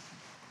komt,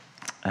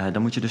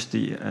 dan moet je dus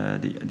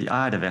die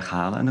aarde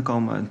weghalen. En dan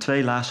komen een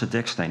tweelaagse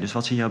deksteen. Dus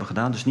wat ze hier hebben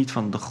gedaan, dus niet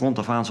van de grond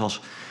af aan,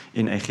 zoals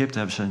in Egypte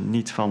hebben ze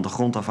niet van de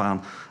grond af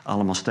aan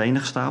allemaal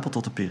stenen gestapeld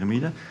tot een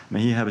piramide. Maar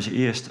hier hebben ze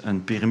eerst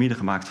een piramide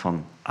gemaakt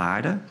van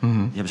aarde. Die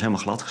hebben ze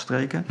helemaal glad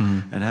gestreken.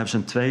 En dan hebben ze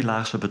een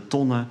tweelaagse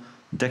betonnen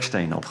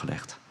dekstenen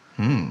opgelegd.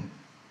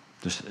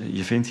 Dus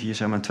je vindt hier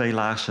zeg maar een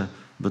tweelaagse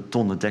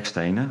betonnen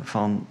dekstenen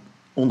van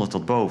onder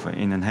tot boven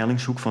in een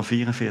hellingshoek van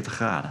 44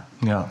 graden.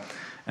 Ja.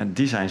 En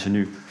die zijn ze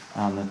nu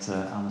aan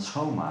het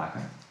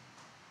schoonmaken.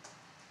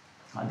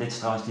 Nou, dit is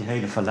trouwens die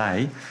hele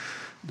vallei.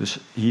 Dus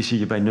hier zie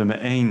je bij nummer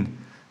 1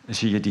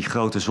 zie je die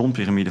grote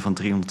zonpiramide van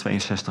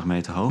 362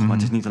 meter hoog. Maar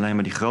het is niet alleen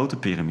maar die grote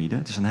piramide.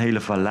 Het is een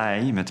hele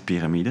vallei met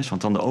piramides.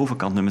 Want aan de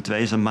overkant nummer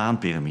 2 is een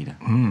maanpiramide.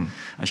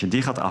 Als je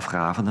die gaat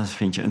afgraven, dan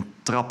vind je een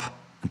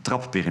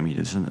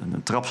trappiramide. Dus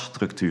een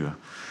trapstructuur.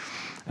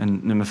 En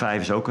nummer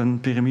 5 is ook een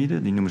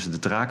piramide. Die noemen ze de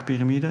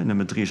draakpiramide.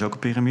 Nummer 3 is ook een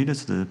piramide. Dat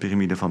is de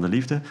piramide van de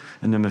liefde.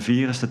 En nummer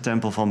 4 is de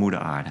tempel van moeder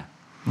aarde.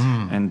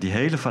 En die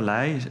hele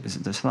vallei,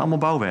 dat zijn allemaal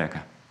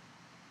bouwwerken.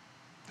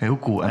 Heel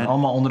cool. En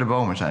allemaal onder de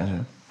bomen zijn ze?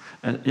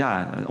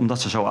 Ja,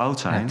 omdat ze zo oud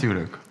zijn.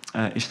 Natuurlijk.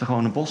 Is er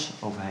gewoon een bos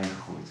overheen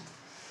gegroeid.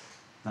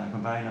 Nou, ik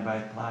ben bijna bij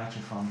het plaatje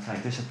van...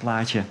 Kijk, dit is het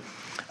plaatje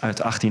uit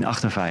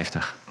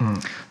 1858.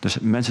 Dus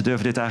mensen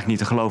durven dit eigenlijk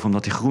niet te geloven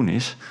omdat hij groen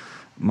is.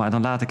 Maar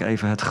dan laat ik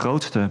even het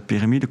grootste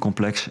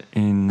piramidecomplex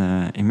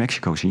in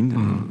Mexico zien.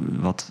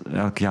 Wat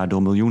elk jaar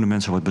door miljoenen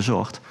mensen wordt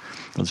bezocht.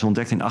 Dat is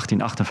ontdekt in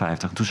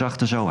 1858. Toen zag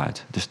het er zo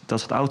uit. Dus dat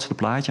is het oudste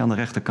plaatje aan de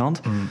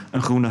rechterkant.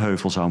 Een groene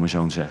heuvel, zou mijn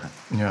zoon zeggen.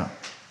 Ja.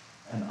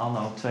 En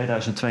anno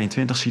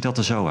 2022 ziet dat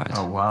er zo uit.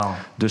 Oh, wauw.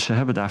 Dus ze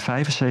hebben daar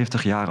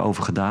 75 jaar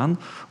over gedaan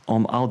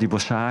om al die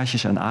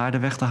bossages en aarde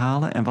weg te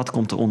halen. En wat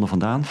komt er onder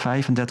vandaan?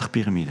 35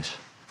 piramides.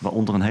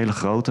 Waaronder een hele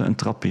grote, een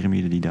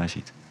trappyramide die je daar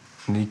ziet.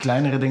 En die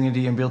kleinere dingen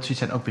die je in beeld ziet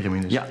zijn ook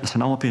piramides? Ja, dat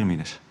zijn allemaal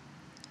piramides.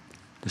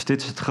 Dus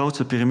dit is het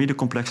grootste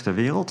piramidecomplex ter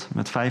wereld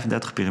met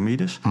 35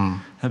 piramides.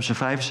 Hebben ze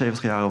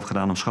 75 jaar over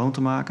gedaan om schoon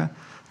te maken.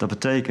 Dat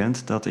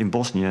betekent dat in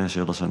Bosnië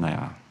zullen ze,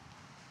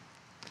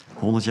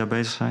 100 jaar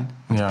bezig zijn.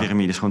 Want de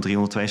piramide is gewoon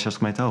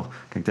 362 meter hoog.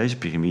 Kijk, deze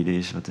piramide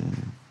is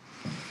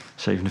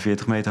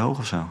 47 meter hoog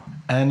of zo.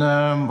 En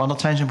want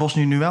dat zijn ze in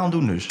Bosnië nu wel aan het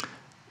doen dus?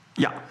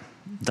 Ja,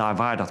 daar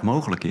waar dat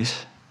mogelijk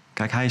is.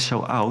 Kijk, hij is zo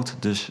oud,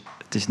 dus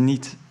het is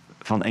niet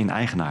van één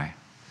eigenaar.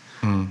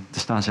 Er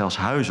staan zelfs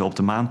huizen op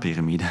de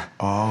maanpiramide.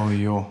 Oh,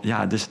 joh.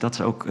 Ja, dus dat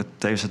is ook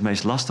tevens het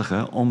meest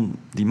lastige om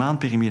die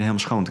maanpiramide helemaal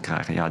schoon te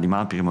krijgen. Ja, die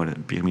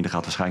maanpiramide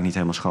gaat waarschijnlijk niet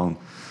helemaal schoon.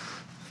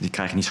 Die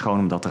krijg je niet schoon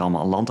omdat er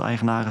allemaal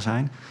landeigenaren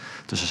zijn.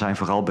 Dus ze zijn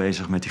vooral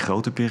bezig met die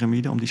grote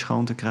piramide om die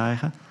schoon te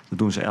krijgen. Dat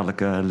doen ze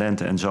elke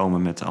lente en zomer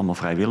met allemaal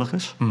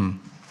vrijwilligers.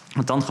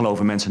 Want dan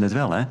geloven mensen het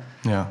wel, hè?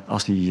 Ja.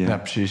 Als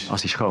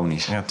die schoon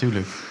is. Ja,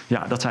 tuurlijk.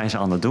 Ja, dat zijn ze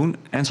aan het doen.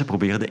 En ze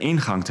proberen de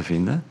ingang te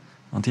vinden,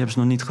 want die hebben ze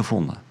nog niet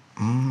gevonden.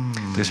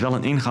 Er is wel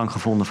een ingang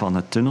gevonden van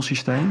het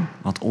tunnelsysteem.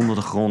 Want onder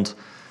de grond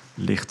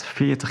ligt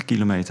 40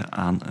 kilometer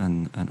aan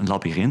een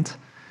labyrint.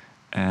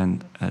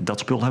 En dat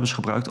spul hebben ze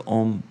gebruikt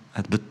om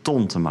het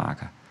beton te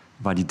maken.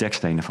 Waar die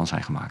dekstenen van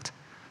zijn gemaakt.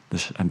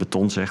 Dus, en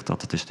beton zegt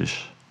dat het is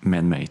dus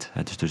man-made.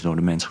 Het is dus door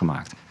de mens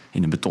gemaakt.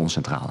 In een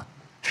betoncentrale.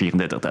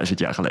 34.000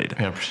 jaar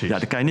geleden. Ja, precies. Ja,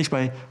 daar kan je niks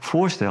bij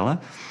voorstellen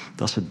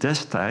dat ze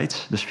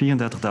destijds, dus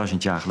 34.000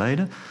 jaar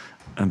geleden,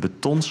 een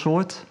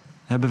betonsoort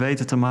hebben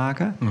weten te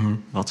maken,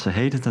 wat ze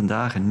heden ten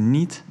dagen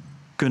niet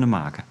kunnen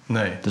maken.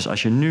 Nee. Dus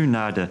als je nu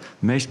naar de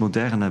meest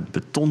moderne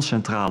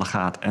betoncentrale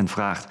gaat en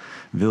vraagt,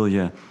 wil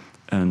je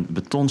een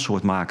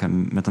betonsoort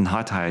maken met een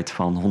hardheid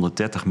van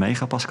 130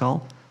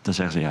 megapascal, dan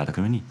zeggen ze ja, dat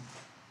kunnen we niet.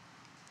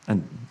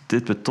 En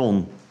dit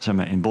beton, zeg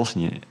maar, in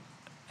Bosnië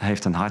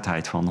heeft een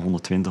hardheid van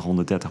 120,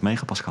 130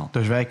 megapascal.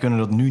 Dus wij kunnen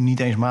dat nu niet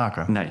eens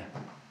maken? Nee.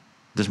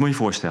 Dus moet je je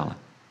voorstellen.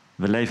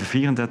 We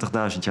leven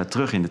 34.000 jaar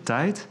terug in de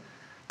tijd.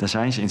 Daar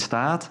zijn ze in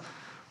staat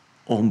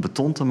om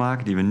beton te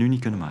maken die we nu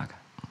niet kunnen maken.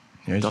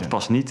 Jeetje. Dat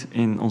past niet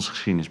in onze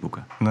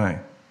geschiedenisboeken. Nee.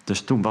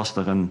 Dus toen was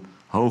er een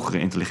hogere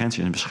intelligentie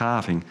en een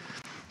beschaving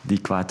die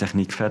qua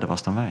techniek verder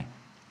was dan wij.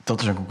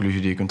 Dat is een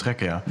conclusie die je kunt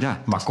trekken, ja.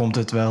 Ja. Maar komt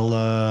het wel...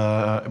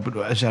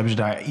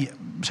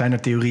 zijn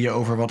er theorieën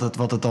over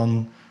wat het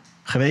dan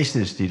geweest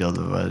is?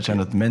 Zijn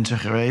het mensen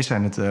geweest?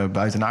 Zijn het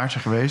buitenaardse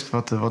geweest?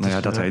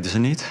 Dat weten ze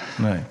niet.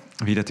 Nee.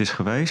 Wie dat is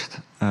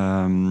geweest.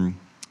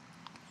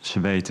 Ze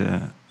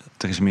weten...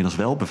 Er is inmiddels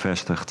wel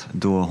bevestigd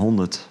door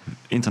 100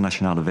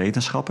 internationale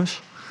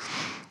wetenschappers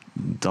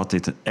dat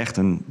dit echt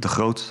een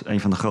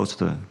van de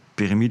grootste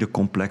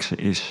piramidecomplexen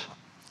is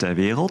ter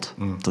wereld.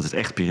 Dat het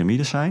echt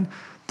piramides zijn.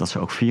 Dat ze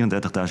ook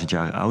 34.000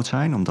 jaar oud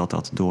zijn, omdat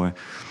dat door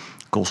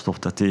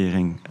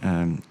koolstofdatering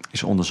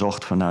is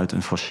onderzocht vanuit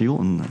een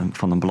fossiel,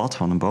 van een blad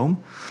van een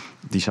boom.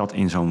 Die zat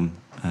in zo'n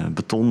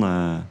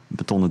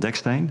betonnen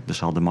deksteen, dus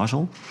ze hadden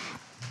mazzel.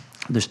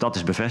 Dus dat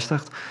is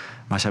bevestigd,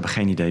 maar ze hebben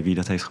geen idee wie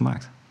dat heeft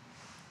gemaakt.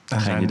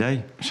 Geen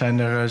idee. Zijn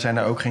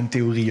er ook geen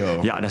theorieën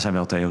over? Ja, daar zijn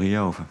wel theorieën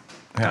over.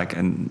 Ja. Kijk,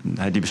 en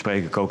die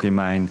bespreek ik ook in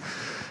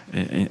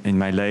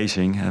mijn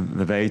lezing.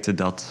 We weten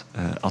dat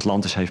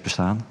Atlantis heeft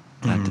bestaan.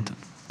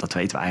 Dat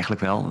weten we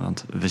eigenlijk wel.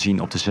 Want we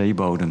zien op de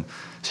zeebodem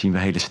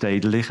hele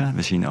steden liggen.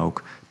 We zien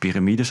ook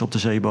piramides op de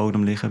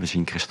zeebodem liggen. We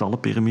zien kristallen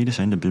piramides.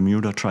 In de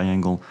Bermuda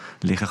Triangle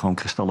liggen gewoon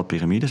kristallen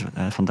piramides.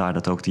 Vandaar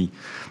dat ook die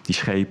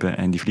schepen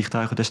en die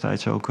vliegtuigen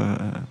destijds ook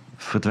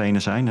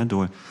verdwenen zijn.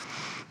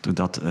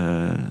 Doordat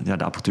de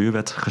apparatuur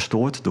werd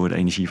gestoord door de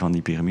energie van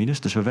die piramides.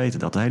 Dus we weten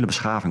dat de hele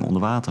beschaving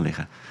onder water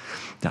liggen.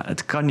 Ja,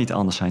 het kan niet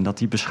anders zijn dat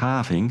die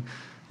beschaving,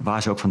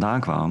 waar ze ook vandaan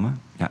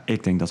kwamen... Ja,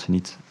 ik denk dat ze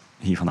niet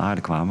hier van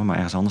aarde kwamen, maar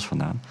ergens anders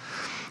vandaan.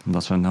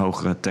 Omdat ze een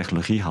hogere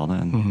technologie hadden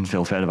en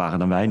veel verder waren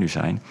dan wij nu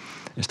zijn.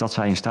 Is dat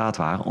zij in staat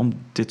waren om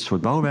dit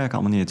soort bouwwerken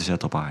allemaal neer te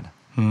zetten op aarde.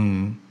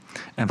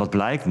 En wat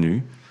blijkt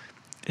nu,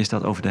 is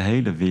dat over de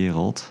hele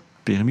wereld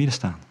piramides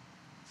staan.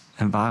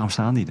 En waarom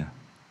staan die er?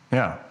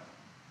 Ja.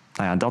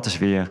 Nou ja, dat is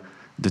weer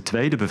de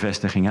tweede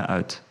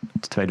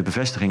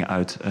bevestiging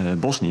uit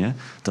Bosnië.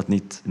 Dat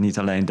niet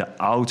alleen de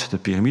oudste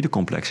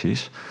piramidecomplex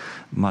is,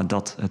 maar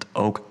dat het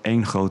ook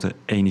één grote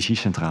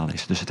energiecentrale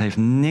is. Dus het heeft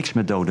niks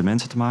met dode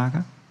mensen te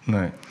maken.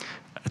 Nee.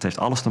 Het heeft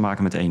alles te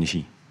maken met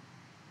energie.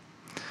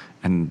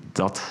 En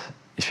dat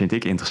vind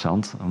ik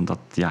interessant, omdat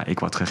ik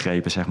word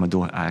gegrepen zeg maar,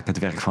 door eigenlijk het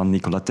werk van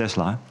Nikola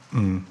Tesla.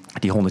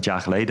 Die 100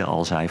 jaar geleden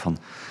al zei van,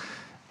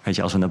 weet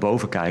je, als we naar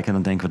boven kijken,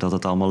 dan denken we dat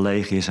het allemaal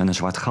leeg is en een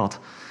zwart gat.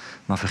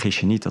 Maar vergis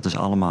je niet, dat is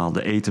allemaal,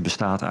 de ether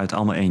bestaat uit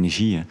allemaal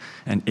energieën.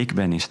 En ik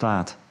ben in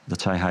staat,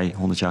 dat zei hij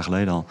 100 jaar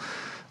geleden al,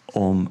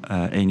 om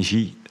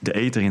energie de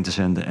ether in te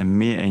zenden en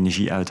meer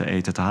energie uit de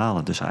ether te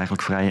halen. Dus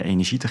eigenlijk vrije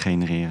energie te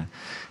genereren.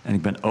 En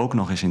ik ben ook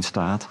nog eens in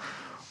staat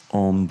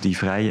om die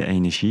vrije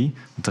energie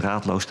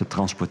draadloos te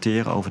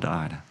transporteren over de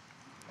aarde.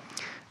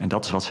 En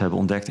dat is wat ze hebben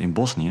ontdekt in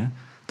Bosnië,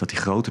 dat die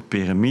grote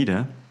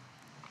piramide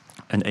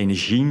een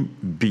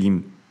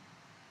energiebeam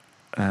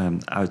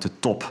uit de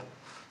top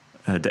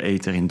de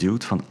ether in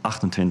duwt van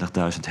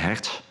 28.000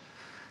 hertz.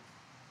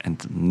 En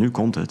nu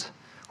komt het.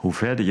 Hoe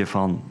verder je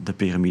van de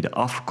piramide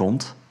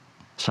afkomt,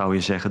 zou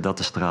je zeggen dat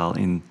de straal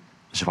in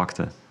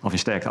zwakte of in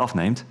sterkte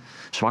afneemt,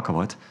 zwakker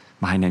wordt,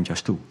 maar hij neemt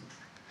juist toe.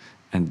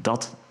 En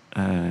dat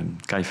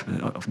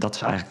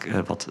is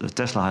eigenlijk wat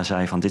Tesla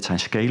zei van dit zijn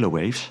scalar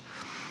waves.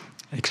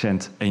 Ik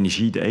zend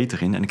energie de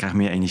ether in en ik krijg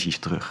meer energie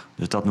terug.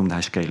 Dus dat noemde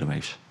hij scalar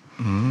waves.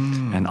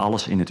 En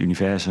alles in het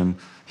universum,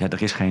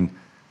 er is geen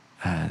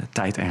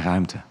tijd en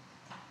ruimte.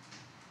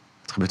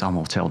 Het gebeurt allemaal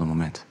op hetzelfde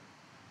moment.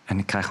 En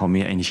ik krijg gewoon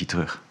meer energie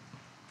terug.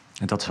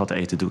 En dat is wat de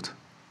ether doet.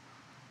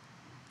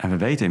 En we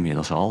weten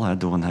inmiddels al,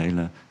 door een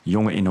hele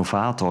jonge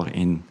innovator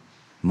in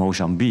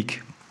Mozambique.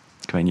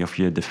 Ik weet niet of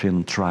je de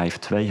film Thrive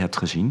 2 hebt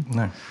gezien.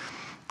 Nee.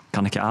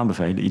 Kan ik je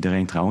aanbevelen,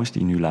 iedereen trouwens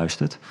die nu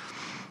luistert.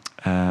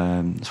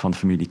 Dat is van de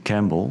familie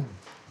Campbell.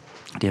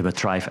 Die hebben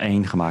Thrive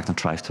 1 gemaakt en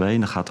Thrive 2.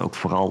 En dat gaat ook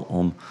vooral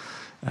om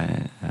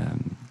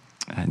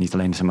niet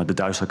alleen zeg maar, de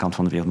duistere kant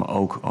van de wereld, maar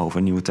ook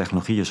over nieuwe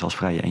technologieën zoals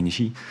vrije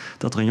energie.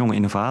 Dat er een jonge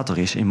innovator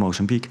is in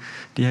Mozambique.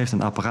 Die heeft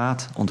een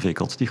apparaat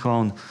ontwikkeld die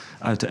gewoon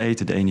uit de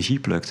ether de energie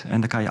plukt. En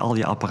dan kan je al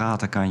die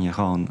apparaten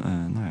gewoon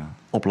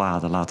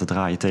opladen, laten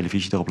draaien,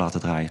 televisie erop laten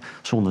draaien,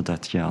 zonder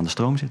dat je aan de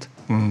stroom zit.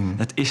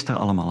 Het is er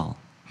allemaal al.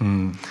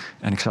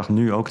 En ik zag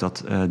nu ook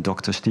dat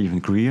Dr.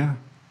 Stephen Greer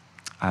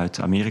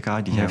uit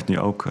Amerika,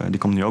 die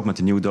komt nu ook met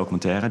een nieuwe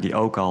documentaire, die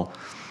ook al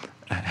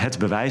het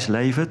bewijs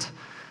levert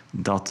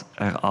dat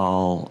er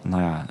al,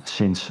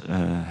 sinds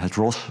het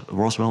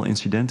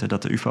Roswell-incident,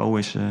 dat de UFO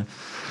is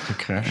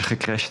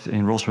gecrashed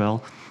in Roswell,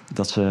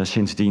 dat ze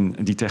sindsdien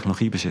die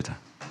technologie bezitten.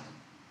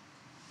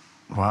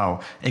 Wauw.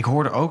 Ik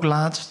hoorde ook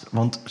laatst,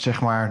 want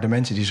zeg maar de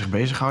mensen die zich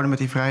bezighouden met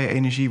die vrije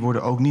energie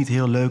worden ook niet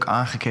heel leuk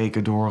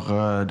aangekeken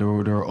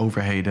door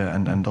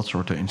overheden en dat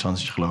soort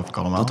instanties, geloof ik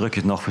allemaal. Dat druk je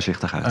het nog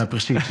voorzichtig uit.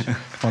 Precies.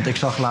 Want ik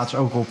zag laatst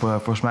ook op,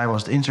 volgens mij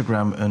was het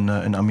Instagram,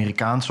 een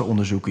Amerikaanse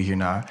onderzoeker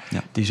hiernaar.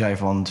 Ja. Die zei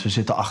van, ze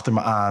zitten achter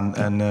me aan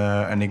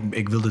en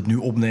ik wil dit nu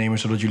opnemen,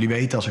 zodat jullie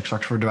weten als ik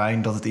straks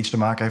verdwijn dat het iets te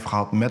maken heeft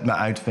gehad met mijn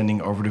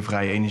uitvinding over de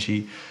vrije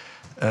energie.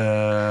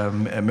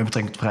 Met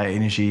betrekking tot vrije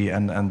energie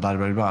en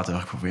blablabla. Toen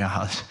dacht ik van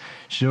het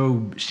is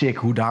zo sick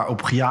hoe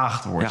daarop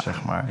gejaagd wordt,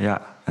 zeg maar.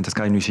 Ja, en dat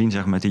kan je nu zien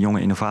zeg maar, met die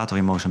jonge innovator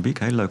in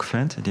Mozambique. Hele leuke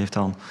vent. Die heeft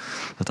dan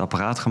dat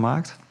apparaat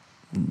gemaakt.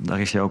 Daar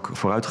is hij ook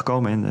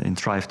vooruitgekomen in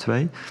Thrive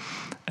 2.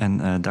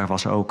 En daar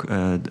was ook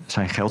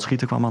zijn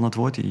geldschieter kwam aan het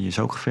woord. Die is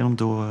ook gefilmd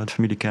door de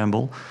familie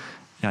Campbell.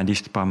 Ja, en die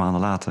is een paar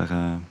maanden later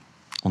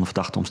onder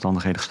verdachte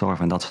omstandigheden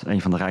gestorven. En dat is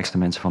een van de rijkste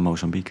mensen van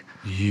Mozambique.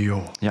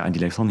 Joh. Ja, en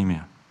die leeft al niet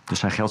meer. Dus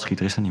zijn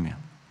geldschieter is er niet meer.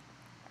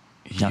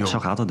 Ja, zo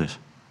gaat het dus.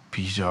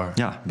 Bizar.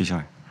 Ja,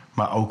 bizar.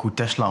 Maar ook hoe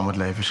Tesla om het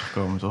leven is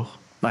gekomen, toch?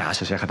 Nou ja,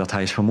 ze zeggen dat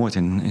hij is vermoord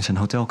in zijn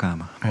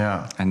hotelkamer.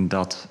 Ja. En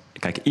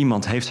kijk,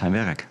 iemand heeft zijn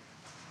werk.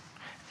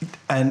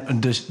 En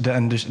dus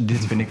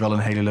dit vind ik wel een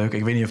hele leuke.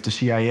 Ik weet niet of de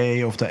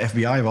CIA of de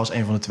FBI was,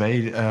 een van de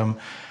twee.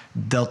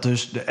 Dat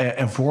dus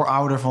een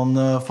voorouder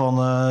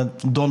van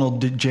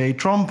Donald J.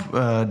 Trump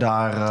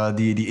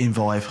die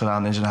inval heeft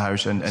gedaan in zijn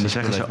huis. En ze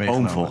zeggen zijn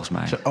oom volgens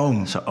mij. Zijn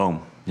oom? Zijn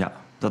oom, ja.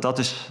 Dat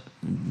is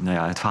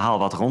het verhaal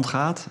wat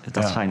rondgaat.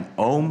 Dat zijn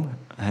oom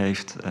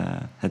heeft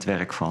het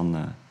werk van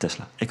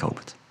Tesla. Ik hoop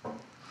het.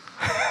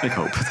 Ik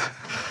hoop het.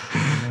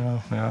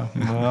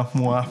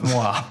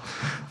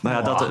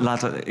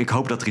 Ik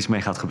hoop dat er iets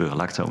mee gaat gebeuren,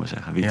 laat ik het zo maar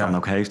zeggen. Wie het dan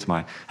ook heeft,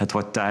 maar het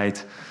wordt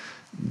tijd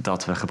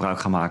dat we gebruik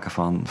gaan maken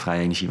van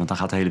vrije energie. Want dan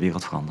gaat de hele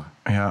wereld veranderen.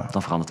 Ja.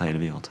 Dan verandert de hele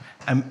wereld.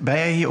 En ben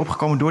jij hier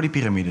opgekomen door die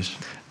piramides?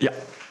 Ja,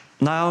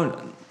 nou,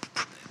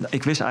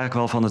 ik wist eigenlijk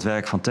wel van het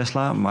werk van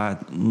Tesla, maar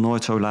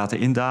nooit zo laten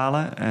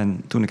indalen.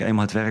 En toen ik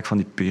eenmaal het werk van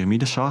die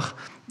piramides zag,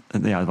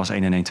 het was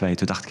 1 en 1, 2.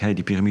 Toen dacht ik,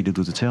 die piramide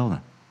doet hetzelfde.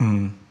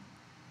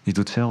 Die doet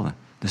hetzelfde.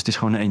 Dus het is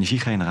gewoon een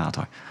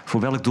energiegenerator.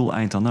 Voor welk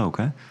doeleind dan ook.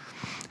 Hè?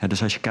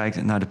 Dus als je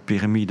kijkt naar de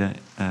piramide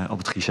op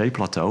het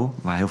Gizeh-plateau,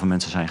 waar heel veel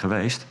mensen zijn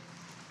geweest.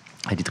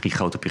 Die 3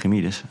 grote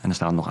piramides. En er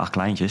staan nog 8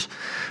 kleintjes.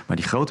 Maar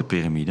die grote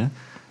piramide,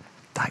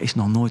 daar is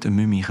nog nooit een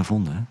mummie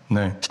gevonden.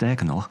 Nee.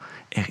 Sterker nog,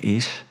 er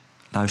is,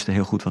 luister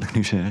heel goed wat ik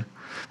nu zeg,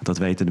 want dat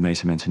weten de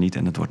meeste mensen niet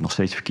en het wordt nog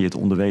steeds verkeerd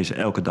onderwezen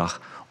elke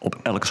dag op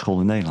elke school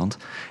in Nederland.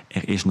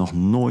 Er is nog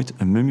nooit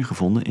een mummie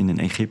gevonden in een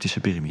Egyptische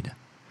piramide.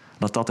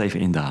 Laat dat even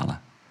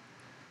indalen.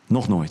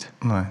 Nog nooit.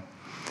 Nee.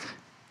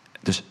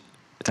 Dus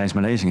tijdens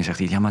mijn lezingen zegt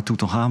hij, ja, maar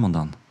Toetanchamon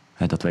dan?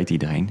 Dat weet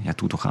iedereen. Ja,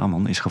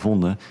 Toetanchamon is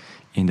gevonden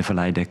in de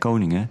Vallei der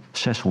Koningen,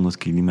 600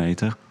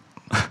 kilometer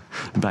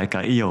bij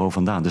Caïro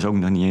vandaan. Dus ook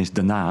nog niet eens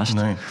daarnaast.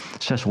 Nee.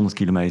 600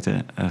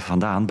 kilometer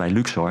vandaan bij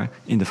Luxor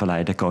in de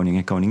Vallei der Koningen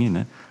en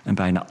Koninginnen. En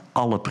bijna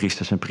alle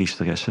priesters en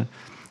priesteressen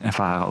en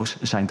farao's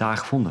zijn daar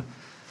gevonden.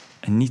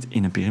 En niet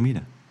in een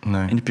piramide.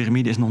 Nee. In de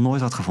piramide is nog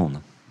nooit wat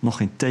gevonden. Nog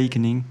geen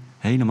tekening,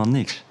 helemaal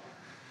niks.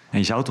 En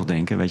je zou toch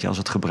denken, weet je, als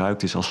het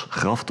gebruikt is als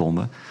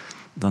graftombe,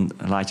 dan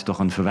laat je toch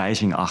een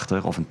verwijzing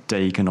achter of een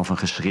teken of een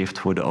geschrift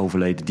voor de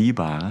overleden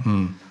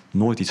dierbaren.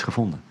 Nooit iets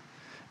gevonden.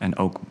 En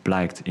ook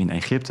blijkt in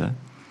Egypte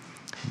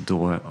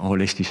door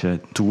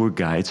holistische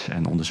tourguides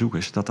en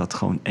onderzoekers dat dat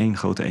gewoon 1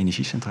 grote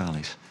energiecentrale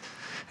is.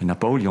 En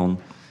Napoleon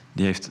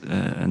die heeft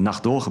een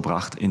nacht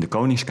doorgebracht in de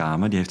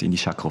koningskamer. Die heeft in die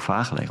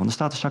sarcofaag gelegen. Want er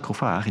staat een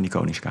sarcofaag in die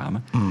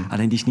koningskamer.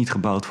 Alleen die is niet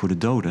gebouwd voor de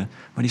doden,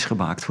 maar die is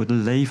gemaakt voor de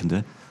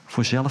levenden,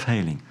 voor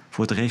zelfheling,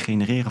 voor het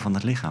regenereren van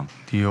het lichaam.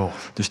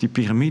 Dus die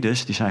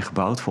piramides die zijn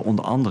gebouwd voor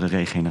onder andere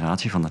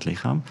regeneratie van het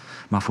lichaam,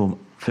 maar voor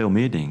veel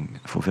meer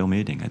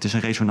dingen. Het is een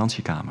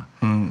resonantiekamer.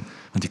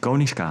 Want die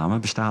koningskamer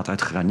bestaat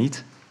uit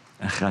graniet.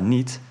 En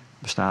graniet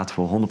bestaat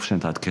voor 100%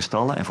 uit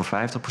kristallen en voor 50%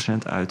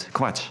 uit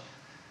kwarts.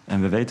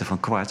 En we weten van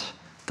kwarts,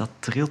 dat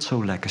trilt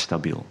zo lekker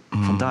stabiel.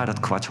 Vandaar dat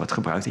kwarts wordt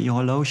gebruikt in je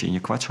horloge, in je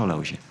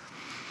kwartshorloge.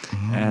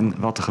 En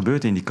wat er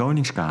gebeurt in die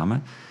koningskamer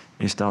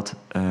is dat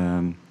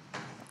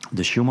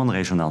de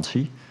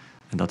Schumann-resonantie,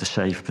 en dat is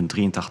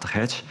 7,83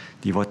 hertz,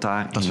 die wordt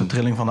daar... Dat is de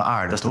trilling van de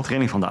aarde, Dat is toch? de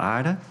trilling van de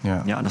aarde.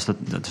 Ja,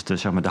 dat is de,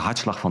 zeg maar, de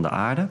hartslag van de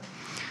aarde.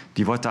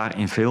 Die wordt daar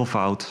in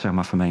veelvoud, zeg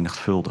maar,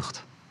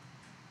 vermenigvuldigd.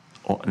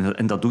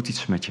 En dat doet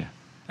iets met je.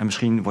 En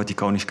misschien wordt die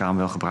koningskamer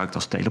wel gebruikt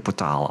als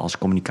teleportaal, als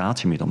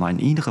communicatiemiddel. Maar in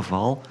ieder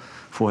geval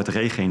voor het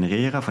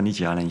regenereren van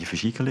niet alleen je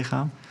fysieke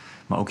lichaam,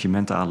 maar ook je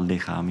mentale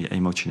lichaam, je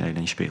emotionele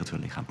en je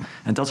spirituele lichaam.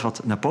 En dat is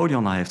wat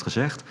Napoleon al heeft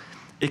gezegd.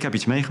 Ik heb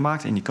iets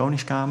meegemaakt in die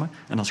koningskamer.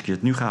 En als ik je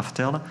het nu ga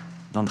vertellen,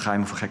 dan ga je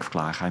me voor gek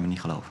verklaren. Ga je me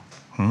niet geloven.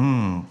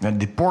 Ja,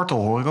 die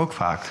portal hoor ik ook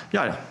vaak.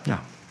 Ja.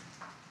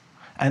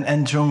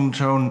 En zo'n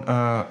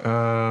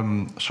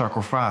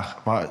sarcofaag,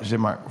 zeg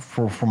maar,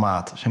 voor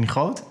formaat, zijn die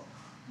groot?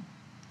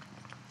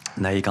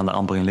 Nee, je kan er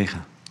amper in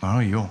liggen. Oh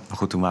joh. Maar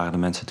goed, toen waren de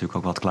mensen natuurlijk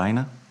ook wat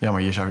kleiner. Ja,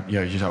 maar je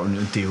zou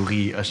een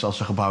theorie, als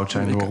ze gebouwd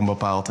zijn door een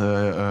bepaald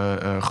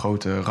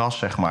grote ras,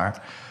 zeg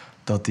maar,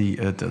 dat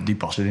die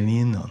passen er niet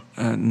in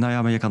dan. Nou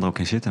ja, maar je kan er ook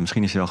in zitten.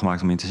 Misschien is hij wel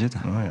gemaakt om in te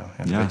zitten. Oh ja,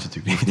 dat weet je natuurlijk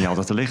niet. Je hoeft niet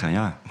altijd te liggen,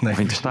 ja. Nee, of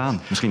in te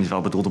staan. Misschien is het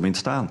wel bedoeld om in te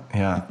staan.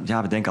 Ja,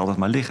 we denken altijd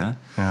maar liggen.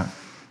 Ja.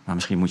 Maar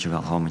misschien moet je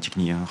wel gewoon met je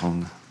knieën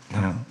gewoon...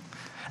 Ja.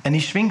 En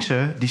die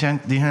Sphinxen, die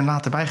zijn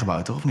later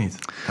bijgebouwd, toch? Of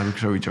niet? Daar heb ik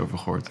zoiets over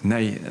gehoord.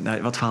 Nee,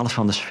 wat het verhaal is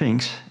van de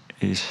Sphinx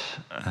is...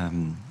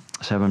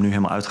 ze hebben hem nu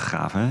helemaal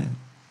uitgegraven. Hè?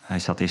 Hij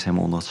zat eerst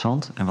helemaal onder het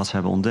zand. En wat ze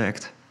hebben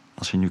ontdekt,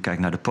 als je nu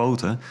kijkt naar de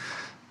poten,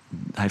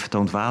 hij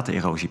vertoont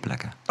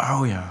watererosieplekken.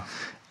 Oh ja.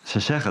 Ze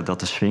zeggen dat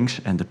de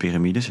Sphinx en de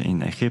piramides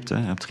in Egypte,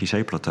 op het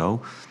Gizeh-plateau,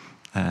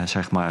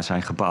 zeg maar,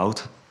 zijn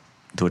gebouwd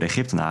door de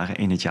Egyptenaren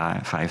in het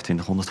jaar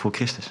 2500 voor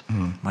Christus.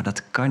 Maar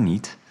dat kan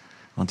niet,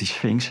 want die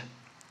Sphinx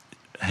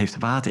heeft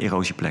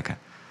watererosieplekken.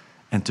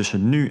 En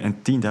tussen nu en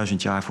 10.000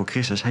 jaar voor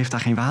Christus heeft daar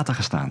geen water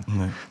gestaan.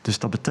 Nee. Dus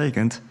dat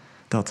betekent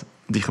dat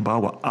die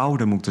gebouwen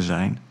ouder moeten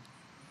zijn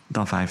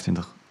dan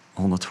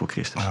 2500 voor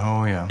Christus.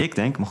 Oh ja. Ik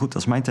denk, maar goed,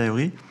 dat is mijn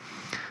theorie.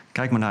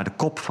 Kijk maar naar de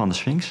kop van de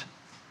Sphinx.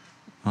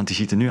 Want die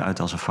ziet er nu uit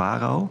als een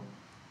farao.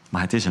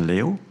 Maar het is een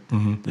leeuw.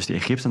 Dus die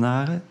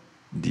Egyptenaren,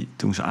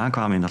 toen ze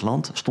aankwamen in dat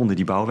land, stonden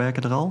die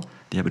bouwwerken er al.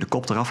 Die hebben de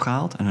kop eraf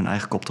gehaald en hun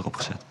eigen kop erop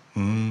gezet.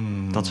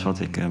 Dat is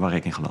waar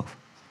ik in geloof.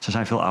 Ze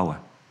zijn veel ouder.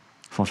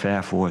 Van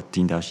ver voor 10.000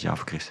 jaar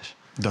voor Christus.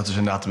 Dat is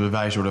inderdaad het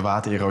bewijs door de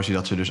watererosie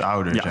dat ze dus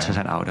ouder zijn. Ja, ze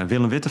zijn ouder.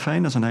 Willem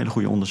Witteveen, dat is een hele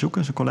goede onderzoeker.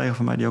 Dat is een collega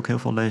van mij die ook heel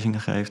veel lezingen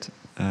geeft.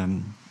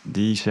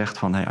 Die zegt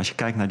van, als je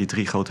kijkt naar die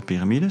 3 grote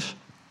piramides,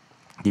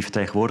 die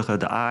vertegenwoordigen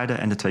de aarde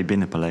en de 2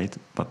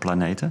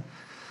 binnenplaneten.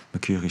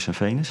 Mercurius en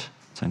Venus.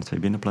 Dat zijn de 2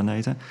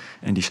 binnenplaneten.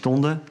 En die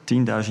stonden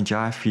 10.000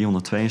 jaar,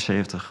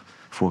 472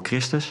 voor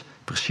Christus...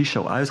 precies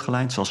zo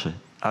uitgelijnd zoals ze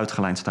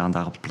uitgelijnd staan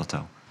daar op het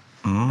plateau.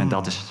 En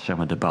dat is zeg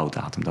maar de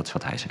bouwdatum, dat is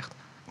wat hij zegt.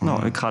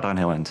 Nou, ik ga daar een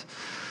heel eind.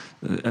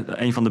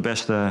 Een van de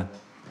beste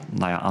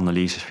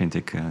analyses vind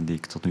ik die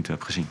ik tot nu toe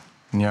heb gezien.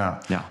 Ja.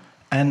 Ja.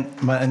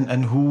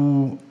 En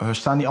hoe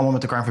staan die allemaal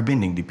met elkaar in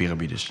verbinding, die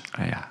piramides?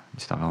 Ja,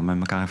 die staan wel met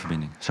elkaar in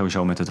verbinding.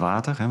 Sowieso met het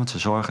water, hè, want ze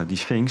zorgen... Die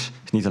Sphinx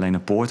is niet alleen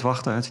een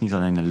poortwachter... Het is niet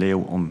alleen een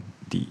leeuw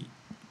die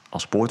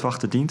als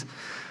poortwachter dient...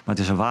 maar het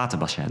is een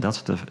waterbassin. Dat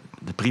is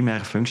de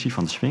primaire functie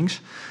van de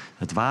Sphinx.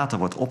 Het water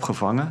wordt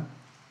opgevangen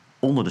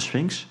onder de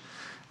Sphinx...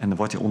 en dan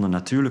wordt onder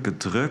natuurlijke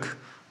druk...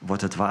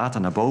 wordt het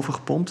water naar boven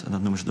gepompt... en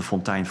dat noemen ze de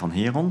fontein van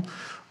Heron...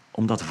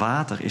 omdat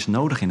water is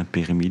nodig in een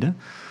piramide...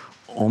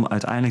 om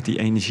uiteindelijk die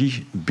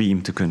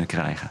energiebeam te kunnen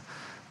krijgen.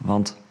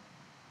 Want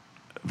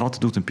wat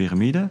doet een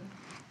piramide?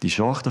 Die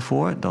zorgt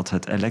ervoor dat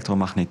het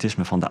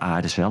elektromagnetisme van de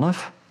aarde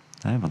zelf...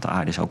 Hè, want de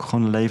aarde is ook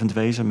gewoon een levend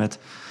wezen... met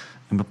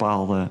een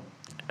bepaalde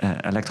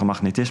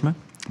elektromagnetisme,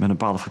 met een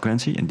bepaalde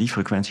frequentie... en die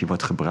frequentie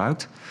wordt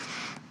gebruikt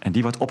en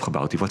die wordt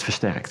opgebouwd, die wordt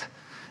versterkt.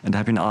 En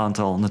daar heb je een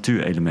aantal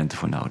natuurelementen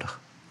voor nodig.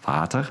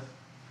 Water,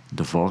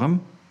 de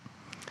vorm,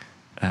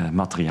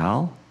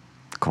 materiaal,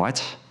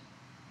 kwarts,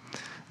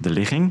 de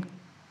ligging...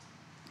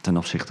 ten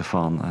opzichte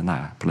van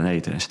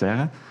planeten en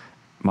sterren...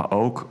 maar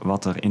ook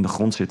wat er in de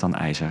grond zit aan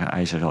ijzer.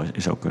 IJzer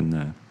is ook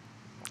een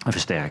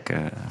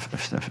versterking,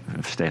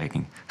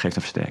 geeft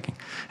een versterking.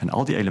 En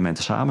al die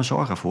elementen samen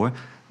zorgen ervoor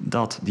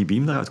dat die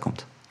beam eruit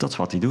komt. Dat is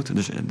wat hij doet.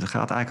 Dus er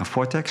gaat eigenlijk een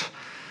vortex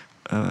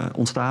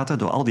ontstaat er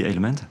door al die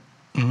elementen.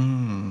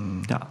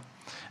 Ja.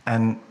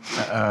 En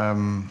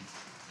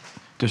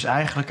dus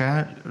eigenlijk,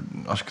 hè,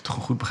 als ik het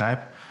goed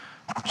begrijp...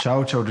 zou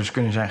het zo dus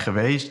kunnen zijn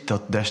geweest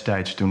dat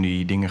destijds toen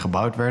die dingen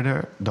gebouwd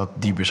werden... dat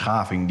die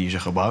beschaving die ze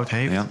gebouwd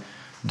heeft... Ja.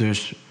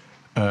 dus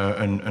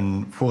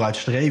een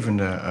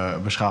vooruitstrevende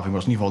beschaving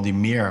was... in ieder geval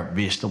die meer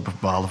wist op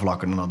bepaalde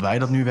vlakken dan dat wij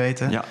dat nu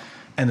weten... Ja.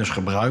 En dus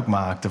gebruik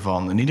maakte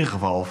van in ieder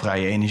geval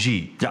vrije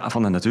energie. Ja,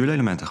 van de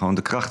natuurelementen. Gewoon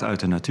de kracht uit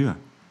de natuur.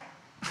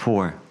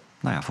 Voor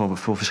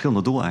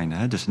verschillende doeleinden.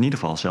 Hè. Dus in ieder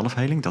geval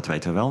zelfheling, dat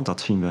weten we wel.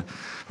 Dat zien we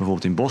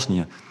bijvoorbeeld in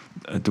Bosnië.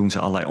 Doen ze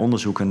allerlei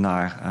onderzoeken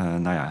naar...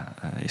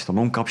 is de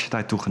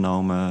longcapaciteit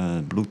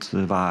toegenomen,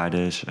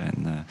 bloedwaardes...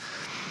 en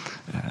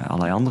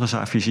allerlei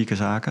andere fysieke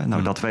zaken.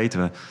 Nou, dat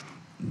weten we.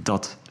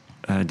 Dat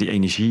die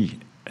energie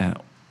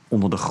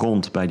onder de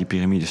grond bij die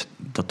piramides...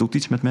 dat doet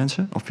iets met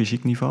mensen op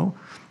fysiek niveau.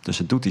 Dus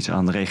het doet iets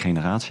aan de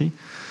regeneratie.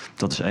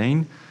 Dat is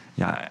 1.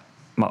 Ja,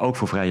 maar ook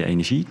voor vrije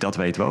energie, dat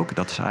weten we ook.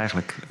 Dat is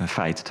eigenlijk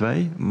feit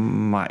 2.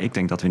 Maar ik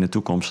denk dat we in de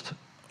toekomst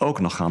ook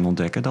nog gaan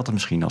ontdekken... dat het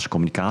misschien als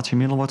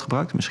communicatiemiddel wordt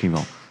gebruikt. Misschien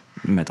wel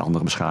met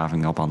andere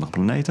beschavingen op andere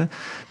planeten.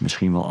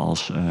 Misschien wel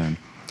als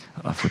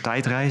voor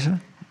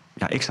tijdreizen.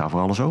 Ja, ik sta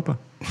voor alles open.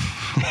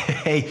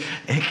 Hey,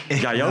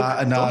 Jij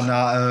ook,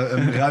 na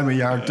een ruime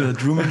jaar de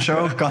Trueman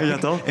Show... kan ja, ik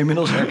toch?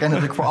 inmiddels herkennen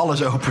dat ik voor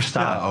alles open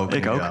sta. Ja, ook,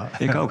 ik ook. ja.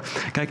 Ik ook.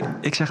 Kijk,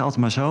 ik zeg altijd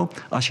maar zo...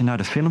 als je naar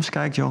de films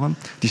kijkt, Joram...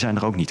 die zijn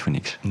er ook niet voor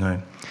niks. Nee.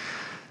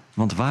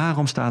 Want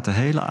waarom staat de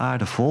hele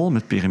aarde vol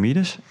met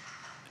piramides?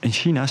 In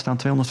China staan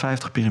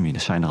 250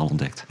 piramides, zijn er al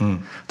ontdekt.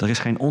 Er is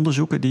geen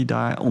onderzoeker die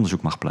daar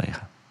onderzoek mag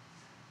plegen.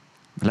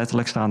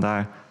 Letterlijk staan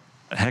daar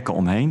hekken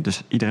omheen...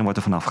 dus iedereen wordt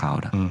er vanaf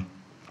gehouden.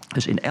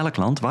 Dus in elk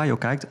land, waar je ook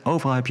kijkt...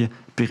 overal heb je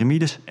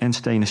piramides en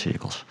stenen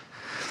cirkels.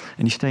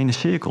 En die stenen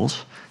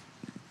cirkels...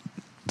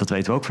 dat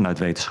weten we ook vanuit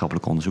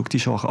wetenschappelijk onderzoek... die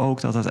zorgen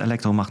ook dat het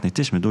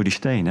elektromagnetisme door die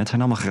stenen... het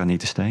zijn allemaal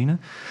granieten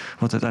stenen...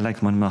 wordt het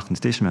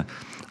elektromagnetisme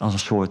als een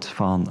soort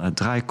van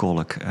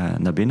draaikolk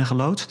naar binnen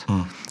geloodst.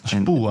 Een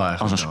spoel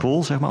eigenlijk. Als een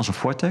spoel, zeg maar, als een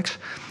vortex.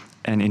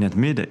 En in het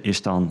midden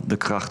is dan de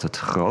kracht het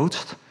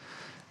grootst.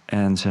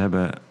 En ze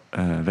hebben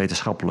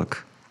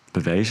wetenschappelijk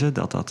bewezen...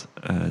 dat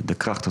de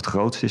kracht het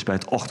grootst is bij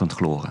het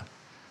ochtendgloren.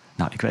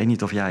 Nou, ik weet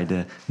niet of jij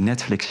de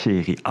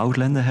Netflix-serie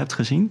Outlander hebt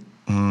gezien...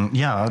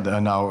 Ja,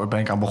 nou ben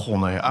ik aan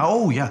begonnen.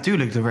 Oh ja,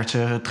 tuurlijk. Dan werd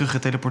ze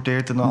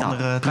teruggeteleporteerd in een andere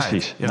tijd.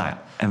 Precies. Ja. Nou,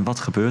 en wat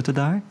gebeurt er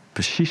daar?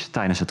 Precies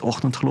tijdens het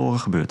ochtendgloren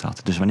gebeurt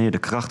dat. Dus wanneer de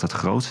kracht het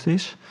grootst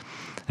is...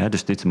 Hè,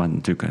 dus dit is maar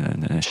natuurlijk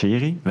een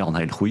serie. Wel een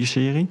hele goede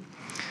serie.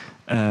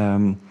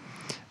 En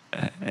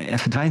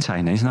verdwijnt zij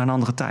ineens naar een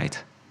andere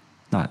tijd.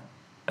 Nou,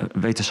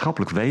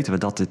 wetenschappelijk weten we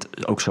dat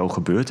dit ook zo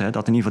gebeurt. Hè,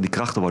 dat in ieder geval die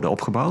krachten worden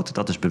opgebouwd.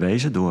 Dat is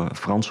bewezen door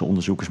Franse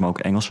onderzoekers, maar ook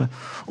Engelse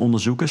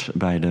onderzoekers...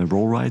 bij de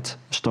Rollright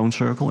Stone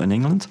Circle in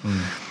Engeland. Daar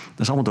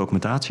is allemaal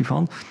documentatie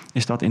van.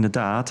 Is dat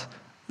inderdaad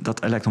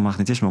dat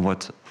elektromagnetisme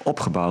wordt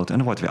opgebouwd... en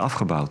er wordt weer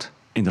afgebouwd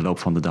in de loop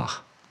van de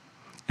dag.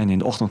 En in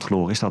de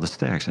ochtendgloren is dat het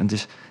sterkst. En het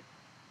is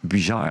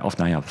bizar, of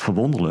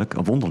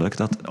wonderlijk...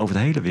 dat over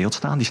de hele wereld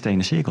staan die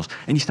stenen cirkels.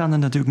 En die staan er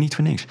natuurlijk niet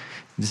voor niks.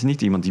 Het is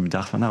niet iemand die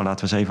bedacht van... nou,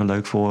 laten we eens even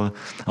leuk voor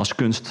als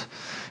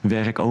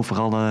kunstwerk...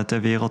 overal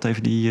ter wereld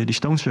even die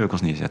stone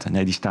circles neerzetten.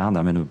 Nee, die staan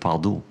daar met een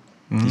bepaald doel.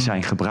 Die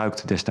zijn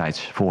gebruikt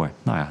destijds voor...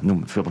 nou ja,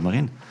 vul het maar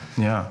in.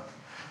 Ja.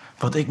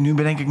 Wat ik nu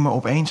bedenk ik me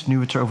opeens... nu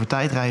we het zo over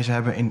tijdreizen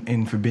hebben...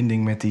 in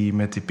verbinding met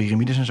die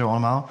piramides en zo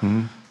allemaal...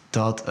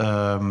 dat...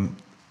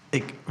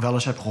 ik wel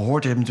eens heb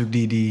gehoord... je hebt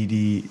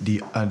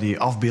natuurlijk die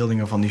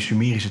afbeeldingen van die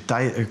Sumerische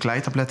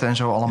kleitabletten en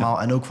zo allemaal...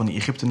 Ja. en ook van die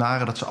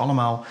Egyptenaren... dat ze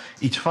allemaal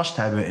iets vast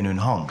hebben in hun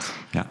hand.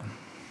 Ja.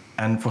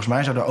 En volgens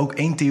mij zou er ook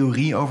één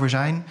theorie over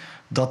zijn...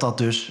 dat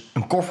dus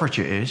een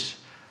koffertje is...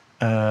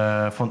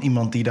 van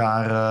iemand die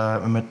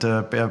daar met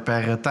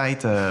per tijd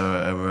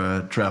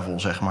travel,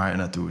 zeg maar,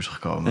 naartoe is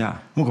gekomen.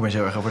 Ja. Moet ik opeens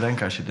heel erg over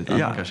denken als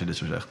je dit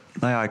zo zegt.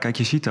 Nou ja, kijk,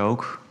 je ziet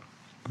ook...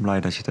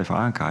 Blij dat je het even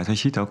aankaart. Je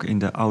ziet ook in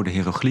de oude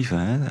hiërogliefen...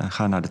 Hè,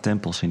 ga naar de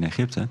tempels in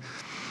Egypte...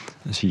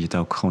 dan zie je het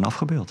ook gewoon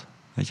afgebeeld.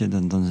 Weet je,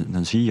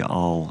 dan zie je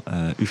al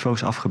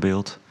ufo's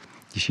afgebeeld.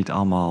 Je ziet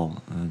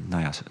allemaal...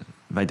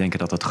 wij denken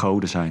dat het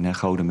goden zijn. Hè?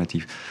 Goden met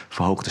die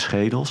verhoogde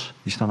schedels.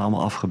 Die staan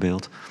allemaal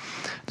afgebeeld.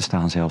 Er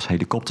staan zelfs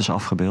helikopters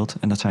afgebeeld.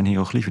 En dat zijn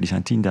hiërogliefen. Die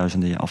zijn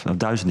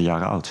duizenden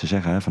jaren oud. Ze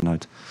zeggen hè,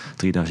 vanuit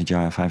 3000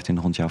 jaar,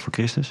 2500 jaar voor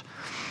Christus.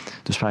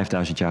 Dus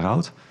 5000 jaar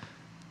oud.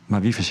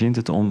 Maar wie verzint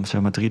het om,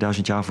 zeg maar,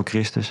 3000 jaar voor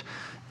Christus...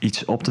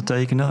 iets op te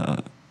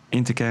tekenen,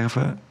 in te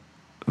kerven...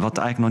 wat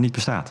eigenlijk nog niet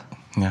bestaat.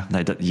 Ja.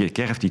 Nee, je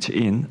kerft iets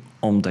in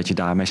omdat je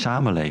daarmee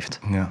samenleeft.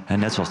 Ja. En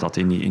net zoals dat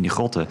in die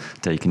grotten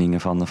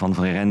tekeningen van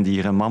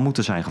rendieren en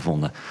mammoeten zijn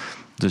gevonden.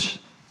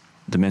 Dus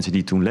de mensen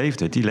die toen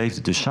leefden... die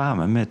leefden dus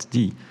samen met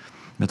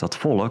dat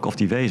volk of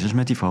die wezens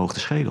met die verhoogde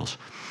schedels.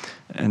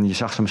 En je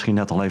zag ze misschien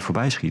net al even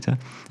voorbij schieten.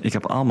 Ik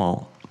heb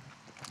allemaal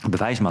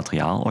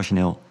bewijsmateriaal,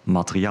 origineel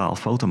materiaal,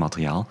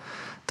 fotomateriaal...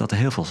 dat er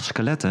heel veel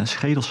skeletten,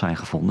 schedels zijn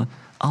gevonden...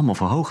 allemaal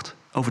verhoogd,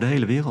 over de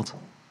hele wereld.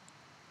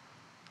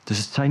 Dus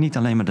het zijn niet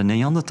alleen maar de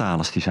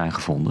Neandertalers die zijn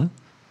gevonden.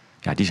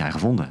 Ja, die zijn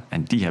gevonden.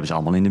 En die hebben ze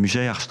allemaal in de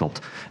musea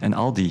gestopt. En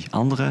al die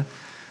andere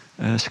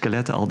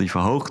skeletten, al die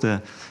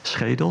verhoogde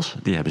schedels...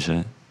 die hebben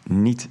ze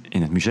niet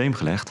in het museum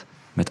gelegd...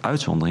 met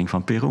uitzondering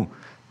van Peru.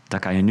 Daar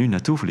kan je nu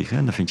naartoe vliegen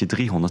en dan vind je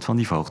 300 van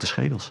die verhoogde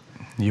schedels.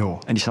 Jo.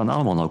 En die staan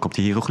allemaal ook op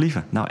die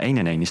hiërogliefen. Nou, 1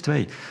 en 1 is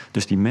 2.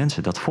 Dus die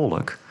mensen, dat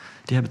volk...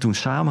 die hebben toen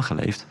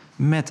samengeleefd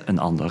met een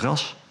ander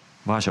ras.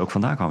 Waar ze ook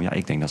vandaan kwamen. Ja,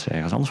 ik denk dat ze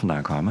ergens anders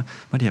vandaan kwamen.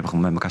 Maar die hebben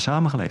gewoon met elkaar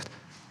samengeleefd.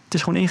 Het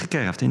is gewoon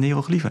ingekerfd in de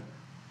hiërogliefen.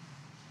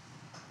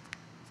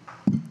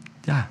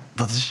 Ja.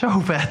 Dat is zo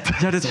vet.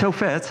 Ja, dat is zo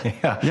vet.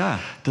 Ja.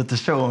 Dat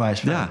is zo onwijs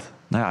vet. Ja.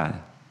 Nou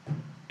ja,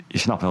 je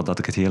snapt wel dat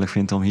ik het heerlijk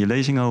vind om hier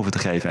lezingen over te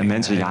geven. En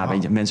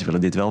mensen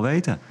willen dit wel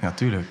weten. Ja,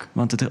 tuurlijk.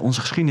 Want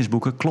onze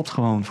geschiedenisboeken klopt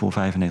gewoon voor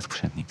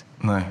 95% niet.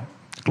 Nee.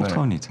 Klopt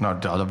gewoon niet. Nou,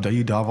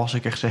 daar was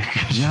ik echt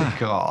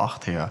zeker al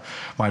achter, ja.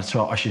 Maar het is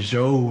wel, als je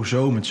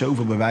zo met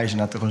zoveel bewijzen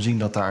laat gewoon zien...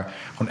 dat daar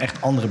gewoon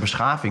echt andere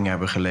beschavingen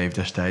hebben geleefd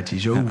destijds... die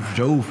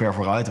zo ver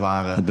vooruit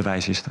waren. Het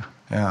bewijs is er.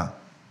 Ja.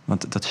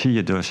 Want dat zie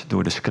je dus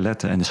door de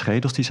skeletten en de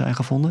schedels die zijn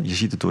gevonden. Je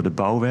ziet het door de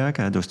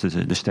bouwwerken, dus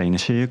de stenen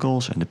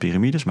cirkels en de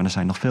piramides. Maar er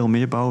zijn nog veel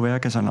meer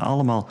bouwwerken. Het zijn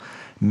allemaal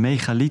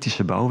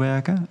megalithische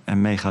bouwwerken.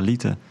 En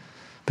megalieten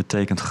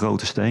betekent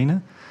grote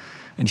stenen.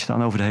 En die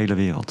staan over de hele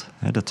wereld.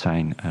 Dat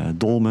zijn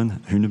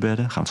dolmen, hunebedden.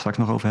 Daar gaan we het straks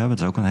nog over hebben.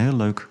 Dat is ook een heel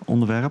leuk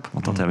onderwerp.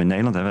 Want dat hebben we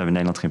in Nederland. We hebben in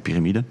Nederland geen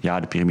piramide. Ja,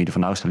 de piramide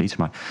van Austerlitz,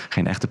 maar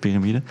geen echte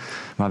piramide.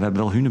 Maar we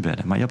hebben wel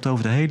hunebedden. Maar je hebt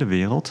over de hele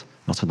wereld,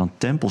 wat ze dan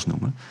tempels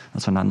noemen.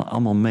 Dat zijn dan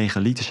allemaal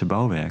megalithische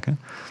bouwwerken.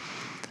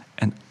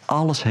 En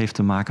alles heeft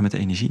te maken met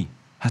energie.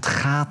 Het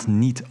gaat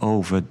niet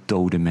over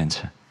dode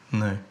mensen.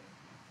 Nee.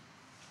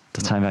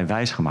 Dat zijn wij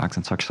wijsgemaakt. En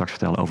dat zal ik straks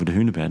vertellen over de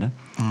hunebedden.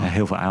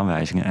 Heel veel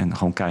aanwijzingen en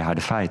gewoon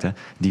keiharde feiten.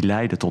 Die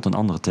leiden tot een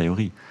andere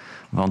theorie.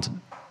 Want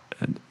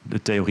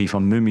de theorie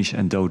van mummies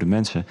en dode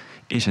mensen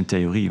is een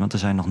theorie. Want er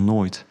zijn nog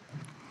nooit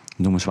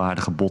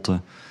noemenswaardige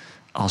botten,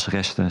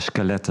 asresten,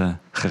 skeletten,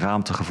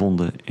 geraamte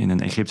gevonden in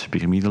een Egyptische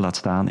piramide. Laat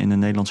staan in een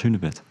Nederlands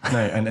hunebed.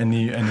 Nee, en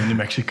in de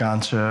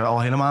Mexicaanse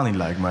al helemaal niet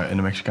lijkt, maar in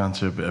de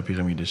Mexicaanse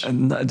piramides.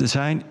 Er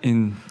zijn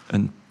in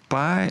een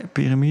paar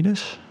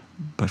piramides...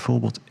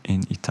 Bijvoorbeeld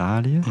in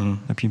Italië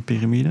heb je een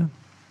piramide.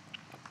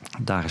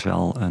 Daar is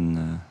wel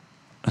een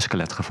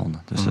skelet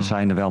gevonden. Dus er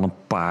zijn er wel een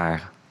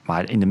paar,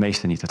 maar in de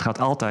meeste niet. Het gaat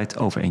altijd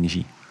over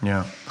energie. Ja.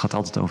 Het gaat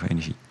altijd over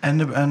energie.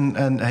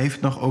 En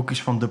heeft nog ook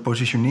iets van de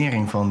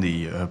positionering van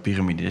die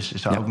piramides?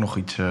 Is daar ook nog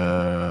iets...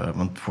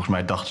 want volgens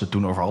mij dachten ze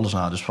toen over alles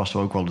na. Dus vast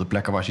ook wel op de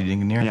plekken waar ze die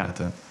dingen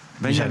neerzetten. Ja.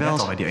 Ben jij wel net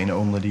al bij die ene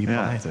onder die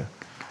planeten.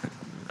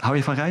 Hou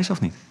je van reizen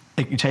of niet?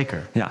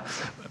 Zeker. Ja.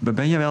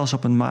 Ben je wel eens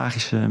op een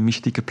magische,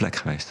 mystieke plek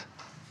geweest?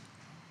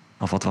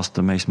 Of wat was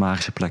de meest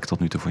magische plek tot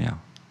nu toe voor jou?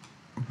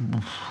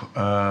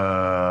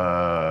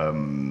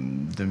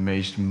 De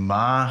meest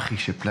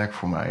magische plek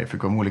voor mij vind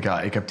ik wel moeilijk.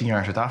 Ja, ik heb 10 jaar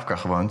in Zuid-Afrika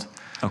gewoond.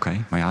 Oké,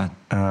 maar ja,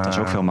 er is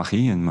ook veel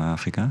magie in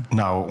Afrika.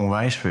 Nou,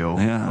 onwijs veel.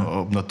 Ja.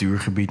 Op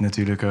natuurgebied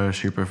natuurlijk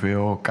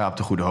superveel. Kaap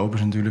de Goede Hoop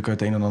is natuurlijk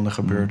het een en ander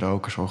gebeurd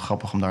ook. Het is wel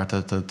grappig om daar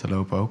te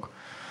lopen ook.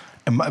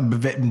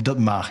 En dat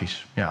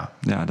magisch, ja.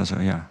 Ja, dat is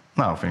ja.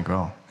 Nou, vind ik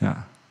wel.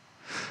 Ja.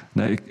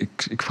 Nee,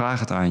 ik vraag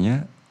het aan je,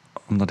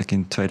 omdat ik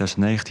in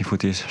 2019 voor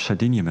het eerst op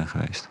Sardinië ben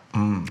geweest.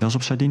 Ben je eens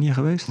op Sardinië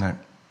geweest? Nee.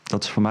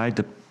 Dat is voor mij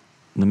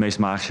de meest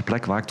magische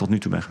plek waar ik tot nu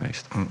toe ben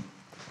geweest.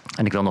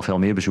 En ik wil nog veel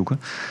meer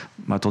bezoeken.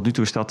 Maar tot nu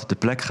toe is dat de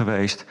plek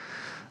geweest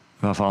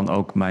waarvan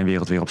ook mijn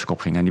wereld weer op zijn kop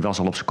ging. En die was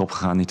al op zijn kop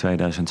gegaan in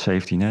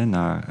 2017,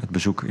 naar het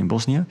bezoek in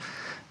Bosnië.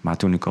 Maar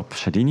toen ik op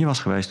Sardinië was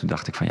geweest, toen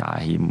dacht ik van ja,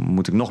 hier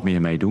moet ik nog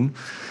meer mee doen.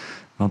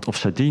 Want op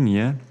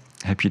Sardinië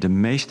heb je de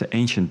meeste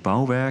ancient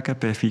bouwwerken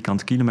per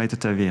vierkante kilometer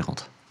ter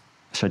wereld.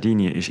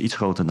 Sardinië is iets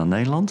groter dan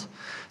Nederland.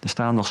 Er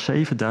staan nog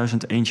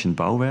 7000 ancient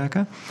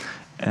bouwwerken.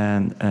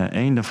 En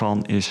één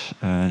daarvan is,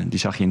 die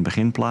zag je in het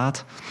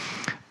beginplaat,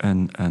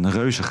 een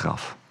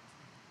reuzengraf.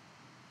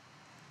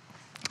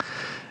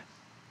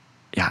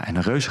 Ja, en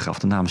een reuzengraf,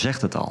 de naam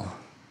zegt het al.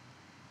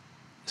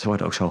 Ze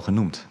worden ook zo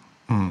genoemd.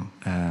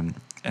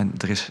 En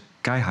er is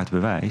keihard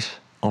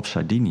bewijs op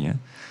Sardinië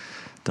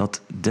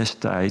dat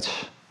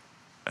destijds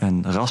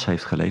een ras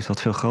heeft geleefd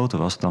wat veel groter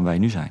was dan wij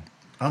nu zijn.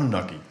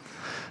 Anunnaki.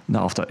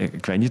 Nou,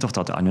 ik weet niet of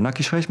dat de Anunnaki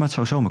is geweest, maar het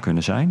zou zomaar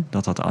kunnen zijn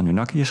dat dat de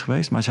Anunnaki is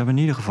geweest. Maar ze hebben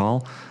in ieder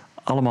geval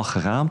allemaal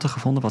geraamte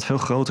gevonden wat veel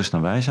groter is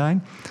dan wij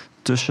zijn,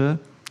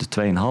 tussen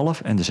de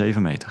 2,5 en de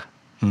 7 meter.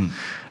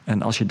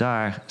 En als je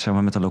daar zeg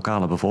maar, met de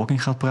lokale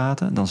bevolking gaat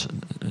praten, dan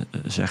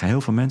zeggen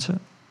heel veel mensen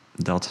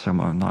dat zeg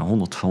maar,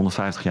 100,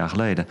 150 jaar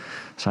geleden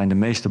zijn de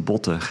meeste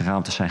botten,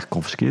 geraamtes zijn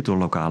geconfiskeerd door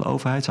de lokale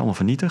overheid. Ze zijn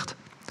allemaal vernietigd.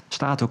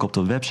 Staat ook op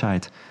de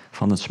website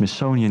van het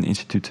Smithsonian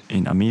Instituut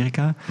in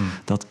Amerika.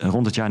 Dat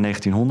rond het jaar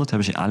 1900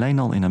 hebben ze alleen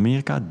al in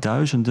Amerika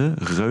duizenden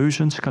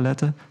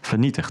reuzenskeletten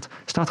vernietigd.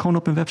 Staat gewoon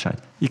op hun website.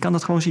 Je kan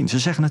dat gewoon zien. Ze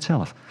zeggen het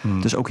zelf.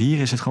 Dus ook hier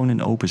is het gewoon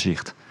in open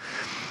zicht.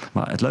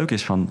 Maar het leuke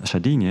is van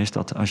Sardinië is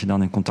dat als je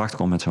dan in contact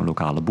komt met zo'n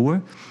lokale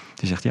boer,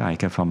 die zegt, ja,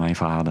 ik heb van mijn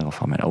vader of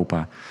van mijn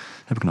opa,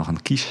 heb ik nog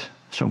een kies.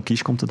 Zo'n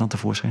kies komt er dan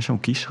tevoorschijn, zo'n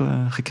kies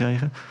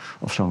gekregen.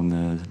 Of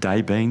zo'n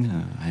dijbeen,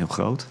 heel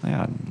groot. Nou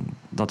ja,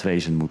 dat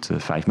wezen moet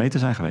 5 meter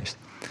zijn geweest.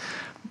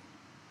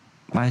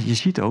 Maar je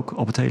ziet ook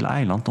op het hele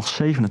eiland nog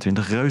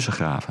 27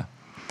 reuzengraven.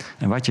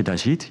 En wat je daar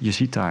ziet, je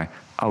ziet daar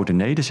oude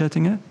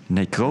nederzettingen,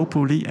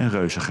 necropolie en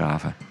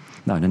reuzengraven.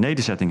 Nou, in de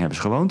nederzetting hebben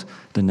ze gewoond.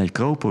 De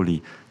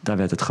necropolie, daar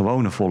werd het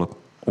gewone volk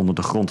onder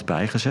de grond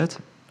bijgezet.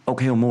 Ook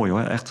heel mooi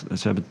hoor, echt.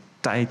 Ze hebben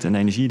tijd en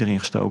energie erin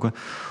gestoken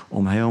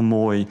om heel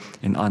mooi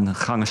in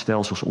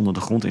gangenstelsels onder de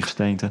grond in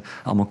gesteenten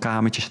allemaal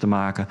kamertjes te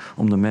maken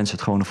om de mensen,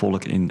 het gewone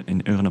volk,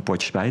 in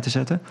urnenpotjes bij te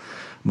zetten.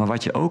 Maar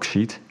wat je ook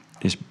ziet,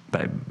 is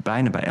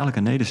bijna bij elke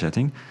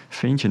nederzetting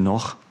vind je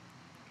nog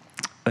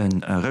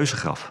een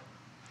reuzengraf.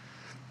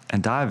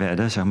 En daar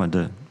werden zeg maar,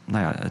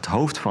 het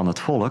hoofd van het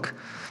volk,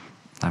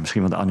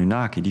 misschien wel de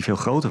Anunnaki, die veel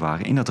groter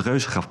waren, in dat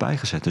reuzengraf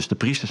bijgezet. Dus de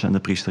priesters en de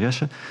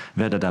priesteressen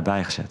werden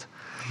daarbij gezet.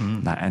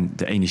 Nou, en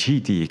de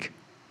energie die ik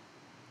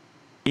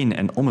in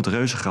en om het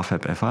reuzengraf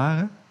heb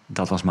ervaren,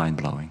 dat was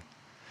mindblowing.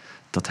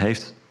 Dat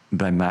heeft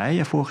bij mij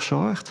ervoor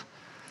gezorgd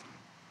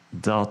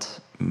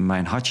dat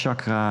mijn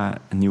hartchakra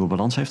een nieuwe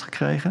balans heeft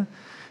gekregen.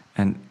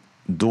 En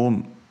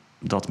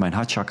doordat mijn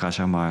hartchakra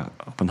zeg maar,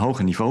 op een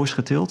hoger niveau is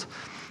getild,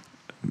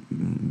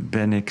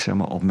 ben ik zeg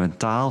maar, op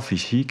mentaal,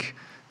 fysiek,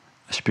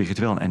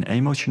 spiritueel en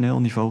emotioneel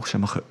niveau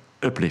zeg maar,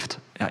 geuplift.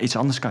 Ja, iets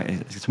anders kan je.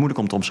 Het is moeilijk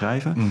om te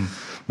omschrijven.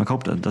 Maar ik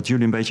hoop dat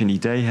jullie een beetje een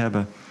idee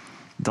hebben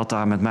dat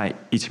daar met mij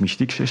iets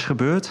mystieks is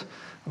gebeurd,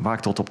 waar ik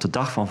tot op de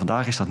dag van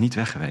vandaag is dat niet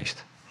weg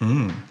geweest.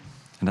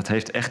 En dat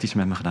heeft echt iets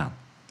met me gedaan.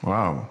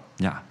 Wauw.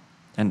 Ja,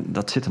 en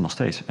dat zit er nog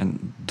steeds.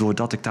 En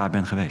doordat ik daar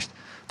ben geweest.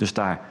 Dus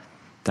daar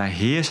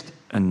heerst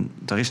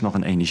daar is nog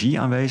een energie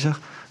aanwezig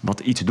wat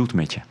iets doet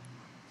met je.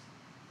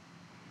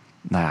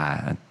 Nou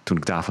ja, toen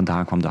ik daar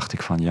vandaan kwam, dacht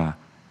ik van ja,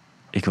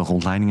 ik wil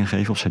rondleidingen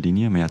geven op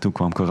Sardinië. Maar ja, toen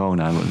kwam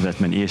corona. Dat werd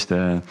mijn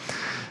eerste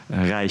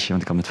reisje,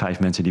 want ik had met 5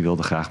 mensen die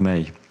wilden graag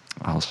mee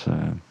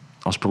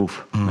als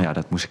proef. Maar ja,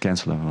 dat moest ik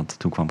cancelen, want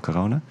toen kwam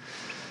corona.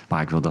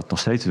 Maar ik wil dat nog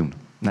steeds doen.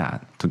 Nou ja,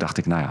 toen dacht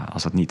ik, nou ja,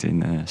 als dat niet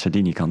in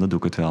Sardinië kan, dan doe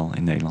ik het wel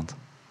in Nederland.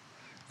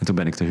 En toen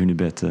ben ik de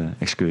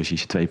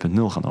Hunebed-excursies 2.0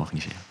 gaan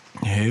organiseren.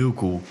 Heel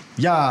cool.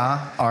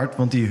 Ja, Art,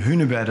 want die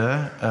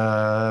hunebedden,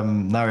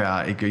 nou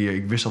ja,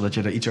 ik wist al dat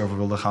je er iets over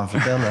wilde gaan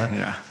vertellen.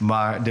 Ja.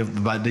 Maar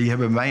die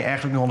hebben mij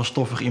eigenlijk nog wel een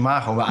stoffig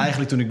imago. Maar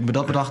eigenlijk toen ik me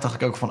dat bedacht, dacht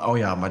ik ook van, oh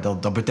ja, maar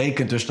dat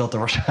betekent dus dat er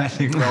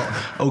waarschijnlijk wel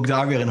ook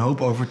daar weer een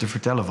hoop over te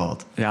vertellen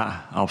valt.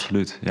 Ja,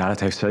 absoluut. Ja, dat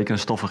heeft zeker een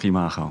stoffig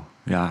imago.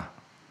 Ja,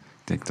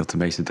 ik denk dat de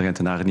meeste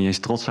Drentenaren niet eens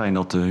trots zijn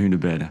op de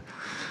hunebedden.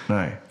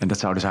 Nee. En dat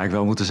zouden ze eigenlijk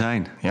wel moeten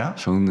zijn. Ja?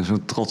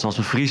 Zo'n trots als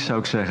een Fries, zou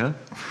ik zeggen.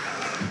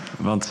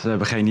 Want ze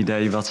hebben geen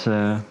idee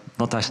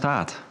wat daar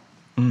staat.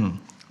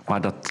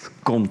 Maar dat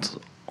komt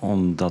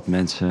omdat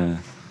mensen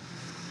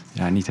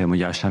niet helemaal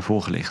juist zijn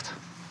voorgelicht.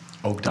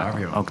 Ook daar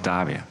weer. Ook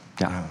daar weer,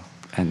 ja.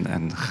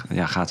 En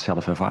ga het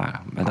zelf ervaren.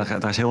 Maar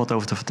daar is heel wat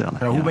over te vertellen.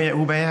 Ja,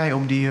 hoe ben jij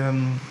op die...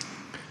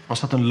 Was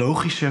dat een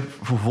logische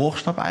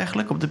vervolgstap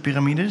eigenlijk op de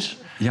piramides?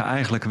 Ja,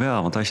 eigenlijk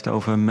wel. Want als je het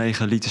over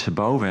megalithische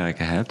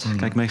bouwwerken hebt...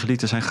 Kijk,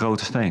 megalieten zijn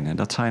grote stenen.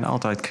 Dat zijn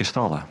altijd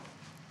kristallen.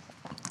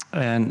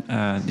 En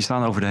die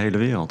staan over de hele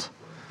wereld.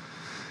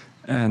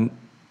 En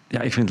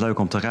ja, ik vind het leuk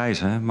om te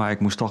reizen... maar ik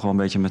moest toch wel een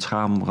beetje met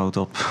schaamrood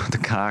op de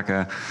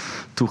kaken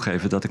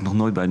toegeven... dat ik nog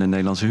nooit bij de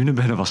Nederlandse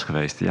hunebedden was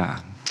geweest. Ja.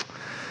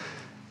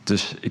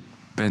 Dus ik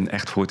ben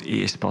echt voor het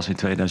eerst pas in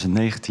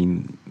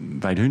 2019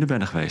 bij de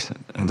hunebedden geweest.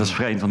 En dat is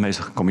vreemd, want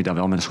meestal kom je dan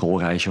wel met een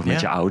schoolreisje... of met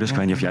je ouders. Ik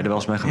weet niet of jij er wel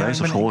eens bent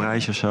geweest, of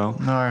schoolreisje of zo.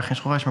 Nou, geen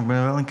schoolreisje, maar ik ben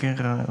er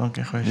wel een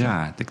keer geweest.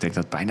 Ja, ik denk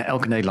dat bijna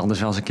elke Nederlander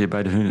is wel eens een keer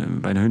bij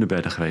de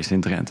hunebedden geweest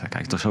in Drenthe.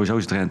 Kijk, toch sowieso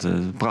is Drenthe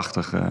een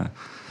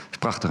is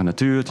prachtige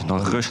natuur, het is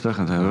nog rustig,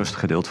 een rustig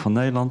gedeelte van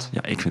Nederland.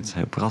 Ja, ik vind het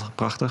heel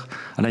prachtig.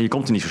 Alleen je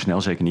komt er niet zo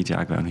snel, zeker niet. Ja,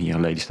 ik woon hier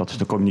in Lelystad, dus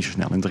dan kom je niet zo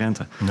snel in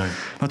Drenthe. Nee.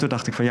 Maar toen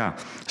dacht ik van ja,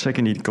 zeker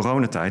in die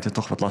coronatijd, het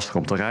toch wat lastig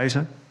om te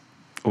reizen.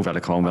 Hoewel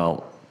ik gewoon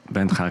wel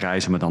ben gaan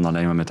reizen, maar dan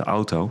alleen maar met de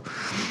auto.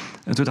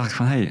 En toen dacht ik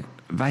van hé,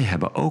 wij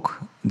hebben ook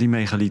die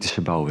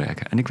megalithische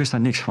bouwwerken. En ik wist daar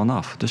niks van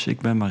af. Dus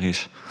ik ben maar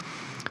eens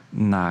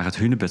naar het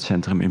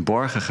Hunebedcentrum in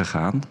Borgen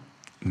gegaan.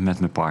 Met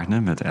mijn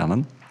partner, met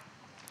Ellen.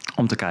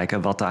 Om te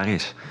kijken wat daar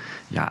is.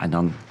 Ja, en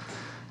dan,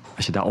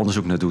 als je daar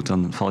onderzoek naar doet,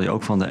 dan val je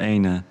ook van de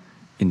ene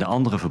in de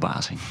andere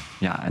verbazing.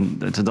 Ja, en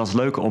dat is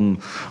leuk om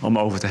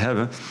over te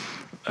hebben.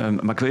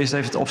 Maar ik wil eerst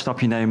even het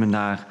opstapje nemen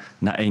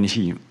naar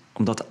energie.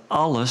 Omdat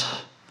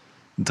alles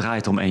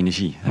draait om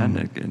energie.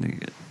 Hè.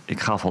 Ik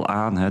gaf al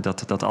aan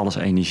dat alles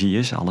energie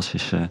is. Alles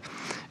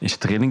is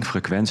trilling,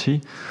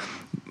 frequentie.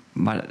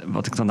 Maar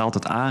wat ik dan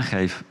altijd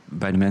aangeef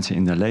bij de mensen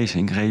in de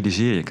lezing,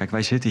 realiseer je. Kijk,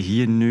 wij zitten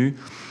hier nu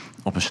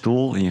op een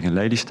stoel hier in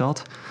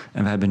Lelystad.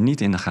 En we hebben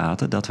niet in de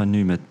gaten dat we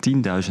nu met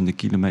 10.000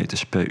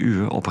 kilometers per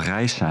uur op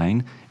reis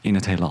zijn in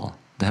het heelal. Daar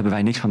hebben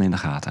wij niks van in de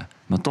gaten.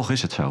 Maar toch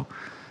is het zo.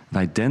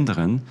 Wij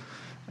denderen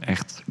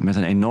echt met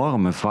een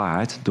enorme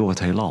vaart door het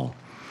heelal.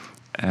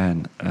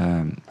 En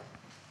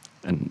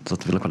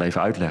dat wil ik wel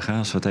even uitleggen.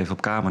 Als we het even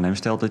op kamer nemen.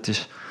 Stel,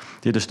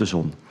 dit is de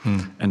zon.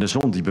 En de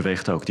zon die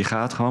beweegt ook. Die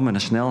gaat gewoon met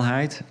een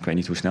snelheid, ik weet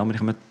niet hoe snel,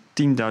 maar met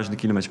 10.000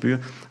 kilometers per uur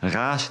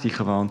raast die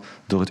gewoon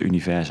door het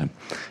universum.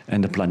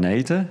 En de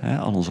planeten,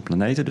 al onze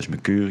planeten, dus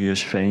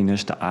Mercurius,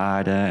 Venus, de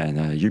aarde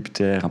en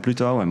Jupiter en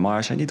Pluto en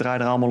Mars, en die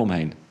draaien er allemaal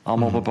omheen.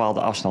 Allemaal op een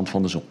bepaalde afstand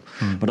van de zon.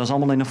 Maar dat is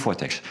allemaal in een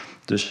vortex.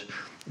 Dus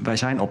wij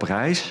zijn op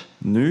reis,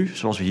 nu,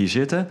 zoals we hier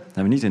zitten, dat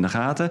hebben we niet in de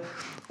gaten,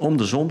 om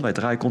de zon. Wij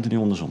draaien continu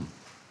om de zon.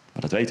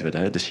 Maar dat weten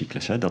we, de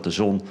cyclus. Dat de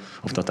zon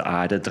of dat de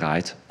aarde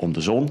draait om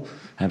de zon.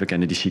 We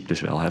kennen die cyclus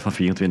wel, van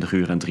 24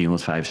 uur en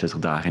 365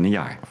 dagen in een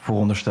jaar.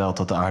 Voorondersteld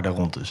dat de aarde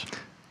rond is.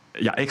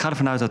 Ja, ik ga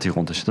ervan uit dat die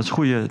rond is. Dat is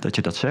goed dat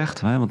je dat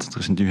zegt. Want er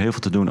is nu heel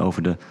veel te doen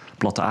over de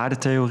platte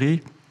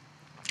aarde-theorie.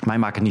 Mij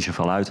maakt het niet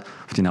zoveel uit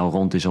of die nou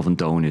rond is of een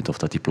donut of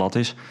dat die plat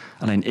is.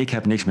 Alleen ik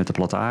heb niks met de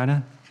platte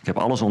aarde. Ik heb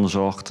alles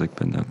onderzocht. Ik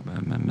ben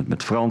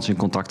met Frans in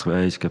contact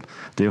geweest. Ik heb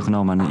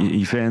deelgenomen aan de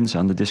events,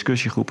 aan de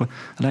discussiegroepen.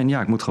 Alleen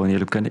ja, ik moet gewoon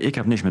eerlijk bekennen, ik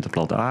heb niks met de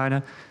platte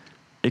aarde.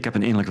 Ik heb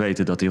een innerlijk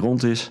weten dat die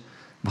rond is.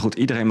 Maar goed,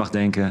 iedereen mag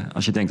denken,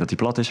 als je denkt dat die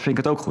plat is, vind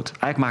ik het ook goed.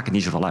 Eigenlijk maakt het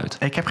niet zoveel uit.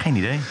 Ik heb geen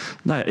idee.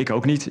 Nou ja, ik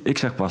ook niet.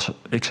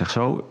 Ik zeg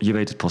zo, je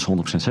weet het pas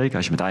 100% zeker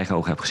als je met eigen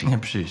ogen hebt gezien. Ja,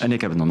 precies. En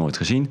ik heb het nog nooit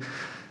gezien.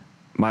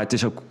 Maar het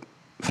is ook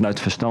vanuit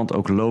het verstand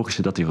ook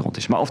logischer dat die rond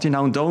is. Maar of die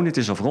nou een donut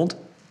is of rond,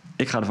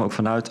 ik ga er ook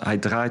vanuit, hij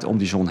draait om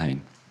die zon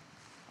heen.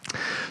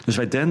 Dus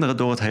wij denderen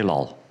door het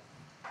heelal.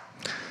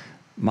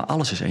 Maar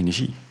alles is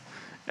energie.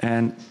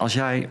 En als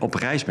jij op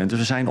reis bent, dus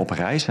we zijn op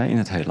reis in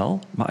het heelal.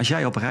 Maar als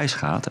jij op reis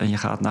gaat en je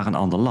gaat naar een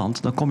ander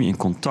land, dan kom je in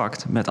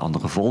contact met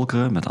andere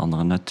volkeren, met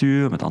andere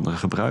natuur, met andere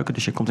gebruiken.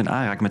 Dus je komt in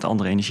aanraking met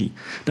andere energie.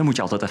 Daar moet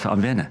je altijd even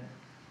aan wennen.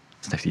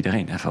 Dat heeft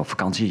iedereen. Even op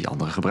vakantie,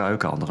 andere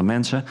gebruiken, andere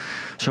mensen.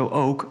 Zo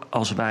ook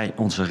als wij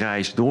onze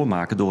reis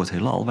doormaken door het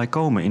heelal. Wij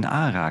komen in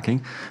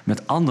aanraking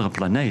met andere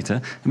planeten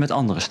en met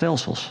andere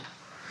stelsels.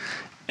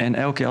 En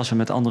elke keer als we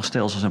met andere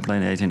stelsels en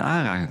planeten in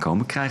aanraking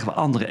komen, krijgen we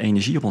andere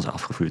energie op ons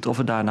afgevuurd. Of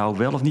we daar nou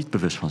wel of niet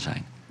bewust van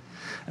zijn.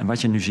 En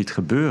wat je nu ziet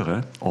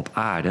gebeuren op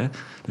aarde,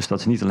 dus dat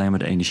is niet alleen maar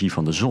de energie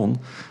van de zon,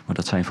 maar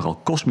dat zijn vooral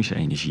kosmische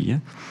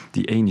energieën.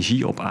 Die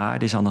energie op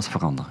aarde is aan het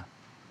veranderen.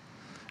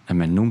 En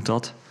men noemt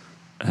dat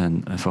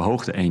een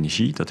verhoogde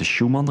energie. Dat is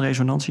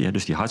Schumann-resonantie,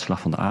 dus die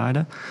hartslag van de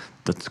aarde.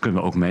 Dat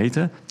kunnen we ook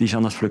meten. Die is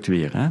aan het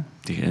fluctueren.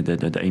 Hè?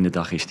 De ene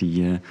dag is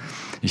die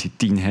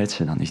 10 hertz,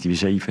 en dan is die weer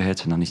 7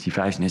 hertz, en dan is die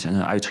 15 hertz, en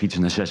dan uitschieten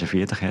ze naar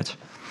 46 hertz.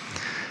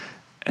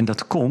 En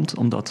dat komt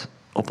omdat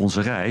op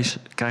onze reis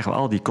krijgen we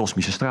al die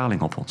kosmische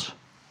straling op ons.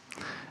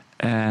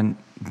 En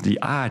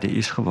die aarde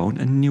is gewoon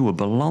een nieuwe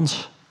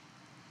balans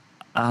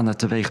aan het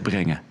teweeg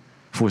brengen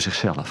voor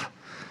zichzelf.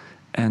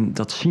 En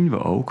dat zien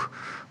we ook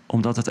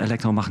omdat het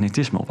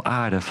elektromagnetisme op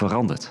aarde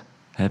verandert.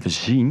 We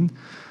zien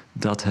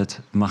dat het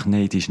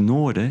magnetisch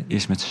noorden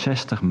is met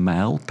 60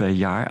 mijl per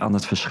jaar aan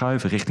het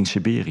verschuiven richting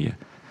Siberië.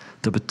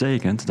 Dat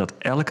betekent dat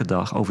elke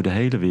dag over de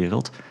hele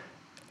wereld,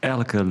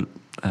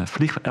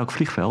 elk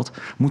vliegveld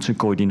moet zijn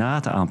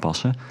coördinaten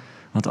aanpassen.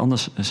 Want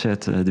anders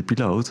zet de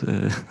piloot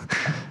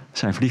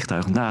zijn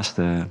vliegtuig naast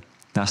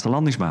de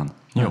landingsbaan.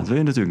 Nou, dat wil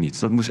je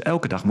natuurlijk niet.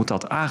 Elke dag moet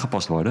dat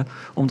aangepast worden,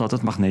 omdat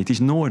het magnetisch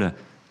noorden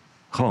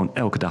gewoon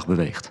elke dag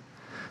beweegt.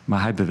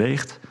 Maar hij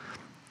beweegt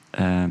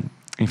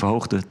in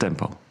verhoogde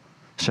tempo.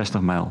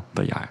 60 mijl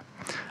per jaar.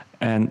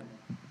 En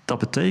dat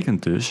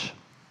betekent dus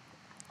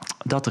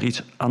dat er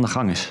iets aan de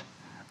gang is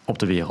op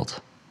de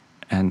wereld.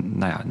 En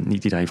nou ja,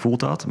 niet iedereen voelt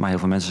dat. Maar heel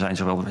veel mensen zijn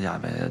zo wel, ja,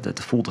 het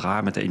voelt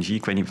raar met de energie.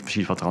 Ik weet niet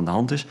precies wat er aan de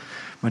hand is.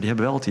 Maar die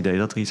hebben wel het idee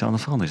dat er iets aan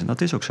het veranderen is. En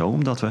dat is ook zo,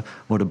 omdat we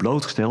worden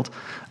blootgesteld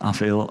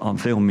aan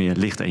veel meer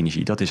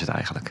lichtenergie. Dat is het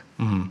eigenlijk.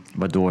 Mm-hmm.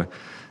 Waardoor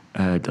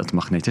dat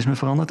magnetisme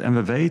verandert. En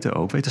we weten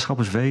ook,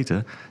 wetenschappers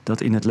weten,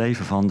 dat in het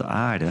leven van de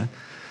aarde,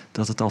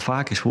 dat het al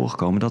vaak is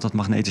voorgekomen dat het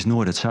magnetisch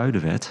noorden het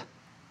zuiden werd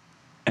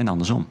en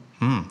andersom.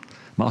 Mm.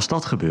 Maar als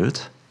dat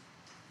gebeurt,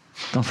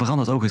 dan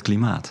verandert ook het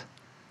klimaat.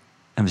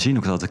 En we zien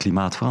ook dat het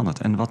klimaat verandert.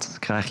 En wat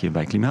krijg je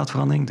bij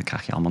klimaatverandering? Dan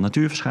krijg je allemaal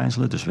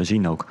natuurverschijnselen. Dus we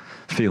zien ook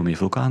veel meer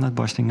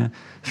vulkaanuitbarstingen,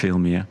 veel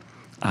meer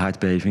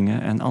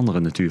aardbevingen en andere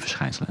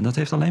natuurverschijnselen. En dat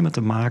heeft alleen maar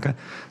te maken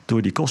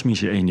door die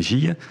kosmische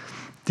energieën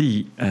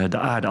die de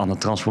aarde aan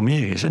het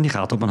transformeren is. En die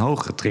gaat op een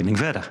hogere trilling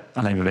verder.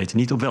 Alleen we weten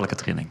niet op welke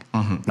trilling.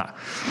 Nou,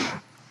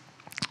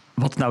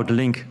 wat nou de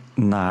link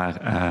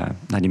naar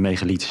die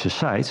megalithische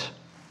sites?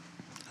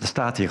 Dat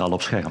staat hier al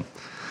op scherm.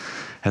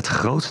 Het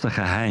grootste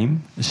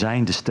geheim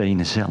zijn de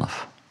stenen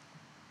zelf.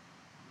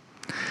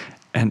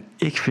 En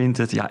ik vind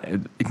het,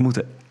 ik moet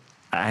er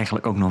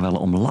eigenlijk ook nog wel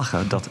om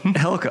lachen, dat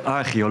elke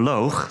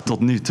archeoloog tot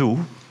nu toe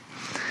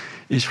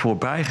is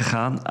voorbij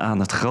gegaan aan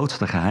het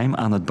grootste geheim,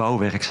 aan het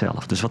bouwwerk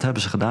zelf. Dus wat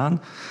hebben ze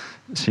gedaan?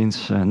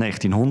 Sinds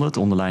 1900,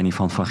 onder leiding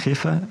van Van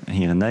Giffen,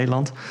 hier in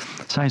Nederland,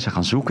 zijn ze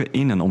gaan zoeken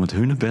in en om het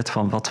hunebed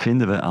van wat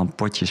vinden we aan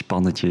potjes,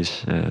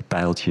 pannetjes,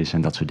 pijltjes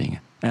en dat soort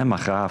dingen. En maar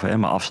graven en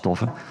maar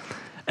afstoffen.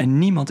 En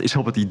niemand is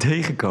op het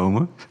idee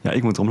gekomen,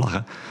 ik moet erom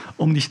lachen,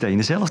 om die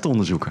stenen zelf te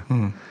onderzoeken.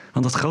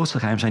 Want het grootste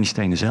geheim zijn die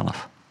stenen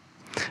zelf.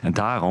 En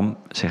daarom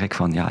zeg ik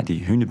van,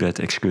 die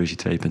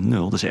hunebed-excursie 2.0,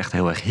 dat is echt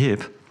heel erg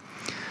hip.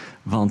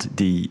 Want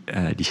die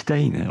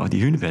stenen,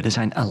 die hunebedden,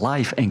 zijn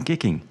alive en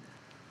kicking.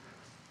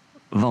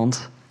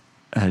 Want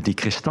die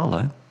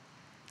kristallen,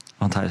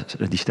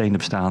 die stenen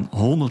bestaan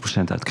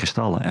 100% uit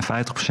kristallen en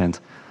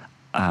 50%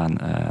 aan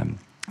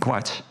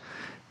kwarts,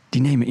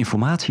 die nemen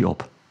informatie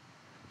op.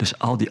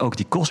 Dus ook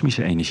die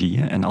kosmische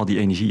energieën en al die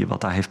energieën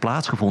wat daar heeft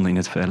plaatsgevonden in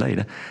het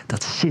verleden,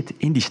 dat zit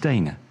in die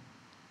stenen.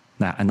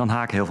 Nou, en dan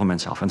haken heel veel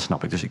mensen af, en dat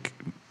snap ik. Dus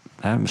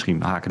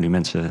misschien haken nu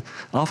mensen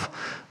af,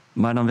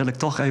 maar dan wil ik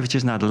toch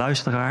eventjes naar de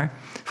luisteraar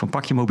van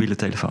pak je mobiele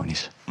telefoon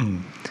eens.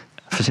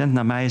 Verzend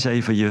naar mij eens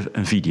even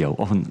een video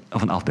of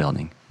een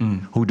afbeelding.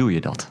 Hoe doe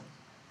je dat?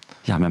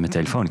 Ja, met mijn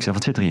telefoon. Ik zeg,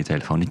 wat zit er in je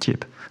telefoon? Een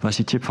chip. Waar is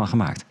die chip van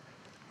gemaakt?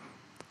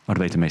 Maar dat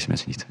weten de meeste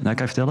mensen niet. Nou, ik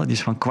kan je vertellen, die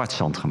is van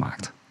kwartszand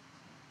gemaakt.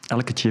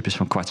 Elke chip is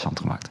van kwartszand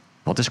gemaakt.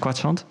 Wat is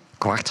kwartszand?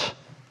 Kwarts.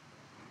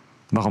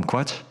 Waarom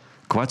kwarts?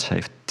 Kwarts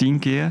heeft 10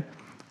 keer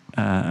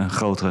een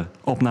grotere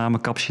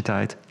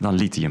opnamecapaciteit dan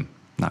lithium.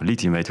 Nou,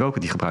 lithium weten we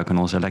ook, die gebruiken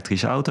in onze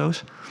elektrische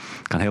auto's.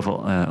 Kan heel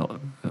veel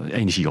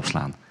energie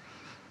opslaan.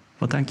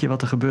 Wat denk je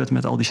wat er gebeurt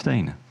met al die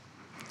stenen?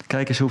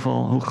 Kijk eens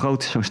hoe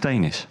groot zo'n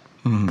steen is.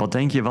 Wat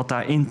denk je wat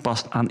daarin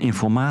past aan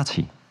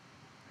informatie?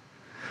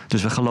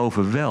 Dus we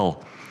geloven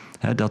wel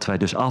dat wij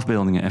dus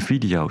afbeeldingen en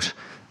video's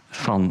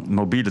van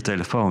mobiele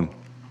telefoon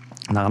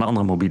naar een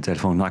andere mobiele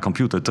telefoon, naar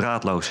computer,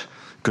 draadloos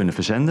kunnen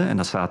verzenden. En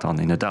dat staat dan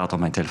inderdaad op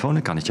mijn telefoon,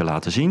 ik kan het je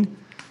laten zien.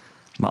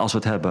 Maar als we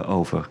het hebben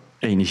over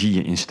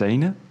energieën in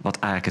stenen, wat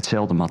eigenlijk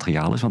hetzelfde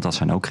materiaal is, want dat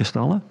zijn ook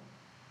kristallen,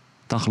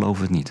 dan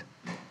geloven we het niet.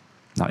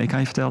 Nou, ik kan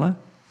je vertellen,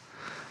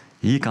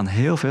 hier kan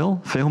heel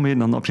veel meer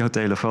dan op jouw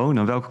telefoon,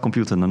 en welke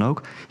computer dan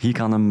ook, hier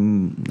kan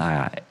een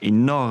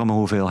enorme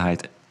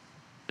hoeveelheid,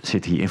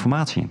 zit hier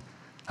informatie in.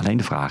 Alleen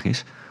de vraag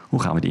is,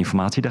 hoe gaan we die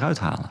informatie eruit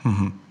halen?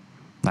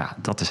 Nou ja,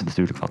 dat is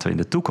natuurlijk wat we in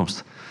de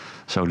toekomst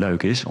zo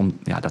leuk is.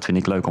 Dat vind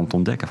ik leuk om te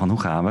ontdekken. Van hoe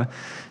gaan we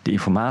de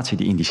informatie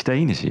die in die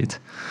stenen zit,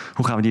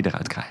 hoe gaan we die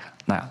eruit krijgen?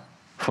 Nou ja,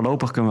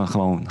 voorlopig kunnen we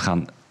gewoon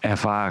gaan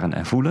ervaren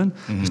en voelen.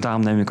 Dus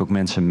daarom neem ik ook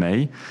mensen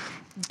mee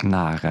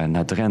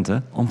naar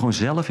Drenthe, om gewoon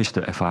zelf eens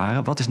te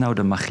ervaren, wat is nou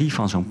de magie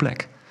van zo'n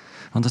plek?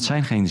 Want het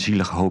zijn geen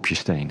zielig hoopje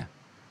stenen.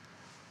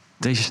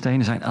 Deze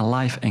stenen zijn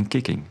alive en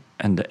kicking.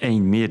 En de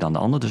een meer dan de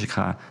ander. Dus ik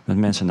ga met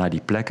mensen naar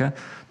die plekken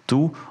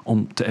toe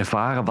om te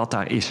ervaren wat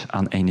daar is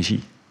aan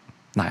energie.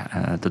 Nou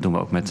ja, dat doen we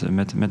ook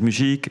met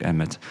muziek en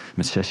met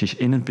sessies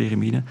in een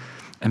piramide.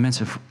 En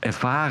mensen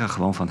ervaren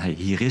gewoon van,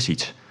 hier is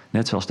iets.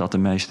 Net zoals dat de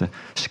meeste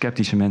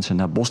sceptische mensen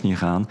naar Bosnië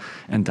gaan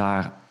en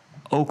daar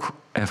ook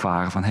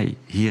ervaren van,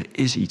 hier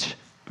is iets.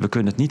 We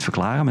kunnen het niet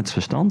verklaren met het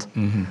verstand,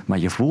 maar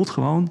je voelt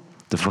gewoon,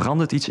 er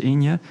verandert iets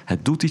in je,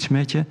 het doet iets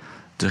met je,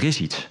 er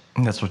is iets.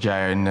 Net zoals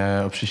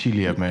jij op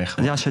Sicilië hebt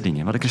meegemaakt. Ja, Sardinië.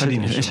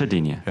 In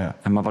Sardinië. Ja.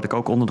 Maar wat ik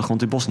ook onder de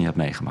grond in Bosnië heb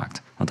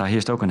meegemaakt. Want daar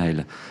heerst ook een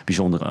hele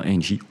bijzondere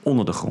energie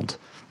onder de grond.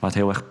 Waar het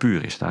heel erg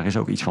puur is. Daar is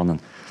ook iets van een,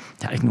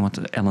 ik noem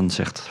het, Ellen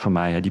zegt van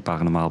mij, die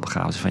paranormaal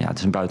begaafd is, van het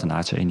is een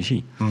buitenaardse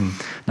energie.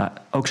 Nou,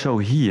 ook zo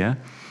hier,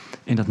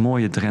 in dat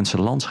mooie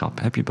Drentse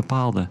landschap, heb je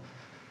bepaalde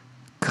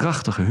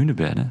krachtige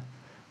hunebedden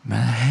met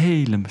een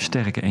hele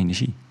sterke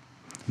energie.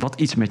 Wat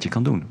iets met je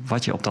kan doen.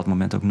 Wat je op dat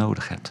moment ook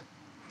nodig hebt.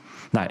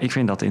 Nou, ik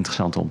vind dat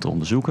interessant om te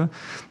onderzoeken.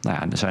 Nou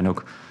ja, er zijn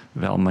ook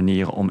wel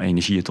manieren om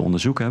energieën te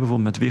onderzoeken.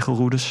 Bijvoorbeeld met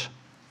wiggelroedes.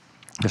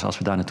 Dus als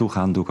we daar naartoe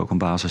gaan, doe ik ook een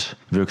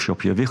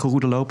basisworkshopje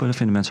wiggelroede lopen. Dat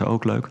vinden mensen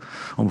ook leuk.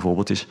 Om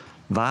bijvoorbeeld eens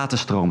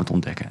waterstromen te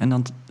ontdekken. En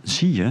dan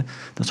zie je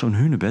dat zo'n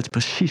hunebed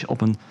precies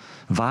op een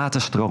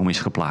waterstroom is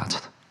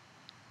geplaatst.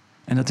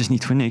 En dat is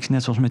niet voor niks.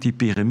 Net zoals met die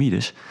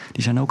piramides.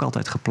 Die zijn ook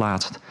altijd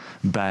geplaatst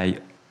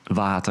bij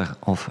water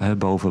of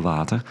boven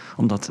water.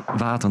 Omdat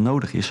water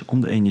nodig is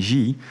om de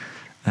energie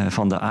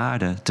van de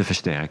aarde te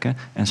versterken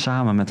en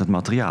samen met het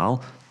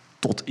materiaal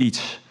tot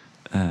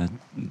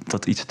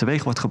iets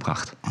teweeg wordt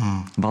gebracht.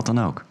 Wat dan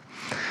ook.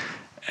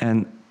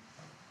 En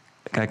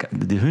kijk,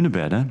 die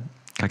hunebedden,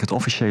 Kijk, het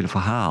officiële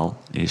verhaal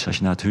is, als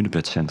je naar het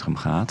hunebedcentrum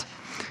gaat,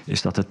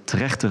 is dat het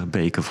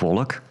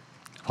Trechterbekervolk,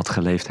 wat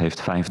geleefd heeft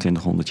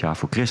 2500 jaar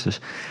voor Christus,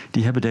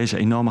 die hebben deze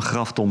enorme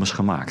graftombes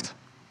gemaakt.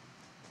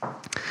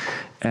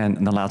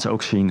 En dan laten ze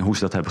ook zien hoe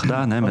ze dat hebben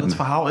gedaan. Hè, het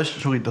verhaal is,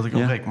 sorry dat ik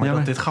ontbreek, maar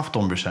dat dit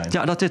graftombes zijn.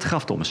 Ja, dat dit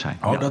graftombes zijn.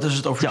 Oh, dat is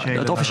het officiële. Ja,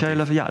 het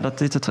officiële,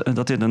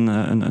 dat dit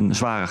een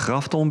zware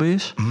graftombe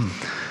is.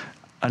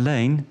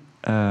 Alleen,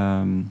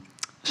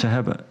 ze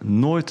hebben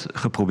nooit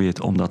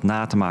geprobeerd om dat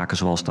na te maken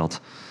zoals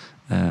dat...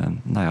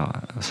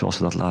 zoals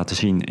ze dat laten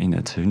zien in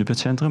het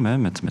hunebedcentrum. Hè,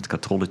 met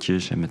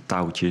katrolletjes en met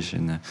touwtjes.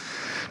 En,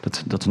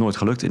 dat is nooit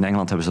gelukt. In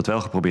Engeland hebben ze dat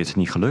wel geprobeerd, het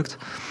is niet gelukt.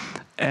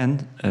 En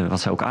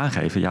wat ze ook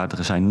aangeven,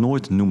 er zijn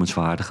nooit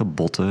noemenswaardige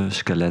botten,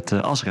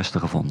 skeletten, asresten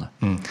gevonden.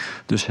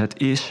 Dus het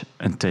is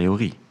een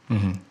theorie.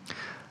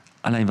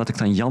 Alleen wat ik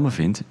dan jammer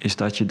vind, is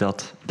dat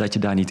je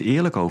daar niet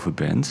eerlijk over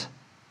bent...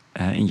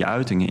 in je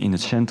uitingen in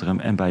het centrum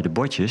en bij de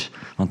bordjes.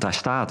 Want daar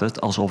staat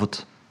het alsof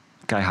het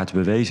keihard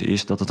bewezen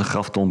is dat het een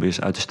graftombe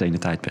is uit de stenen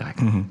tijdperk.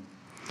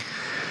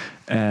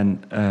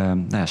 En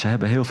ze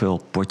hebben heel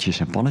veel potjes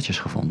en pannetjes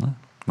gevonden.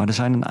 Maar er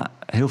zijn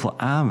heel veel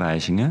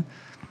aanwijzingen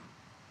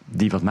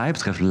die wat mij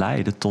betreft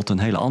leiden tot een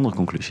hele andere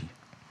conclusie.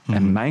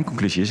 En mijn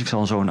conclusie is, ik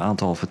zal zo een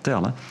aantal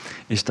vertellen,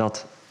 is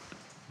dat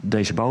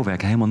deze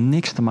bouwwerken helemaal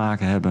niks te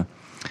maken hebben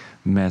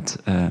met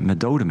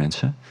dode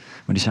mensen,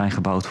 maar die zijn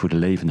gebouwd voor de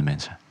levende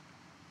mensen.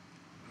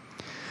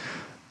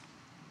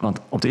 Want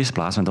op de eerste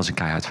plaats, en dat is een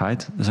keihard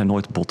feit, er zijn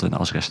nooit botten en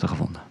asresten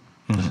gevonden.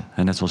 Dus,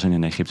 net zoals in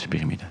een Egyptische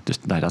piramide. Dus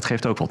dat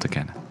geeft ook wel te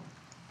kennen.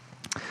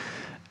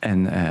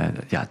 En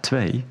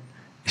 2,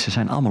 ze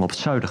zijn allemaal op het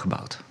zuiden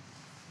gebouwd.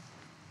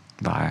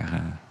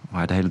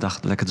 Waar de hele dag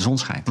lekker de zon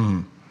schijnt.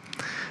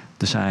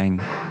 Er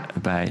zijn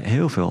bij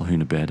heel veel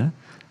hunebedden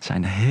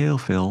zijn heel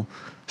veel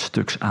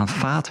stuks aan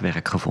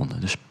vaatwerk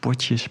gevonden. Dus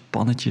potjes,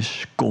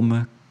 pannetjes,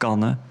 kommen,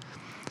 kannen.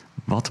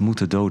 Wat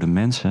moeten dode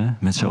mensen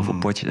met zoveel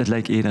potjes... Het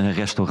leek eerder een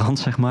restaurant,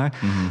 zeg maar...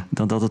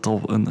 dan dat het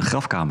op een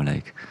grafkamer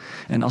leek.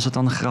 En als het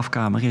dan een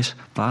grafkamer is...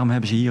 waarom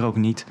hebben ze hier ook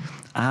niet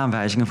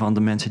aanwijzingen van de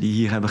mensen die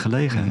hier hebben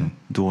gelegen?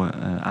 Door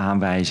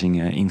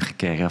aanwijzingen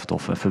ingekerfd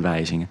of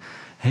verwijzingen.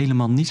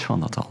 Helemaal niets van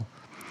dat al.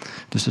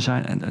 Dus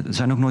er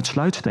zijn ook nooit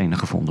sluitstenen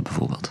gevonden,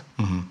 bijvoorbeeld.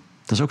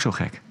 Dat is ook zo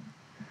gek.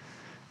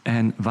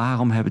 En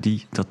waarom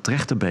hebben dat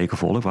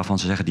Trechterbekervolk... waarvan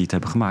ze zeggen die het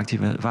hebben gemaakt... die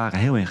waren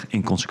heel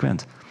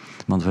inconsequent.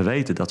 Want we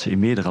weten dat ze in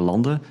meerdere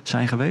landen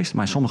zijn geweest...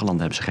 maar in sommige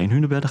landen hebben ze geen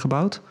hunebedden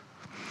gebouwd.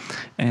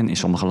 En in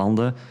sommige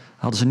landen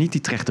hadden ze niet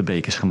die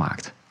Trechterbekers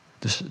gemaakt.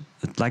 Dus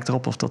het lijkt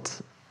erop of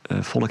dat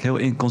volk heel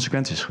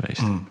inconsequent is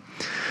geweest.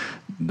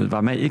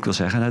 Waarmee ik wil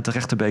zeggen, het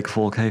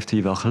Trechterbekervolk heeft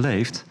hier wel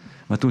geleefd...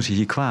 maar toen ze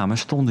hier kwamen,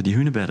 stonden die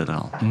hunebedden er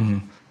al.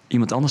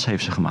 Iemand anders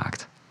heeft ze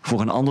gemaakt.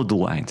 Voor een ander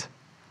doeleind.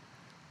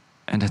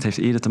 En dat heeft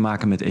eerder te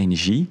maken met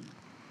energie...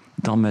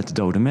 dan met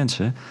dode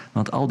mensen.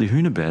 Want al die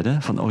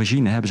hunebedden, van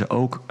origine hebben ze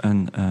ook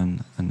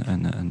een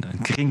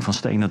kring van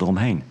stenen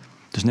eromheen.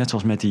 Dus net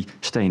zoals met die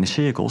stenen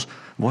cirkels...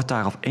 wordt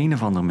daar op een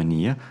of andere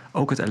manier...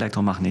 ook het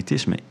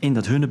elektromagnetisme in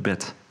dat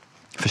hunebed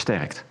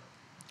versterkt.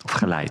 Of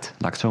geleid,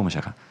 laat ik het zo maar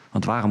zeggen.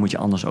 Want waarom moet je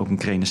anders ook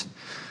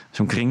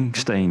zo'n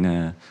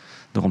kringsteen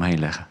eromheen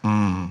leggen?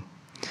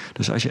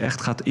 Dus als je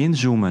echt gaat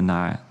inzoomen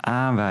naar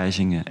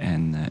aanwijzingen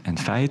en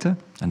feiten...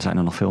 en er zijn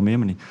er nog veel meer,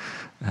 maar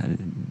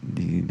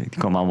die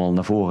komen allemaal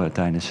naar voren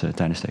tijdens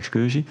de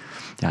excursie...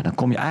 ja, dan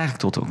kom je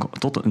eigenlijk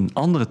tot een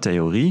andere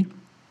theorie...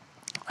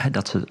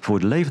 dat ze voor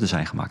de levenden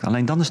zijn gemaakt.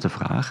 Alleen dan is de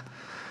vraag...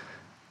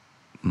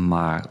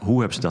 maar hoe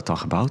hebben ze dat dan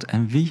gebouwd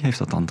en wie heeft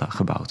dat dan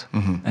gebouwd?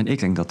 En ik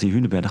denk dat die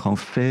hunebedden gewoon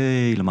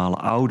vele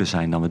malen ouder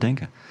zijn dan we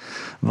denken.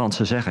 Want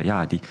ze zeggen,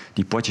 ja,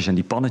 die potjes en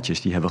die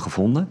pannetjes die hebben we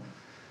gevonden...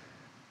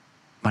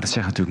 maar dat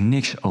zegt natuurlijk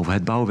niks over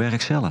het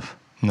bouwwerk zelf.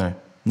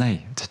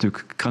 Nee, het is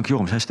natuurlijk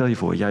krankjorems. Stel je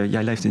voor,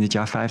 jij leeft in het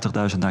jaar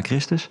 50.000 na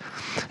Christus.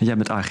 En jij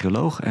bent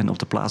archeoloog en op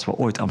de plaats waar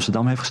ooit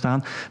Amsterdam heeft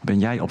gestaan... ben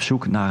jij op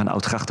zoek naar een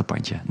oud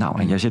grachtenpandje. Nou,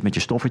 en jij zit met je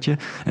stoffertje.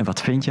 En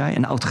wat vind jij?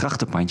 Een oud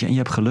grachtenpandje. En je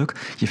hebt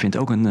geluk, je vindt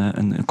ook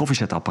een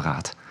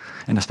koffiezetapparaat.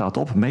 En daar staat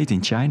op, made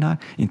in China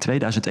in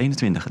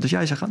 2021. Dus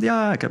jij zegt,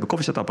 ja, ik heb een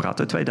koffiezetapparaat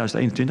uit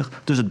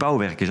 2021... dus het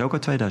bouwwerk is ook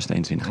uit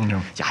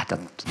 2021. Ja, dat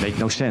make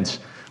no sense.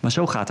 Maar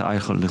zo gaat de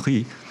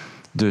archeologie...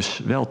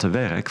 dus wel te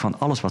werk van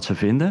alles wat ze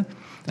vinden...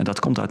 en dat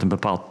komt uit een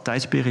bepaalde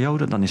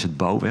tijdsperiode... dan is het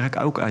bouwwerk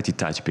ook uit die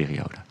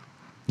tijdsperiode.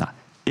 Nou,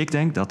 ik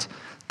denk dat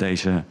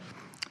deze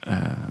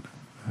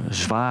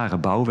zware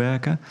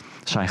bouwwerken...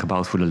 zijn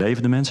gebouwd voor de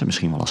levende mensen...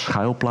 misschien wel als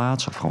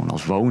schuilplaats of gewoon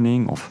als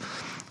woning...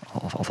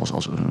 of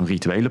als een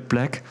rituele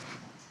plek...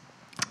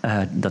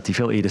 dat die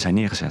veel eerder zijn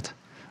neergezet...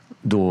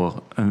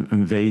 door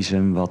een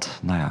wezen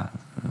wat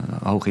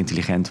hoog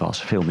intelligent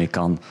was... veel meer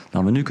kan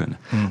dan we nu kunnen.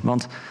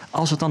 Want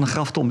als het dan een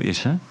graftombe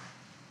is... Hè,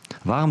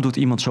 waarom doet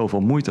iemand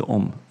zoveel moeite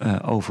om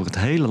over het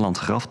hele land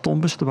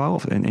graftombes te bouwen...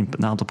 of in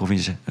een aantal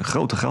provincies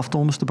grote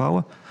graftombes te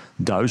bouwen?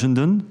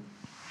 Duizenden.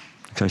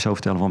 Ik zal je zo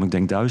vertellen waarom ik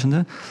denk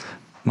duizenden.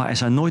 Maar er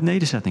zijn nooit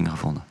nederzettingen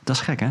gevonden. Dat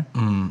is gek, hè?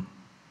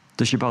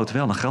 Dus je bouwt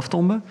wel een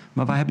graftombe,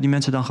 maar waar hebben die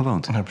mensen dan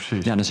gewoond? Ja,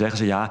 precies. Ja, dan zeggen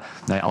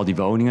ze, al die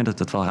woningen,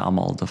 dat waren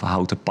allemaal de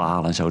houten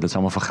palen en zo. Dat is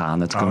allemaal vergaan,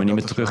 dat kunnen we niet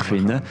meer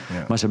terugvinden.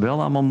 Ja. Maar ze hebben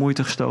wel allemaal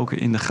moeite gestoken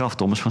in de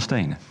graftombes van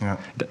stenen. Ja.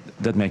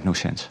 Dat makes no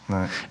sense.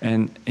 Nee.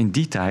 En in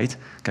die tijd,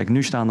 kijk,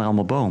 nu staan er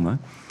allemaal bomen.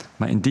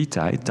 Maar in die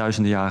tijd,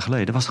 duizenden jaren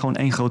geleden, was het gewoon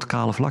één grote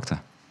kale vlakte.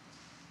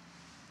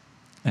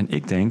 En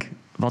ik denk,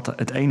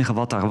 het enige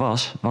wat daar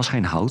was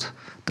geen hout.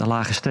 Daar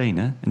lagen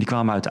stenen en die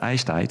kwamen uit de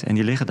ijstijd en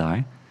die liggen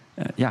daar.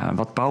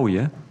 Wat bouw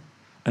je?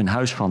 Een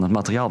huis van het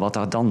materiaal wat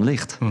daar dan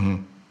ligt.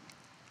 Mm-hmm.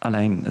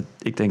 Alleen,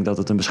 ik denk dat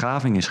het een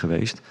beschaving is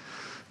geweest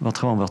wat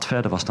gewoon wat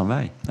verder was dan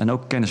wij. En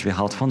ook kennis weer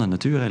had van de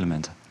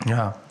natuurelementen.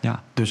 Ja.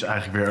 Dus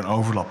eigenlijk weer een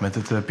overlap met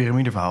het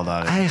piramideverhaal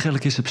daarin.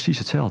 Eigenlijk is het precies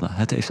hetzelfde.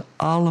 Het heeft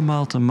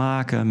allemaal te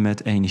maken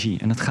met energie.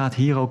 En het gaat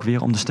hier ook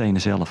weer om de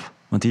stenen zelf.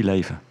 Want die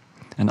leven.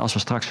 En als we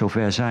straks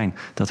zover zijn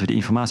dat we die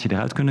informatie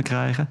eruit kunnen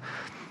krijgen,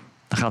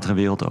 dan gaat er een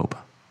wereld open.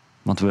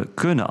 Want we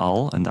kunnen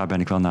al, en daar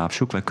ben ik wel naar op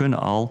zoek, wij kunnen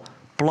al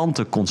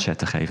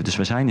plantenconcerten geven. Dus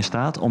we zijn in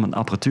staat om een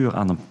apparatuur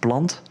aan een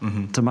plant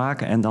te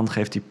maken en dan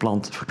geeft die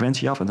plant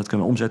frequentie af en dat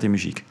kunnen we omzetten in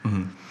muziek.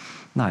 Mm-hmm.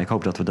 Nou, ik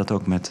hoop dat we dat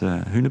ook met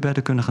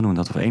hunebedden kunnen gaan doen.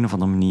 Dat we op een of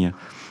andere manier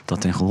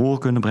dat ten gehoor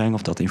kunnen brengen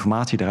of dat de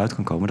informatie eruit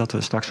kan komen. Dat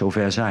we straks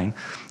zover zijn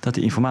dat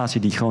de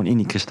informatie die gewoon in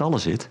die kristallen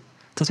zit,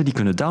 dat we die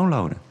kunnen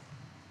downloaden.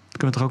 Dat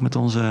kunnen we toch ook met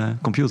onze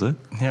computer?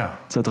 Ja.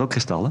 Zijn er ook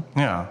kristallen?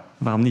 Ja.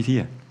 Waarom niet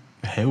hier?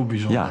 Heel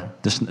bijzonder. Ja,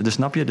 dus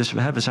snap je? Dus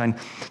we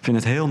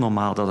vinden het heel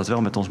normaal dat het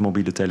wel met ons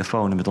mobiele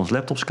telefoon en met ons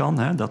laptops kan.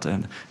 Hè?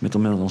 Met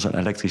onze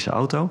elektrische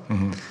auto.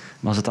 Mm-hmm. Maar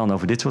als het dan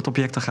over dit soort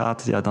objecten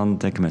gaat, dan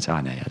denken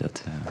mensen,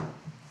 dat...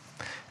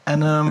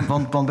 En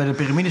want bij de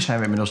piramides zijn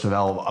we inmiddels er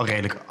wel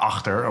redelijk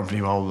achter. Of in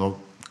ieder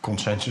geval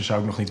consensus zou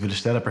ik nog niet willen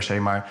stellen per se.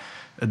 Maar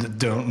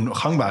de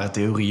gangbare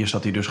theorie is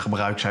dat die dus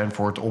gebruikt zijn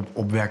voor het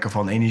opwekken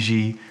van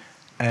energie.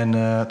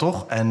 En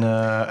toch? En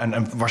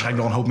waarschijnlijk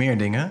nog een hoop meer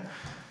dingen.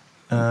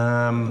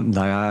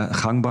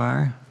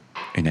 Gangbaar.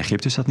 In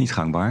Egypte is dat niet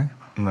gangbaar.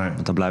 Nee.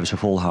 Want dan blijven ze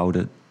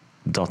volhouden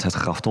dat het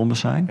graftombes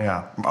zijn.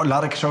 Ja, maar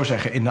laat ik het zo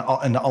zeggen, in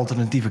de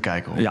alternatieve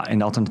kijken. Ja, in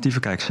de alternatieve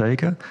kijk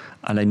zeker.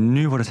 Alleen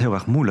nu wordt het heel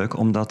erg moeilijk,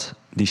 omdat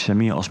die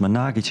Samir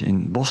Osmanagic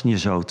in Bosnië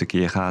zo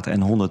tekeer gaat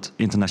en 100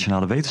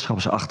 internationale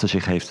wetenschappers achter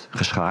zich heeft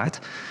geschaard.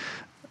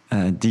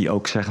 Die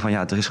ook zeggen van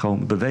er is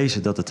gewoon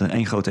bewezen dat het een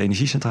één grote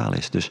energiecentrale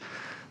is. Dus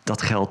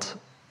dat geldt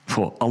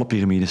voor alle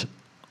piramides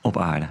op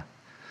aarde.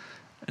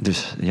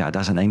 Dus daar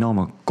is een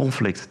enorme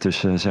conflict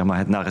tussen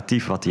het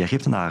narratief wat die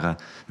Egyptenaren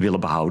willen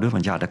behouden.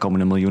 Want daar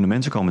komen miljoenen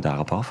mensen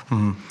daarop af.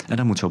 Mm. En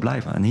dat moet zo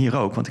blijven. En hier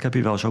ook, want ik heb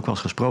hier ook wel eens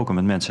gesproken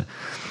met mensen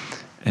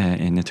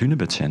in het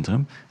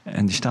Hunebedcentrum.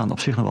 En die staan op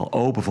zich nog wel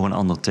open voor een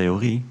andere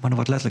theorie. Maar er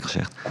wordt letterlijk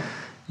gezegd,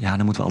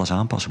 dan moeten we alles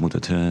aanpassen. We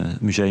moeten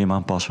het museum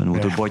aanpassen, we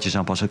moeten de bordjes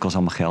aanpassen. Dat kost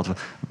allemaal geld.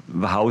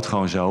 We houden het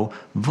gewoon zo.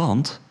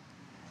 Want,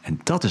 en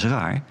dat is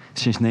raar,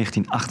 sinds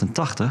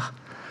 1988...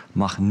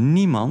 mag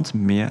niemand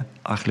meer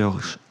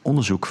archeologisch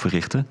onderzoek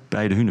verrichten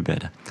bij de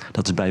hunebedden.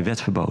 Dat is bij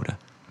wet verboden.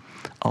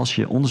 Als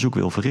je onderzoek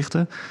wil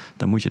verrichten,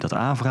 dan moet je dat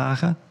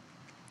aanvragen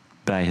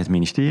bij het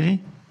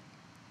ministerie.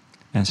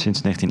 En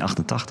sinds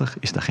 1988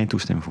 is daar geen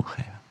toestemming voor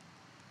gegeven.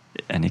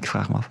 En ik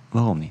vraag me af,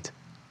 waarom niet?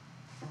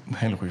 Een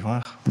hele goede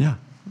vraag. Ja,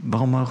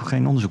 waarom mogen we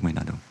geen onderzoek meer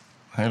naar doen?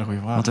 Een hele goede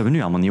vraag. Want we hebben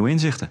nu allemaal nieuwe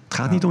inzichten. Het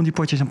gaat niet om die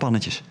potjes en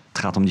pannetjes. Het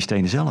gaat om die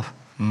stenen zelf.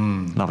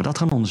 Laten we dat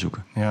gaan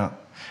onderzoeken. Ja.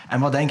 En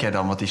wat denk jij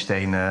dan wat die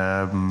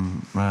stenen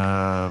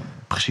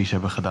precies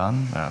hebben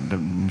gedaan? Ja,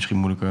 misschien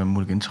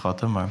moeilijk in te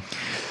schatten, maar...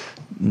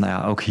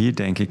 Ook hier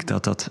denk ik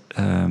dat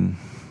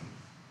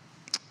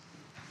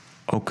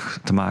ook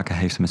te maken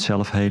heeft met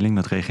zelfheling,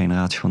 met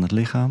regeneratie van het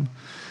lichaam.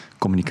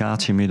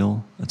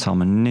 Communicatiemiddel. Het zal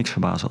me niks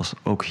verbazen als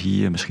ook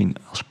hier misschien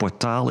als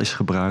portaal is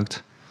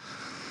gebruikt.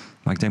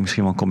 Maar ik denk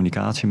misschien wel een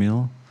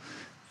communicatiemiddel.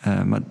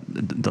 Maar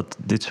dat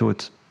dit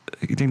soort...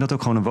 Ik denk dat het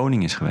ook gewoon een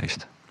woning is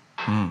geweest.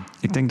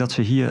 Ik denk dat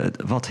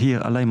wat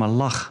hier alleen maar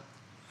lag,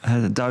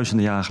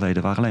 duizenden jaren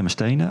geleden, waren alleen maar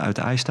stenen uit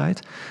de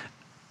ijstijd.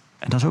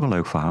 En dat is ook een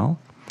leuk verhaal.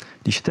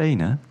 Die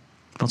stenen,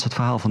 wat is het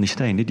verhaal van die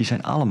stenen? Die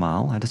zijn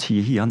allemaal, dat zie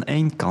je hier, aan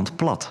één kant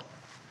plat.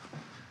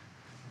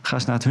 Ga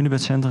eens naar het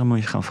Hunebedcentrum en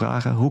moet je gaan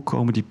vragen, hoe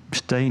komen die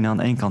stenen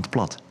aan één kant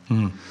plat?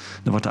 Dan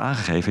wordt er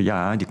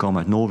aangegeven, die komen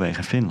uit Noorwegen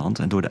en Finland.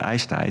 En door de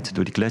ijstijd,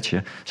 door die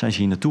gletsjer, zijn ze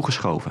hier naartoe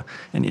geschoven.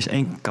 En is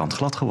één kant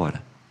glad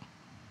geworden.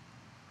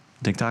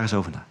 Denk daar eens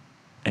over na.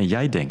 En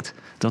jij denkt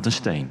dat een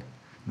steen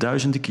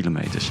duizenden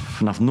kilometers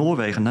vanaf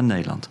Noorwegen naar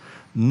Nederland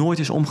nooit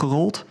is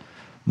omgerold,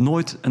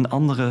 nooit een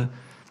andere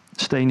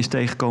steen is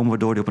tegengekomen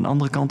waardoor die op een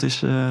andere kant is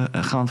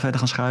verder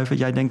gaan schuiven.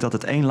 Jij denkt dat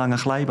het één lange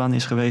glijbaan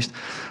is geweest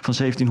van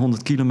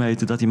 1700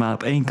 kilometer, dat die maar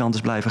op één kant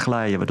is blijven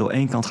glijden, waardoor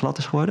één kant glad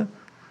is geworden?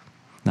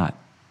 Nou,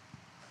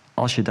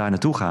 als je daar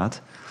naartoe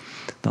gaat,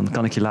 dan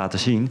kan ik je laten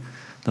zien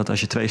dat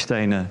als je twee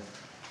stenen,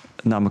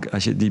 namelijk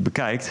als je die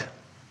bekijkt,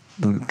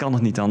 dan kan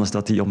het niet anders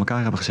dat die op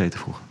elkaar hebben gezeten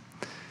vroeger.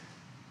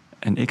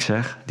 En ik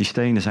zeg, die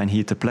stenen zijn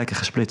hier ter plekke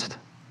gesplitst.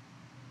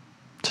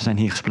 Ze zijn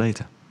hier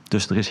gespleten.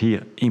 Dus er is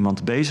hier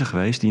iemand bezig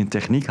geweest die een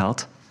techniek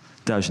had,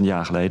 1000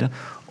 jaar geleden,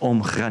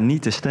 om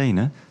granieten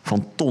stenen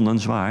van tonnen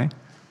zwaar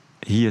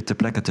hier ter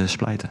plekke te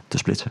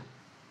splitsen.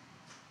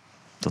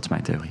 Dat is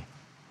mijn theorie.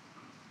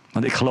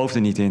 Want ik geloof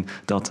er niet in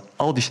dat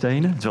al die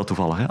stenen, het is wel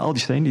toevallig, hè? Al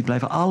die stenen die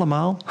blijven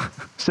allemaal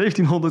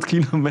 1700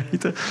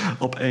 kilometer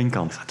op één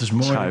kant Het is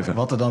mooi schuiven.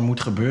 wat er dan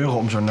moet gebeuren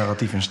om zo'n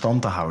narratief in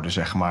stand te houden,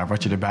 zeg maar.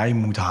 Wat je erbij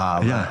moet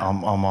halen. Ja.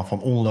 Allemaal van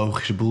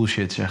onlogische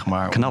bullshit, zeg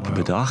maar. Knap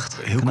bedacht.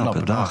 Heel knap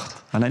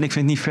bedacht. Alleen ik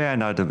vind het niet fair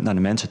naar de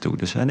mensen toe.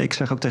 Dus, en ik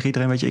zeg ook tegen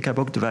iedereen, weet je, ik heb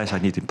ook de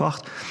wijsheid niet in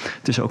pacht.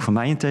 Het is ook voor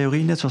mij een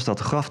theorie, net zoals dat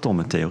de graftom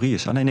een theorie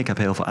is. Alleen ik heb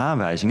heel veel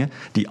aanwijzingen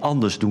die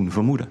anders doen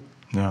vermoeden.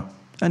 Ja.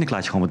 En ik laat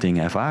je gewoon wat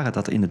dingen ervaren.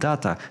 Dat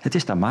inderdaad het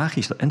is daar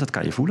magisch en dat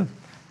kan je voelen.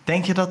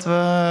 Denk je dat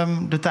we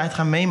de tijd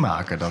gaan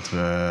meemaken?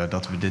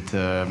 Dat we dit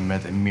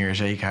met meer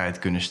zekerheid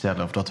kunnen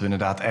stellen? Of dat we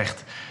inderdaad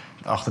echt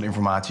achter de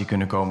informatie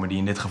kunnen komen die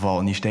in dit geval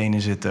in die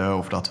stenen zitten?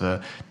 Of dat we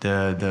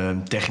de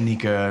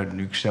technieken...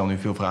 Ik stel nu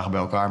veel vragen bij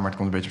elkaar, maar het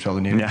komt een beetje op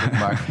hetzelfde neer. Ja.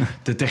 Maar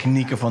de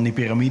technieken van die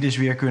piramides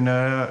weer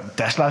kunnen...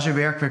 Tesla zijn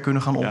werk weer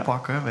kunnen gaan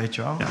oppakken, weet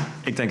je wel? Ja,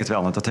 ik denk het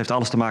wel. Want dat heeft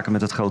alles te maken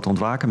met het grote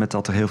ontwaken. Met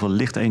dat er heel veel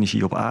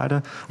lichtenergie op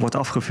aarde wordt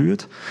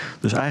afgevuurd.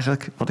 Dus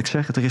eigenlijk, wat ik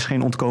zeg, er is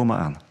geen ontkomen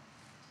aan.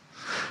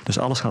 Dus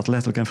alles gaat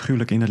letterlijk en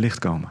figuurlijk in het licht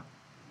komen.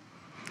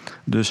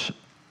 Dus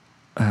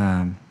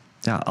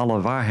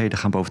alle waarheden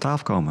gaan boven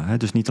tafel komen. Hè?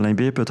 Dus niet alleen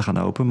beerputten gaan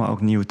open, maar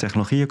ook nieuwe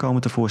technologieën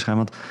komen tevoorschijn.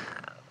 Want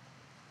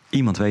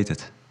iemand weet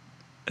het.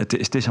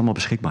 Het is allemaal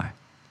beschikbaar.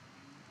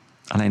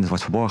 Alleen het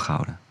wordt verborgen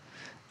gehouden.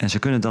 En ze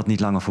kunnen dat niet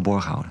langer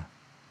verborgen houden.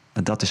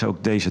 En dat is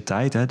ook deze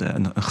tijd. Hè?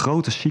 Een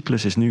grote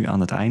cyclus is nu aan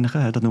het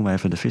eindigen. Hè? Dat noemen we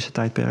even de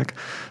vissentijdperk.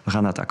 We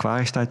gaan naar het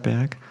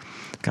Aquarius-tijdperk.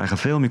 We krijgen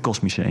veel meer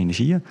kosmische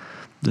energieën.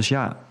 Dus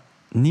ja,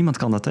 niemand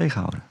kan dat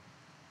tegenhouden.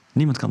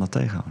 Niemand kan dat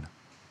tegenhouden.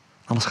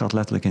 Alles gaat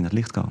letterlijk in het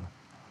licht komen.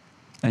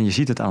 En je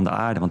ziet het aan de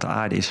aarde, want de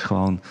aarde is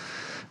gewoon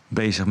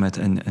bezig met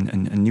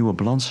een nieuwe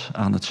balans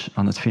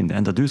aan het vinden.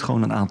 En dat duurt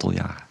gewoon een aantal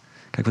jaren.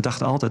 Kijk, we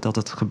dachten altijd dat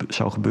het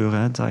zou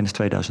gebeuren tijdens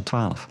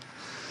 2012.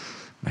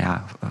 Maar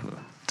ja,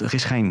 er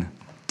is geen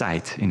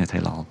tijd in het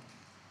heelal.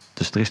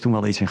 Dus er is toen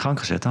wel iets in gang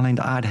gezet. Alleen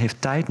de aarde heeft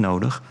tijd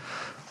nodig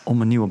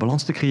om een nieuwe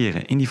balans te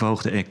creëren in die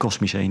verhoogde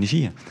kosmische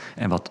energieën.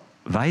 En wat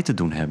wij te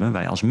doen hebben,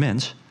 wij als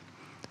mens,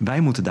 wij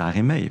moeten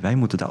daarin mee. Wij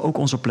moeten daar ook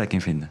onze plek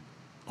in vinden.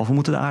 Of we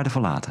moeten de aarde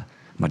verlaten.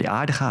 Maar die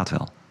aarde gaat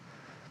wel.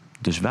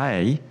 Dus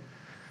wij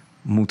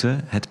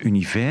moeten het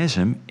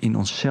universum in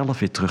onszelf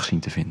weer terug zien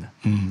te vinden.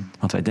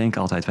 Want wij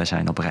denken altijd, wij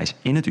zijn op reis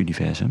in het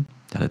universum.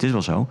 Ja, dat is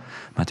wel zo.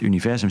 Maar het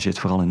universum zit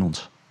vooral in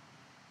ons.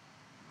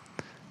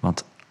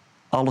 Want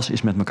alles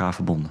is met elkaar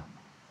verbonden.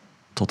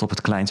 Tot op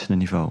het kleinste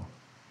niveau.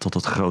 Tot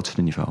het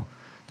grootste niveau.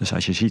 Dus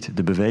als je ziet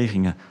de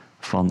bewegingen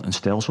van een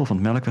stelsel, van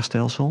het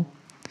melkwegstelsel,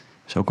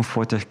 is ook een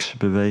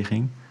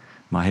vortexbeweging,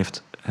 maar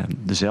heeft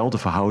dezelfde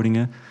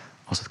verhoudingen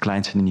als het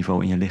kleinste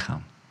niveau in je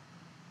lichaam.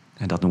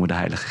 En dat noemen we de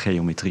heilige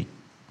geometrie.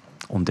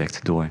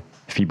 Ontdekt door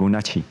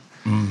Fibonacci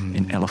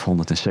in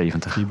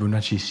 1170.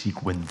 Fibonacci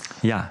sequence.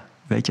 Ja,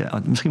 weet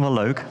je, misschien wel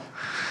leuk.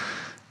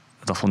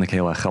 Dat vond ik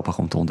heel erg grappig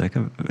om te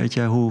ontdekken. Weet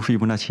je hoe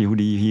Fibonacci, hoe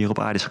die hier op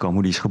aarde is gekomen,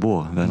 hoe die is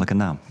geboren? Welke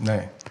naam?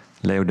 Nee.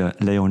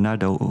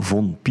 Leonardo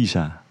von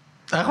Pisa.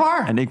 Echt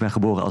waar? En ik ben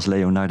geboren als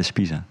Leonardus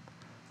Pisa.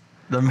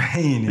 Dat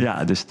meen je niet.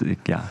 Ja, dus ik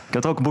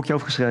heb er ook een boekje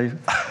over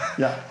geschreven.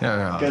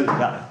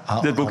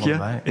 Dit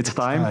boekje, It's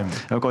Time.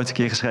 Heb ik ooit een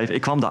keer geschreven.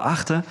 Ik kwam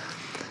daarachter.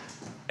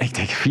 Ik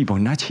denk,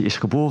 Fibonacci is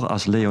geboren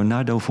als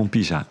Leonardo von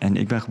Pisa. En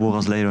ik ben geboren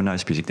als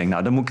Leonardus Pisa. Ik denk,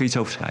 nou, daar moet ik iets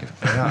over schrijven.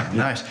 Ja,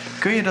 nice.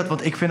 Kun je dat,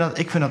 want ik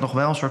vind dat nog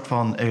wel een soort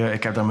van...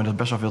 Ik heb daar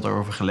best wel veel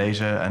over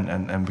gelezen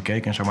en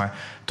bekeken en zo, maar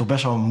toch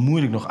best wel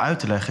moeilijk nog uit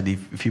te leggen,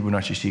 die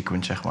Fibonacci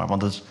sequence, zeg maar.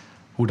 Want dat is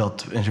hoe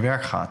dat in zijn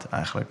werk gaat,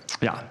 eigenlijk.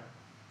 Ja,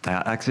 nou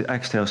ja, eigenlijk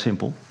is het heel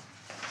simpel.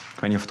 Ik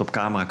weet niet of we het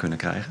op camera kunnen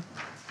krijgen.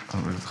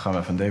 Dat gaan we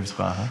even aan David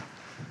vragen.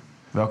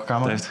 Welke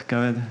camera?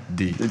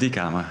 David, die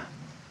camera.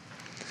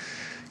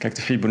 Kijk,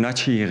 de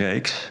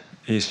Fibonacci-reeks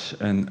is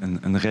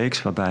een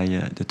reeks waarbij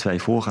je de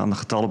twee voorgaande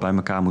getallen bij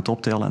elkaar moet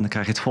optellen en dan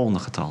krijg je het volgende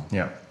getal.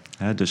 Ja.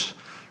 Dus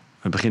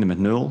we beginnen met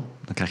 0,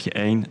 dan krijg je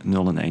 1,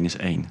 0 en 1 is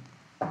 1.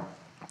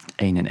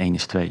 1 en 1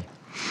 is 2.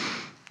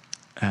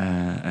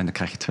 En dan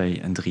krijg je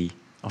 2 en 3,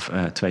 of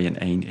 2 en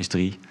 1 is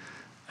 3.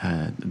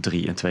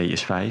 3 en 2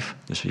 is 5.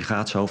 Dus je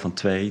gaat zo van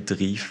 2,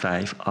 3,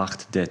 5,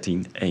 8,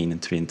 13,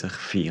 21,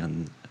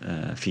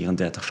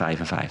 34,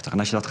 55. En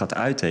als je dat gaat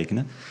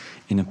uittekenen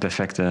in een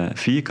perfecte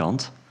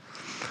vierkant,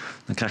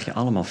 dan krijg je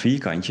allemaal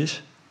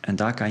vierkantjes en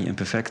daar kan je een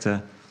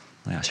perfecte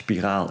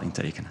spiraal in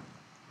tekenen.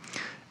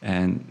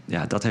 En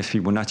ja, dat heeft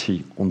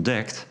Fibonacci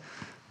ontdekt,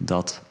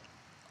 dat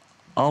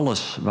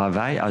alles waar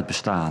wij uit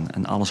bestaan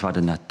en alles waar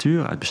de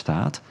natuur uit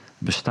bestaat,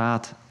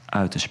 bestaat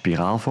uit een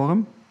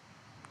spiraalvorm.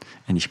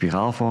 En die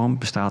spiraalvorm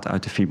bestaat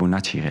uit de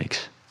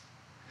Fibonacci-reeks.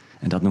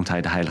 En dat noemt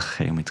hij de heilige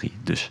geometrie.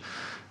 Dus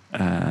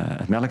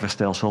het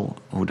melkwegstelsel,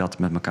 hoe dat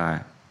met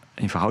elkaar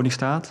in verhouding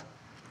staat,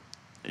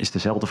 is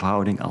dezelfde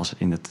verhouding als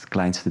in het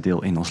kleinste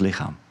deel in ons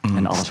lichaam.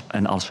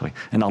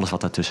 En alles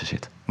wat daartussen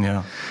zit.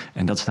 Ja.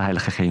 En dat is de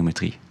heilige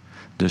geometrie.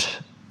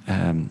 Dus,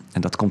 en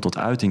dat komt tot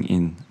uiting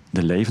in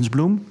de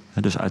levensbloem.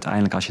 Dus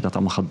uiteindelijk als je dat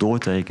allemaal gaat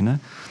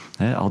doortekenen,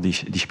 al die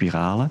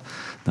spiralen,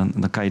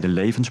 dan kan je de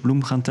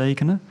levensbloem gaan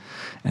tekenen.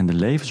 En de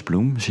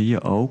levensbloem zie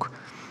je ook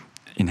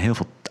in heel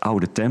veel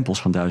oude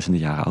tempels van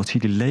duizenden jaren oud,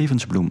 zie je die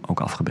levensbloem ook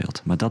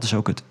afgebeeld. Maar dat is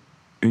ook het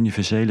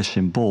universele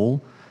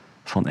symbool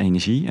van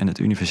energie en het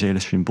universele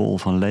symbool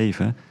van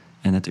leven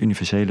en het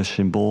universele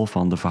symbool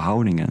van de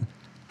verhoudingen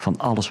van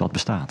alles wat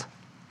bestaat.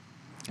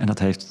 En dat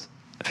heeft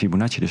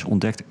Fibonacci dus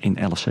ontdekt in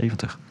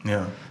 1170.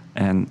 Ja.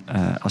 En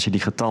als je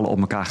die getallen op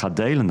elkaar gaat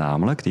delen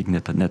namelijk, die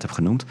ik net heb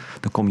genoemd,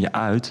 dan kom je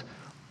uit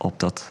op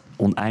dat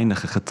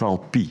oneindige getal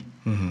pi.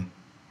 Mhm.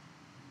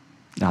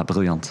 Ja,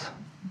 briljant.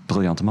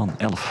 Briljante man.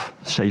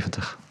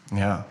 1170.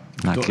 Ja.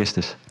 Na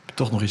Christus.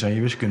 Toch nog iets aan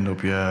je wiskunde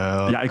op je...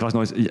 Ja, ik was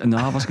nooit...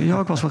 Nou,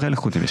 ik was wel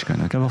redelijk goed in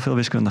wiskunde. Ik heb wel veel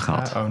wiskunde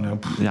gehad. Ja, oh no.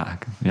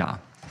 Ja.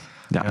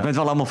 Ik ben het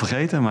wel allemaal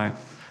vergeten, maar...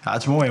 Ja,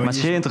 het is mooi. Maar het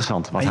is zeer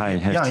interessant wat hij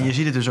heeft. Ja, en je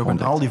ziet het dus ook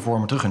ontdekt. in al die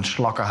vormen terug. In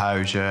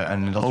slakkenhuizen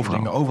en dat soort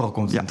dingen. Overal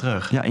komt het in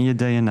terug. Ja, in je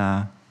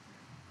DNA.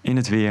 In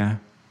het weer.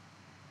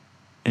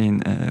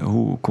 In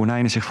hoe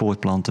konijnen zich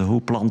voortplanten.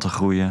 Hoe planten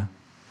groeien.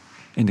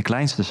 In de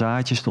kleinste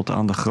zaadjes tot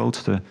aan de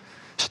grootste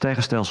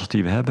sterrenstelsels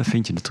die we hebben,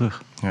 vind je het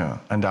terug.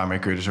 Ja, en daarmee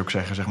kun je dus ook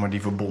zeggen, zeg maar,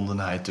 die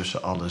verbondenheid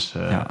tussen alles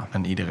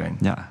en iedereen.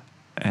 Ja,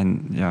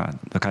 en ja,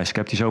 daar kan je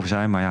sceptisch over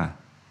zijn, maar ja,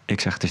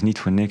 ik zeg het is niet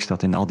voor niks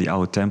dat in al die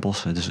oude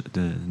tempels dus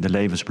de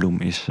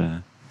levensbloem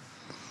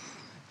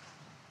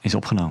is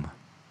opgenomen.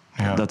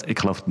 Ja. Ik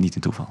geloof niet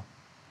in toeval.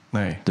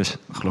 Nee. Dus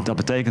dat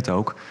betekent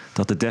ook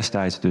dat er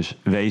destijds dus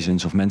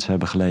wezens of mensen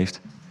hebben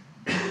geleefd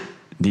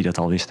die dat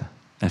al wisten.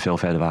 En veel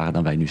verder waren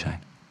dan wij nu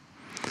zijn.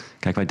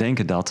 Kijk, wij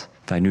denken dat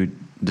wij nu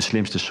de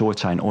slimste soort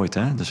zijn ooit.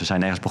 Hè? Dus we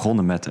zijn ergens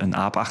begonnen met een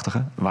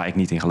aapachtige, waar ik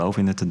niet in geloof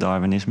in het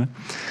Darwinisme.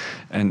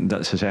 En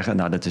ze zeggen,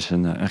 nou, dat is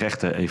een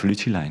rechte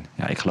evolutielijn.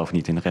 Ja, ik geloof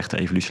niet in een rechte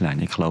evolutielijn.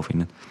 Ik geloof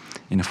in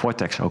een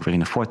vortex, ook weer in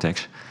een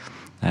vortex.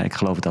 Ik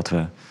geloof dat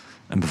we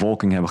een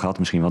bevolking hebben gehad,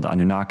 misschien wel de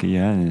Anunnaki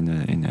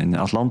in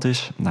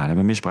Atlantis. Nou,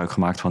 hebben misbruik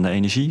gemaakt van de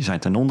energie, zijn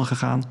ten onder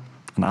gegaan.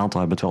 Een aantal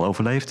hebben het wel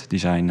overleefd. Die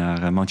zijn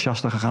naar Mount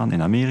Shasta gegaan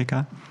in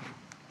Amerika.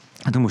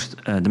 En toen moest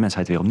de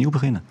mensheid weer opnieuw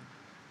beginnen.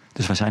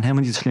 Dus wij zijn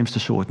helemaal niet de slimste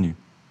soort nu.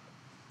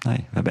 Nee,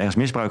 we hebben ergens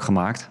misbruik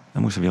gemaakt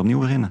en moesten weer opnieuw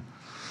beginnen.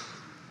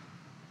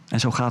 En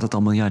zo gaat het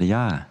al miljarden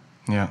jaren.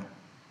 Ja.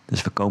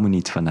 Dus we komen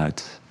niet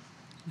vanuit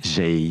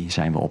zee,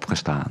 zijn we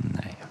opgestaan.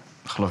 Nee.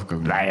 Dat geloof ik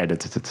ook niet. Nee,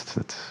 dat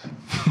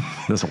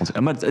is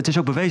onzin. Maar het is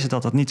ook bewezen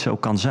dat dat niet zo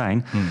kan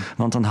zijn.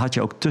 Want dan had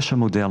je ook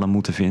tussenmodellen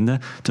moeten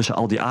vinden tussen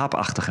al die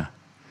aapachtigen.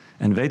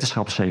 En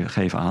wetenschappers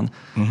geven aan,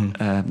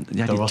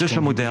 die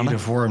tussenmodellen...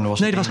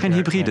 Dat was geen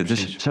hybride.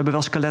 Dus ze hebben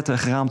wel skeletten en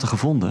geraamte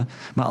gevonden.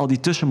 Maar al die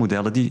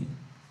tussenmodellen,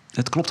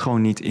 het klopt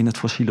gewoon niet in het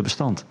fossiele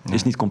bestand. Het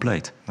is niet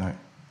compleet. Nee.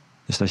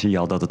 Dus daar zie je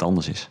al dat het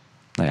anders is.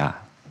 Nou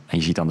ja, en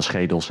je ziet aan de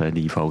schedels,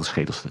 die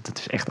vogelschedels, dat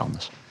is echt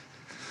anders.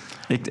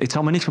 Het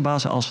zal me niet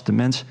verbazen als de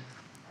mens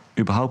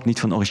überhaupt niet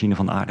van de origine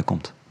van de aarde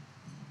komt.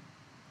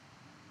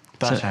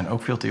 Daar zijn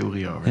ook veel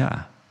theorieën over.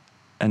 Ja.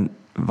 En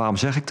waarom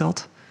zeg ik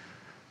dat?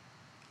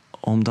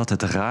 Omdat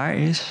het raar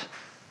is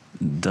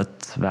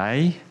dat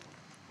wij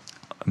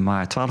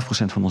maar 12%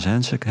 van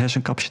onze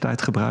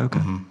hersencapaciteit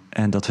gebruiken. Mm-hmm.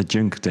 En dat we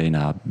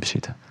junk-DNA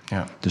bezitten.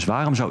 Ja. Dus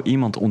waarom zou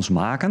iemand ons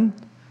maken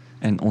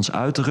en ons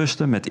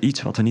uitrusten met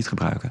iets wat we niet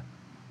gebruiken?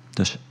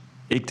 Dus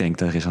ik denk,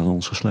 er is aan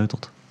ons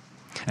gesleuteld.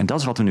 En dat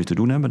is wat we nu te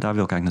doen hebben. Daar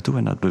wil ik eigenlijk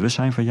naartoe. En dat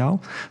bewustzijn van jou.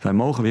 Wij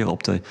mogen weer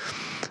op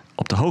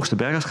de hoogste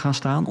berg gaan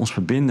staan. Ons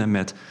verbinden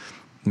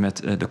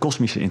met de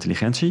kosmische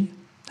intelligentie.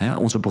 Hè,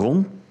 onze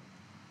bron.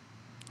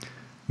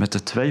 Met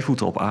de 2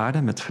 voeten op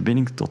aarde. Met de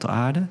verbinding tot de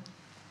aarde.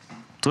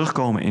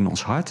 Terugkomen in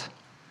ons hart.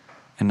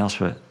 En als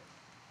we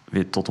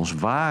weer tot ons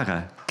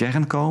ware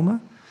kern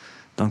komen,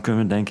 dan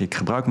kunnen we denk ik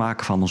gebruik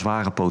maken van ons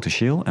ware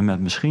potentieel.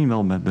 En misschien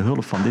wel met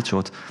behulp van dit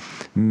soort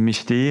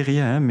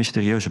mysterieën,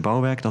 mysterieuze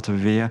bouwwerk, dat we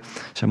weer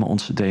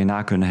ons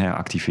DNA kunnen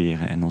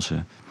heractiveren en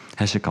onze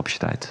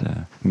hersencapaciteit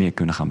meer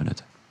kunnen gaan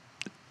benutten.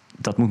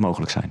 Dat moet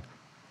mogelijk zijn.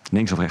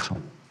 Links of rechtsom.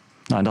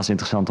 Nou, en dat is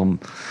interessant om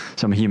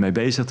hiermee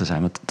bezig te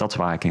zijn, want dat is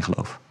waar ik in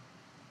geloof.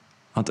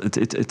 Want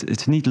het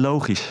is niet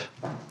logisch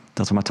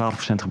dat we maar 12%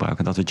 gebruiken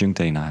en dat we junk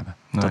DNA hebben.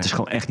 Nee. Dat is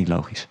gewoon echt niet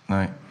logisch.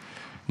 Nee.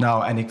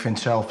 Nou, en ik vind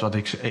zelf dat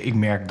ik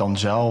merk dan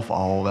zelf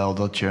al wel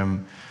dat je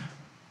hem...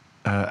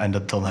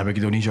 dan heb ik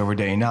het ook niet zo over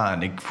DNA.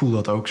 En ik voel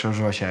dat ook zo,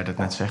 zoals jij dat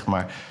net zegt.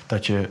 Maar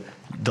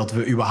dat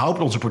we überhaupt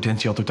onze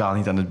potentie al totaal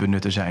niet aan het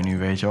benutten zijn nu,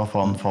 weet je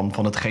wel.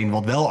 Van hetgeen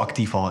wat wel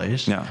actief al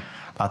is. Ja.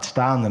 Laat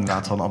staan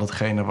inderdaad van al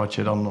hetgene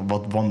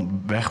wat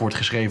weg wordt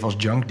geschreven als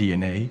junk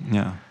DNA.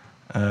 Ja.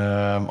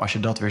 Als je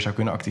dat weer zou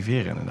kunnen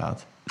activeren,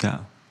 inderdaad.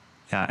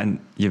 Ja, en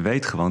je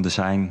weet gewoon, er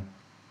zijn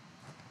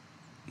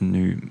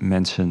nu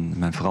mensen,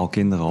 maar vooral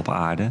kinderen op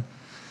aarde,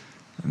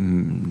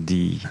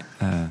 die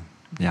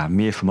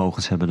meer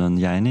vermogens hebben dan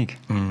jij en ik.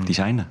 Die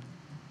zijn er.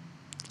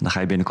 Daar ga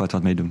je binnenkort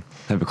wat mee doen,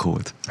 heb ik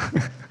gehoord.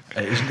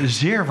 Is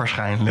zeer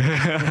waarschijnlijk.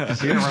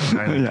 Zeer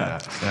waarschijnlijk,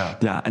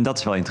 ja, en dat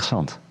is wel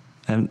interessant.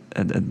 En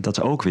dat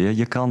is ook weer,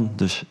 je kan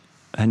dus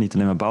niet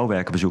alleen maar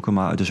bouwwerken bezoeken,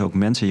 maar dus ook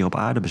mensen hier op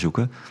aarde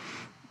bezoeken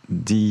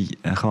die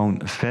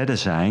gewoon verder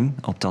zijn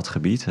op dat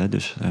gebied. Hè.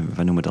 Dus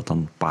we noemen dat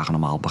dan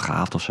paranormaal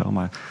begaafd of zo,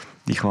 maar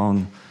die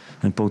gewoon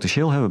hun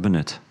potentieel hebben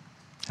benut.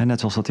 En net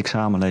zoals dat ik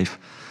samenleef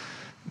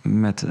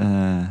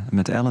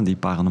met Ellen, die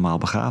paranormaal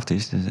begaafd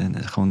is.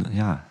 En gewoon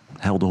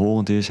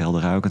helderhorend is,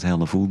 helderruikend,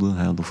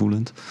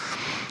 heldervoelend,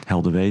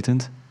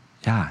 helderwetend.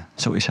 Ja,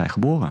 zo is zij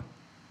geboren.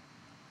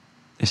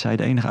 Is zij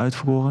de enige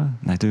uitverkoren?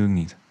 Nee, natuurlijk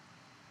niet.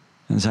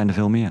 En er zijn er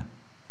veel meer.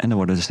 En er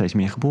worden er steeds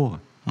meer geboren.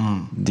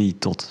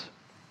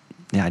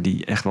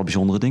 Die echt wel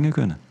bijzondere dingen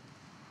kunnen.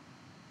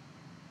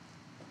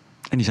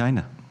 En die zijn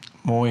er.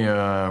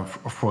 Mooie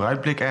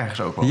vooruitblik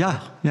ergens ook wel.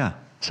 Ja,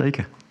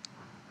 zeker.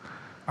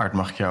 Art,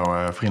 mag ik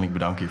jou vriendelijk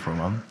bedanken hiervoor,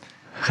 man.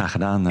 Graag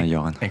gedaan,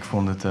 Johan. Ik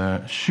vond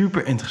het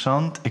super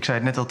interessant. Ik zei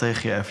het net al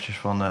tegen je eventjes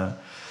van...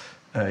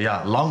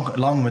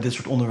 lang met dit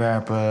soort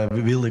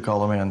onderwerpen wilde ik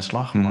al mee aan de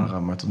slag.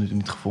 Maar tot nu toe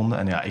niet gevonden.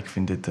 En ja, ik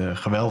vind dit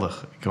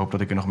geweldig. Ik hoop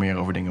dat ik er nog meer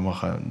over dingen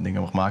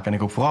mag maken. En ik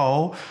hoop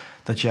vooral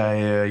dat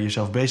jij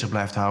jezelf bezig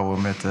blijft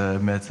houden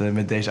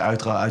met deze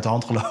uit de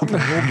hand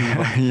gelopen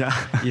hobby. Ja.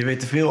 Je weet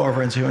te veel over en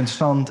het is heel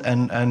interessant.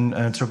 En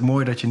het is ook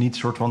mooi dat je niet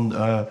soort van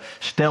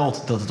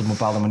stelt dat het op een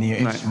bepaalde manier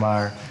is. Nee.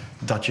 Maar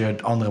dat je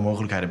andere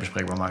mogelijkheden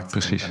bespreekbaar maakt.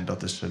 Precies. En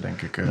dat is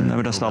denk ik... maar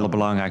dat is het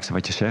allerbelangrijkste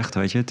wat je zegt.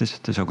 Weet je?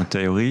 Het is ook een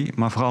theorie,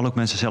 maar vooral ook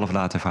mensen zelf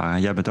laten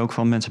ervaren. Jij bent ook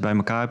van mensen bij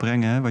elkaar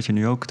brengen, hè, wat je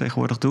nu ook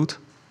tegenwoordig doet.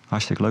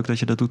 Hartstikke leuk dat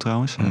je dat doet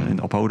trouwens.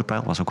 Op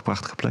Hodepeil was ook een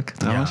prachtige plek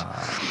trouwens.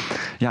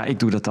 Ja, ik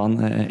doe dat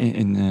dan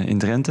in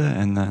Drenthe.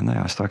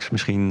 En straks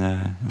misschien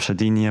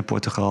Sardinië,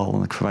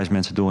 Portugal. Ik verwijs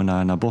mensen door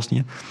naar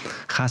Bosnië.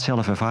 Ga het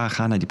zelf ervaren.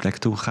 Ga naar die plek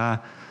toe.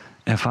 Ga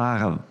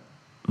ervaren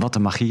wat de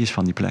magie is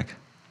van die plek.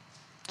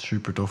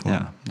 Super tof, man.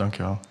 Ja.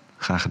 Dankjewel.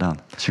 Graag gedaan.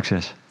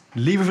 Succes.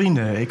 Lieve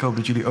vrienden, ik hoop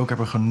dat jullie ook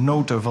hebben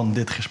genoten van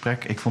dit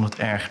gesprek. Ik vond het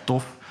erg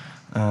tof.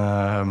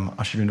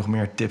 Als jullie nog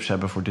meer tips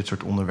hebben voor dit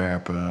soort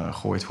onderwerpen,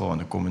 gooi het vooral in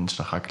de comments.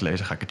 Dan ga ik het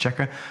lezen, ga ik het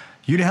checken.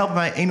 Jullie helpen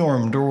mij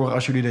enorm door,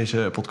 als jullie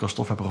deze podcast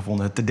tof hebben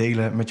gevonden, het te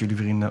delen met jullie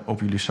vrienden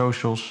op jullie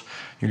socials.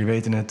 Jullie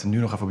weten het, nu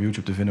nog even op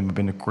YouTube te vinden, maar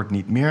binnenkort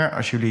niet meer.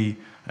 Als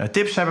jullie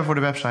tips hebben voor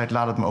de website,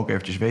 laat het me ook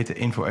eventjes weten.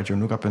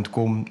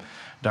 info@journuka.com.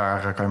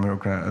 Daar kan je me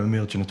ook een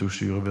mailtje naartoe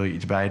sturen. Wil je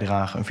iets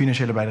bijdragen? Een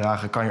financiële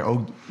bijdrage kan je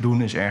ook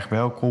doen, is erg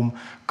welkom.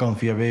 Kan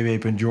via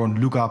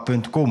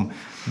www.journuka.com.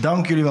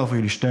 Dank jullie wel voor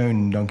jullie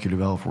steun. Dank jullie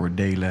wel voor het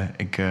delen.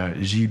 Ik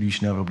zie jullie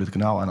snel weer op dit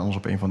kanaal en anders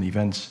op een van de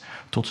events.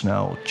 Tot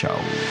snel. Ciao.